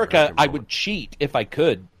most America, American I moment. would cheat if I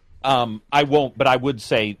could. I won't, but I would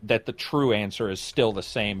say that the true answer is still the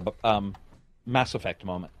same. Mass Effect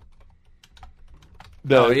moment.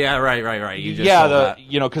 Oh yeah, right. You just told that.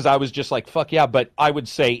 Because I was just like, fuck yeah, but I would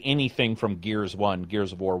say anything from Gears of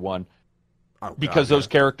War 1. Oh, God, Because those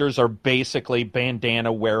characters are basically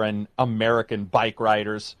bandana-wearing American bike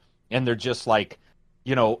riders, and they're just like,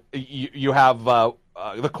 you have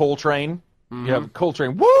the Coltrane, Mm-hmm. you have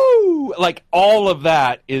Coltrane, woo! Like, all of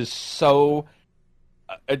that is so...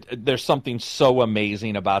 there's something so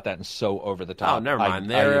amazing about that and so over the top. Oh, never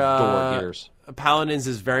mind. I adore Gears. Paladins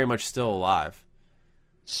is very much still alive.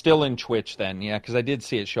 Still in Twitch then, yeah, because I did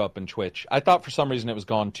see it show up in Twitch. I thought for some reason it was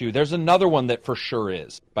gone too. There's another one that for sure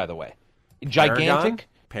is, by the way. Gigantic?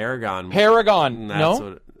 Paragon.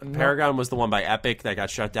 No? Paragon was the one by Epic that got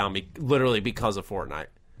shut down literally because of Fortnite.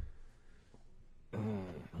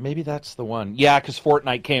 Maybe that's the one. Yeah, because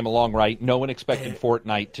Fortnite came along, right? No one expected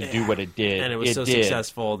Fortnite to do what it did. And it was so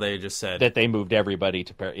successful, they just said... that they moved everybody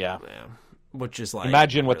to Paragon. Yeah. Yeah. Which is like...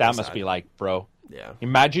 Imagine what really that must sad. be like, bro. Yeah.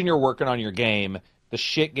 Imagine you're working on your game, the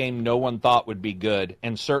shit game no one thought would be good,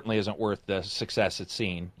 and certainly isn't worth the success it's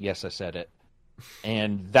seen. Yes, I said it.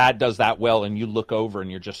 And that does that well, and you look over and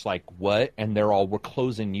you're just like, what? And we're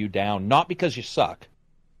closing you down. Not because you suck,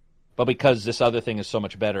 but because this other thing is so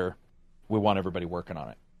much better, we want everybody working on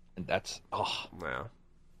it. And that's, Wow.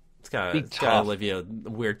 It's gotta leave you a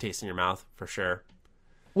weird taste in your mouth, for sure.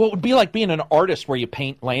 Well, it would be like being an artist where you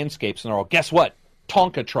paint landscapes and they're all, guess what?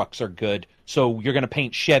 Tonka trucks are good, so you're going to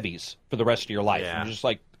paint Chevys for the rest of your life. Yeah. And you're just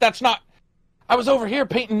like, that's not... I was over here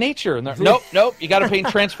painting nature. And they're, nope, you got to paint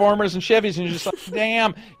Transformers and Chevys. And you're just like,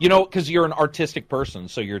 damn. Because you're an artistic person,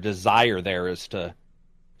 so your desire there is to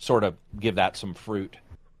sort of give that some fruit.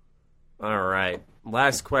 All right.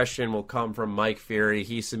 Last question will come from Mike Fury.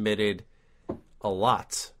 He submitted a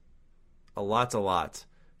lot.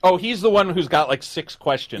 Oh, he's the one who's got like 6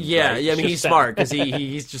 questions. Yeah, right? I mean, he's smart because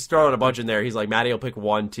he's just throwing a bunch in there. He's like, Matty will pick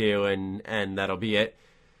 1, 2, and that'll be it.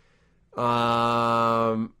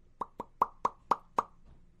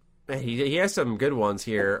 He has some good ones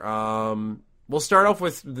here. We'll start off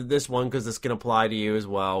with this one because this can apply to you as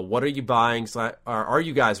well. What are you buying? Or are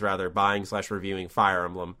you guys rather buying/reviewing Fire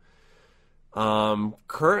Emblem?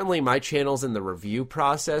 Currently, my channel's in the review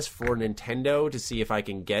process for Nintendo to see if I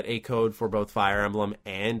can get a code for both Fire Emblem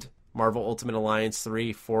and Marvel Ultimate Alliance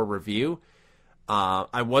 3 for review.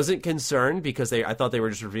 I wasn't concerned because I thought they were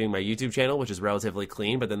just reviewing my YouTube channel, which is relatively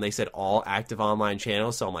clean, but then they said all active online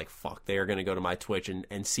channels, so I'm like, fuck, they are going to go to my Twitch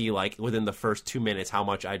and see, like, within the first 2 minutes how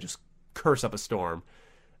much I just curse up a storm.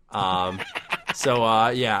 Yeah,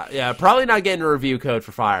 probably not getting a review code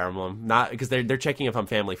for Fire Emblem, not because they're checking if I'm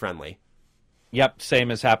family friendly. Yep,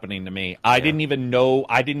 same is happening to me. I didn't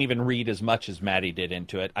even read as much as Maddie did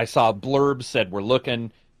into it. I saw blurbs said we're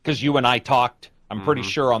looking, because you and I talked, I'm pretty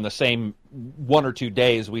sure on the same 1 or 2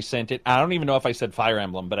 days we sent it. I don't even know if I said Fire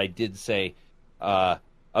Emblem, but I did say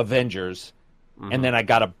Avengers. And then I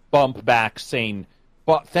got a bump back saying,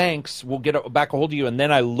 but thanks, we'll get back a hold of you. And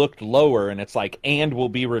then I looked lower, and it's like, and we'll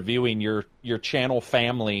be reviewing your channel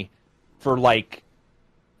family for, like,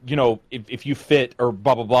 if you fit or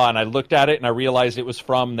blah, blah, blah. And I looked at it, and I realized it was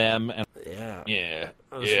from them. And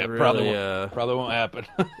Really, probably won't happen.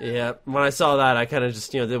 Yeah, when I saw that, I kind of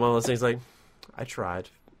just, did one of those things like, I tried,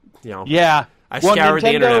 Yeah. I scoured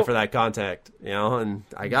the internet for that contact, and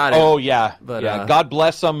I got it. Oh, yeah. But, God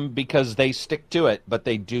bless them because they stick to it, but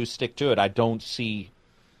they do stick to it. I don't see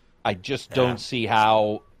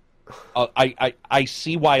how... I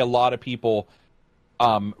see why a lot of people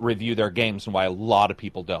review their games and why a lot of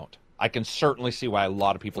people don't. I can certainly see why a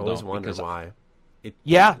lot of people I always don't. wonder why.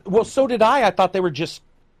 Well, so did I. I thought they were just...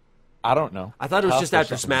 I don't know. I thought it was just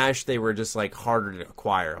after something. Smash, they were just, like, harder to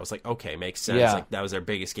acquire. I was like, okay, makes sense. Yeah. Like, that was their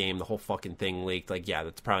biggest game. The whole fucking thing leaked. Like, yeah,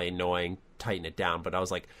 that's probably annoying. Tighten it down. But I was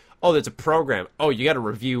like, oh, there's a program. Oh, you got to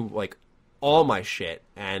review, like, all my shit.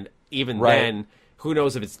 And even then, who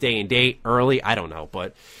knows if it's day and date, early? I don't know.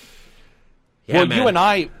 But, yeah, well, man. you and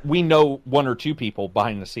I, we know 1 or 2 people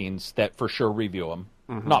behind the scenes that for sure review them.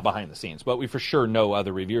 Not behind the scenes, but we for sure know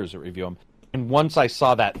other reviewers that review them. And once I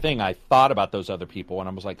saw that thing, I thought about those other people, and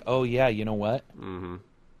I was like, "Oh yeah, you know what? Mm-hmm.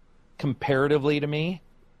 Comparatively to me,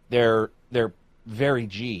 they're very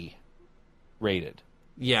G rated.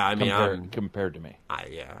 Yeah, I mean, compared to me.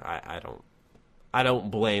 I don't. I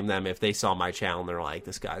don't blame them if they saw my channel and they're like,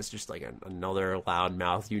 this guy's just like another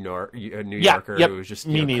loudmouth New Yorker who's just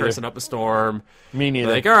cursing up a storm. Me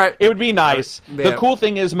neither. Like, all right. It would be nice. Yeah. The cool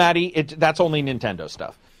thing is, Maddie, that's only Nintendo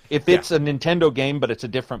stuff. If it's a Nintendo game but it's a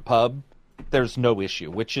different pub, there's no issue,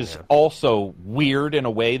 which is also weird in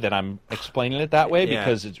a way that I'm explaining it that way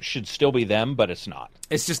because it should still be them, but it's not.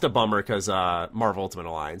 It's just a bummer because Marvel Ultimate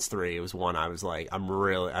Alliance 3 was one I was like, I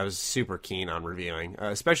was super keen on reviewing,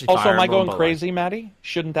 especially Also, Fire am I Emblem, going crazy, Maddie?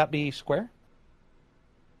 Shouldn't that be Square?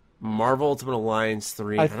 Marvel Ultimate Alliance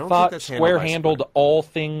 3. I don't thought think that's Square by handled all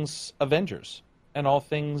things Avengers and all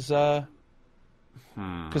things.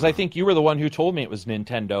 Because I think you were the one who told me it was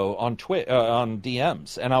Nintendo on on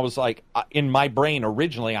DMs, and I was like, in my brain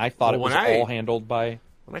originally, I thought it was all handled by.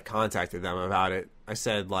 When I contacted them about it, I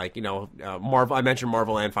said like, Marvel. I mentioned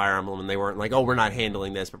Marvel and Fire Emblem, and they weren't like, oh, we're not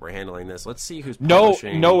handling this, but we're handling this. Let's see who's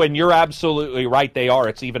publishing. No, and you're absolutely right. They are.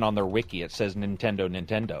 It's even on their wiki. It says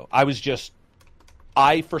Nintendo.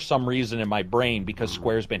 I, for some reason in my brain, because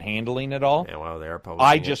Square's been handling it all, they are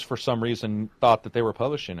publishing just, for some reason, thought that they were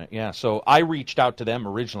publishing it. Yeah, so I reached out to them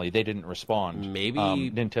originally. They didn't respond. Maybe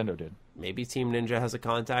Nintendo did. Maybe Team Ninja has a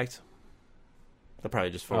contact. They'll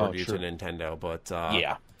probably just forward you to Nintendo, but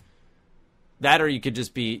that, or you could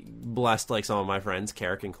just be blessed like some of my friends,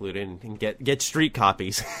 Carrick included, and get street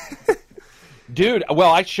copies. Dude,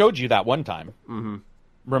 well, I showed you that one time. Mm-hmm.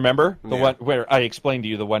 Remember the one where I explained to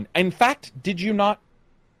you the one? In fact, did you not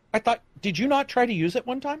try to use it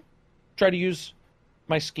one time? Try to use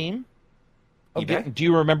my scheme? Do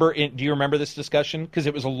you remember? Do you remember this discussion? Because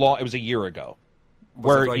it was a year ago,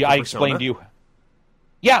 where I explained to you.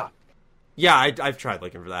 Yeah, I've tried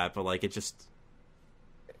looking for that, but like it's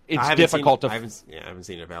difficult I haven't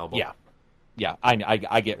seen it available. Yeah,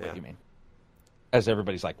 I get what you mean. As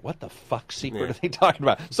everybody's like, what the fuck secret are they talking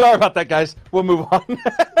about? Sorry about that, guys. We'll move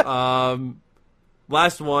on.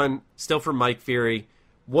 Last one, still from Mike Fury.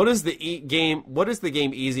 What is the game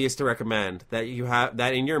easiest to recommend that you have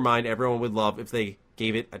that in your mind everyone would love if they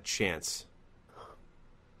gave it a chance?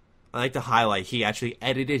 I like to highlight he actually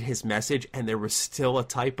edited his message and there was still a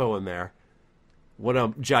typo in there. What a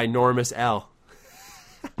ginormous L.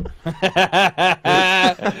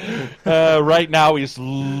 Right now he's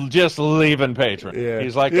just leaving Patreon.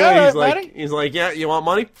 He's like, he's like, you want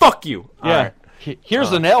money? Fuck you. Yeah. Right.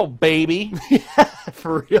 Here's an L, baby.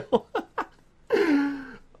 For real.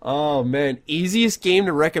 Oh man, easiest game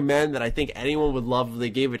to recommend that I think anyone would love if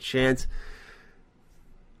they gave a chance.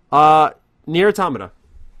 Nier Automata.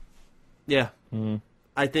 Yeah. Mm-hmm.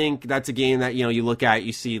 I think that's a game that, you look at,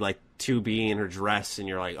 you see like 2B in her dress and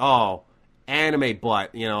you're like, oh, anime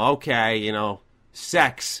butt, okay,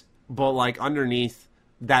 sex, but like underneath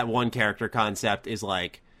that one character concept is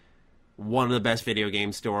like one of the best video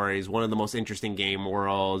game stories, one of the most interesting game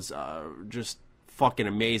worlds, just fucking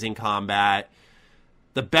amazing combat,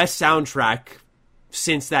 the best soundtrack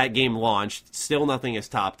since that game launched. Still nothing has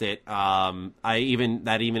topped it.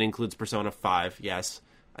 That even includes Persona 5. Yes,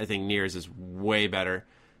 I think Nier's is way better.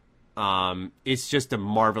 It's just a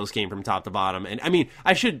marvelous game from top to bottom, and I mean,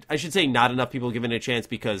 I should say not enough people give it a chance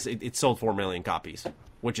because it sold 4 million copies,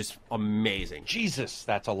 which is amazing. Jesus,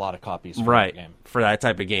 that's a lot of copies for that game. For that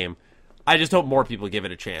type of game. I just hope more people give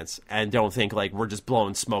it a chance and don't think like we're just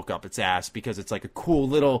blowing smoke up its ass because it's like a cool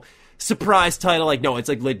little surprise title. Like, no, it's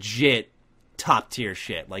like legit top tier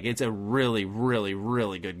shit. Like, it's a really, really,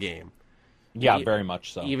 really good game. Yeah, very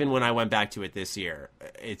much so. Even when I went back to it this year,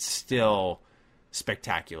 it's still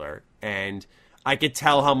spectacular, and I could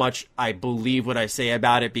tell how much I believe what I say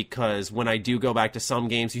about it because when I do go back to some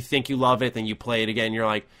games, you think you love it, then you play it again, you're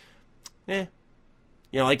like,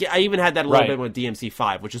 like I even had that a little bit with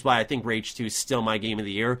DMC5, which is why I think Rage 2 is still my game of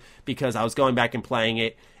the year, because I was going back and playing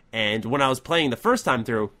it, and when I was playing the first time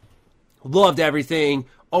through, loved everything,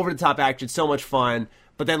 over-the-top action, so much fun.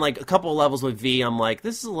 But then, like, a couple of levels with V, I'm like,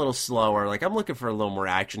 this is a little slower. Like, I'm looking for a little more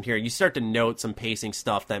action here. You start to note some pacing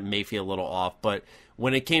stuff that may feel a little off. But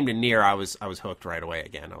when it came to Nier, I was hooked right away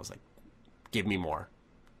again. I was like, give me more.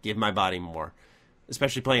 Give my body more.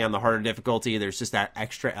 Especially playing on the harder difficulty, there's just that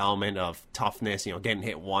extra element of toughness, getting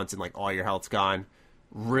hit once and, like, all your health's gone.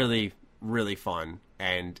 Really, really fun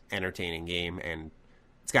and entertaining game. And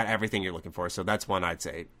it's got everything you're looking for. So that's one I'd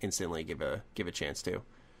say instantly give a chance to.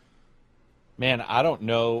 Man, I don't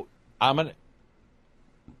know.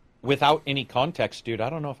 Without any context, dude,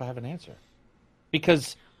 I don't know if I have an answer.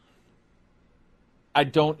 Because I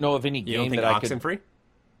don't know of any game that I could... Oxenfree?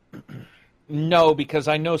 No, because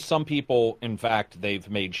I know some people, in fact, they've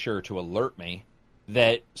made sure to alert me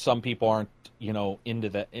that some people aren't, into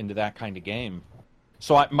that kind of game.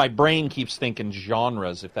 So my brain keeps thinking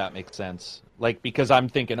genres, if that makes sense. Like, because I'm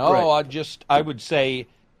thinking, I would say,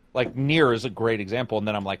 like, Nier is a great example, and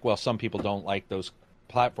then I'm like, well, some people don't like those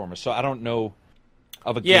platformers, so I don't know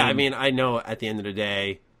of a game. Yeah, I mean, I know at the end of the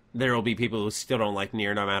day, there will be people who still don't like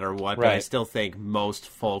Nier no matter what, but I still think most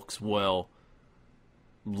folks will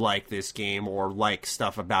like this game or like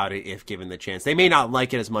stuff about it if given the chance. They may not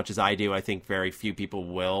like it as much as I do. I think very few people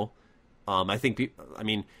will. I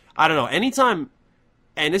mean, I don't know. Anytime,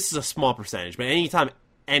 and this is a small percentage, but anytime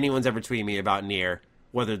anyone's ever tweeted me about Nier,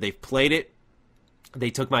 whether they've played it, they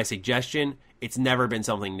took my suggestion, it's never been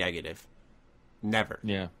something negative. Never.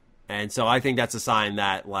 Yeah. And so I think that's a sign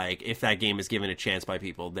that, like, if that game is given a chance by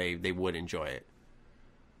people, they would enjoy it.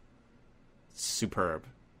 Superb.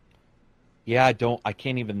 Yeah, I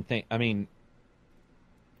can't even think. I mean,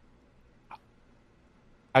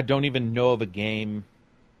 I don't even know of a game.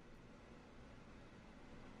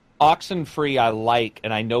 Oxenfree I like,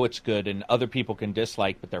 and I know it's good, and other people can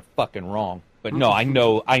dislike, but they're fucking wrong. But no, I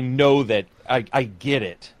know that I get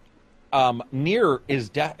it. Nier is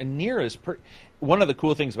one of the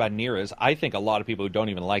cool things about Nier is I think a lot of people who don't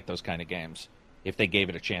even like those kind of games, if they gave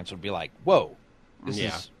it a chance, would be like, whoa.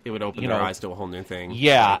 It would open their eyes to a whole new thing.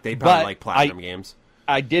 Yeah, like, they probably like Platinum games.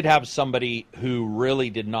 I did have somebody who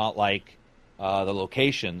really did not like the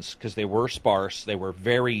locations because they were sparse. They were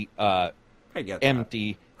very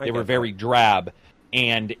empty. They were very drab.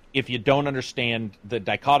 And if you don't understand the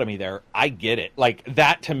dichotomy there, I get it. Like,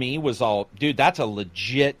 that to me was all, dude, that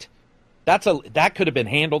could have been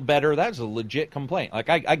handled better. That's a legit complaint. Like,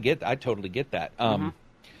 I totally get that. I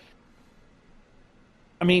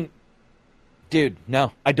mean, dude,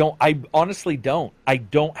 no, I don't. I honestly don't. I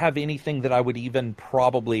don't have anything that I would even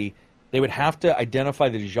probably... They would have to identify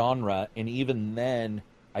the genre, and even then,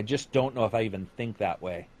 I just don't know if I even think that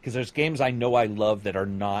way. Because there's games I know I love that are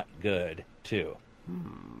not good, too.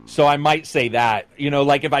 So I might say that. You know,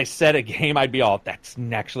 like if I said a game, I'd be all, that's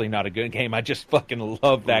actually not a good game. I just fucking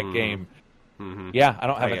love that game. Mm-hmm. Yeah, I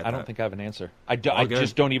don't think I have an answer. I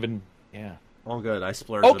just don't even... Yeah. All good. I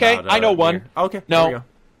splurged. Okay, I know one. Here. Okay, no. There we go.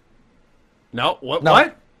 No,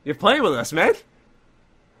 what? You're playing with us, man.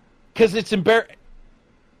 Because it's embarrassing.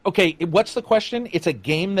 Okay, what's the question? It's a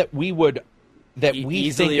game that we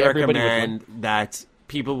easily think everybody recommend would that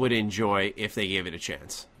people would enjoy if they gave it a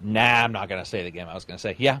chance. Nah, I'm not going to say the game. I was going to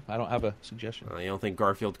say, yeah, I don't have a suggestion. You don't think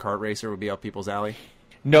Garfield Kart Racer would be up people's alley?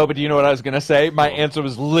 No, but do you know what I was going to say? My answer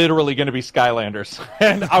was literally going to be Skylanders.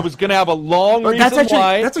 And I was going to have a long reason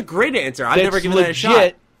why. That's a great answer. I've never given that a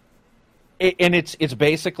shot. And it's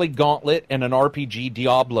basically Gauntlet and an RPG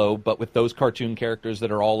Diablo, but with those cartoon characters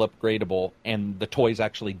that are all upgradable, and the toys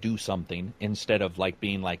actually do something instead of like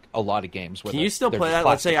being like a lot of games. Can you still play that?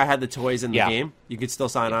 Let's say I had the toys in the game. You could still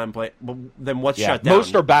sign on and play. Well, then what's shut down?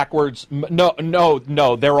 Most are backwards.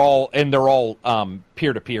 No. They're all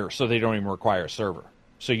peer-to-peer, so they don't even require a server.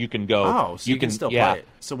 So you can go. Oh, so you can still play it.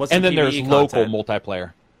 So what's and the then PvE there's content? Local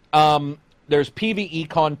multiplayer. There's PvE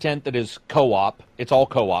content that is co-op. It's all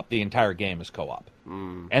co-op. The entire game is co-op.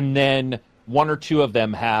 And then one or two of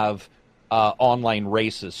them have online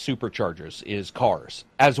races. Superchargers is cars,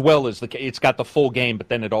 as well as it's got the full game, but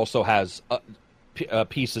then it also has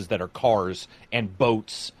pieces that are cars and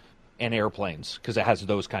boats and airplanes because it has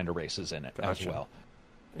those kind of races in it as well.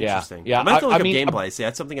 Interesting. Yeah. I'm going to look up gameplay. See,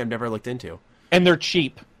 that's something I've never looked into. And they're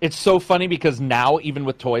cheap. It's so funny because now, even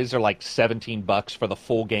with toys, they're like $17 for the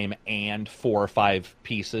full game and 4 or 5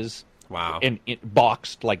 pieces. Wow.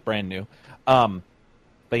 Boxed, like brand new.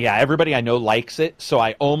 But yeah, everybody I know likes it, so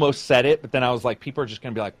I almost said it, but then I was like, people are just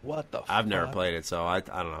going to be like, what the fuck? I've never played it, so I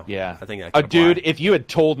don't know. Yeah. I think that could dude, if you had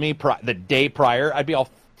told me the day prior, I'd be all,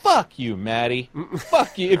 fuck you, Maddie.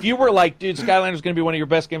 Fuck you. If you were like, dude, Skylanders is going to be one of your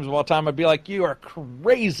best games of all time, I'd be like, you are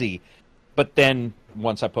crazy. But then,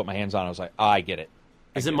 once I put my hands on it, I was like, I get it.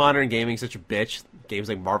 Isn't modern gaming such a bitch? Games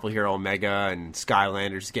like Marvel Hero Omega and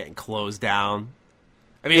Skylanders getting closed down.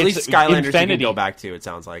 I mean, at least Skylanders Infinity. You can go back to, it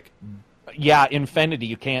sounds like. Yeah, Infinity,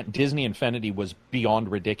 you can't. Disney Infinity was beyond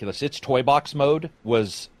ridiculous. Its toy box mode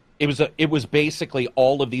was basically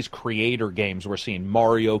all of these creator games we're seeing.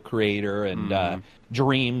 Mario Creator and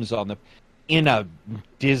Dreams in a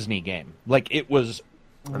Disney game. Like, it was...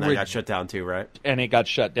 And that got shut down too, right? And it got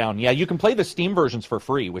shut down. Yeah, you can play the Steam versions for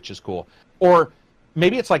free, which is cool. Or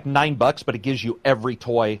maybe it's like $9, but it gives you every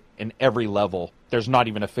toy in every level. There's not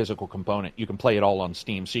even a physical component. You can play it all on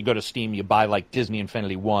Steam. So you go to Steam, you buy like Disney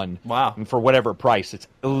Infinity 1. Wow. And for whatever price, it's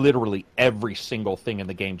literally every single thing in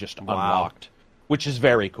the game just unlocked, which is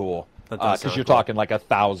very cool. Because you're talking like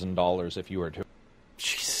 $1,000 if you were to.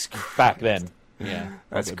 Jesus Christ. Back then. Yeah,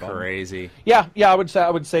 that's crazy. Yeah. I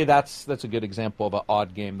would say that's a good example of an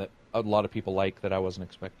odd game that a lot of people like that I wasn't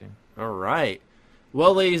expecting. All right.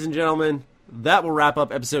 Well, ladies and gentlemen, that will wrap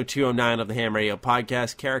up episode 209 of the Ham Radio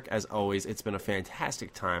Podcast. Carrick, as always, it's been a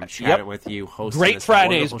fantastic time chatting with you, hosting Great this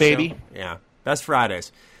Fridays, wonderful baby. show. Yeah, best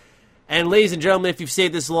Fridays. And ladies and gentlemen, if you've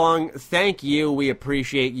stayed this long, thank you. We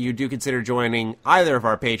appreciate you. Do consider joining either of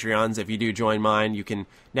our Patreons. If you do join mine, you can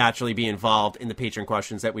naturally be involved in the patron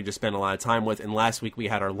questions that we just spent a lot of time with. And last week we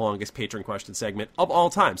had our longest patron question segment of all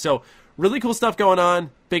time. So really cool stuff going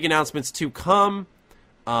on. Big announcements to come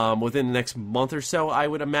within the next month or so, I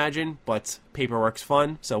would imagine. But paperwork's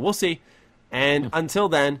fun, so we'll see. And until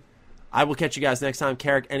then, I will catch you guys next time.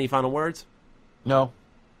 Carrick, any final words? No.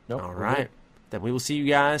 All right. Then we will see you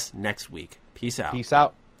guys next week. Peace out. Peace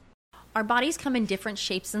out. Our bodies come in different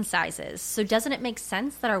shapes and sizes, so doesn't it make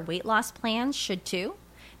sense that our weight loss plans should too?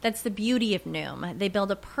 That's the beauty of Noom. They build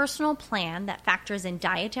a personal plan that factors in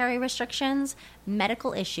dietary restrictions,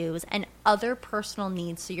 medical issues, and other personal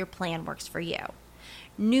needs so your plan works for you.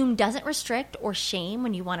 Noom doesn't restrict or shame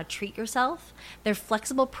when you want to treat yourself. Their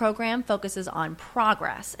flexible program focuses on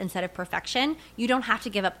progress instead of perfection. You don't have to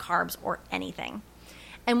give up carbs or anything.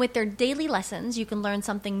 And with their daily lessons, you can learn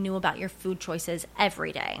something new about your food choices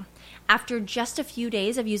every day. After just a few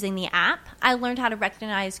days of using the app, I learned how to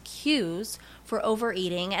recognize cues for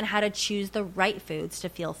overeating and how to choose the right foods to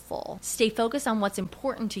feel full. Stay focused on what's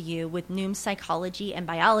important to you with Noom's psychology and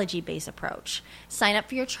biology-based approach. Sign up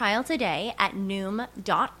for your trial today at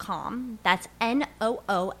Noom.com. That's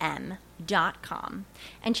Noom.com.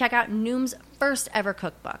 And check out Noom's first ever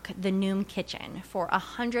cookbook, The Noom Kitchen, for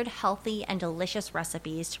 100 healthy and delicious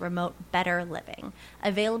recipes to promote better living.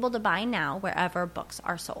 Available to buy now wherever books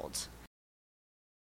are sold.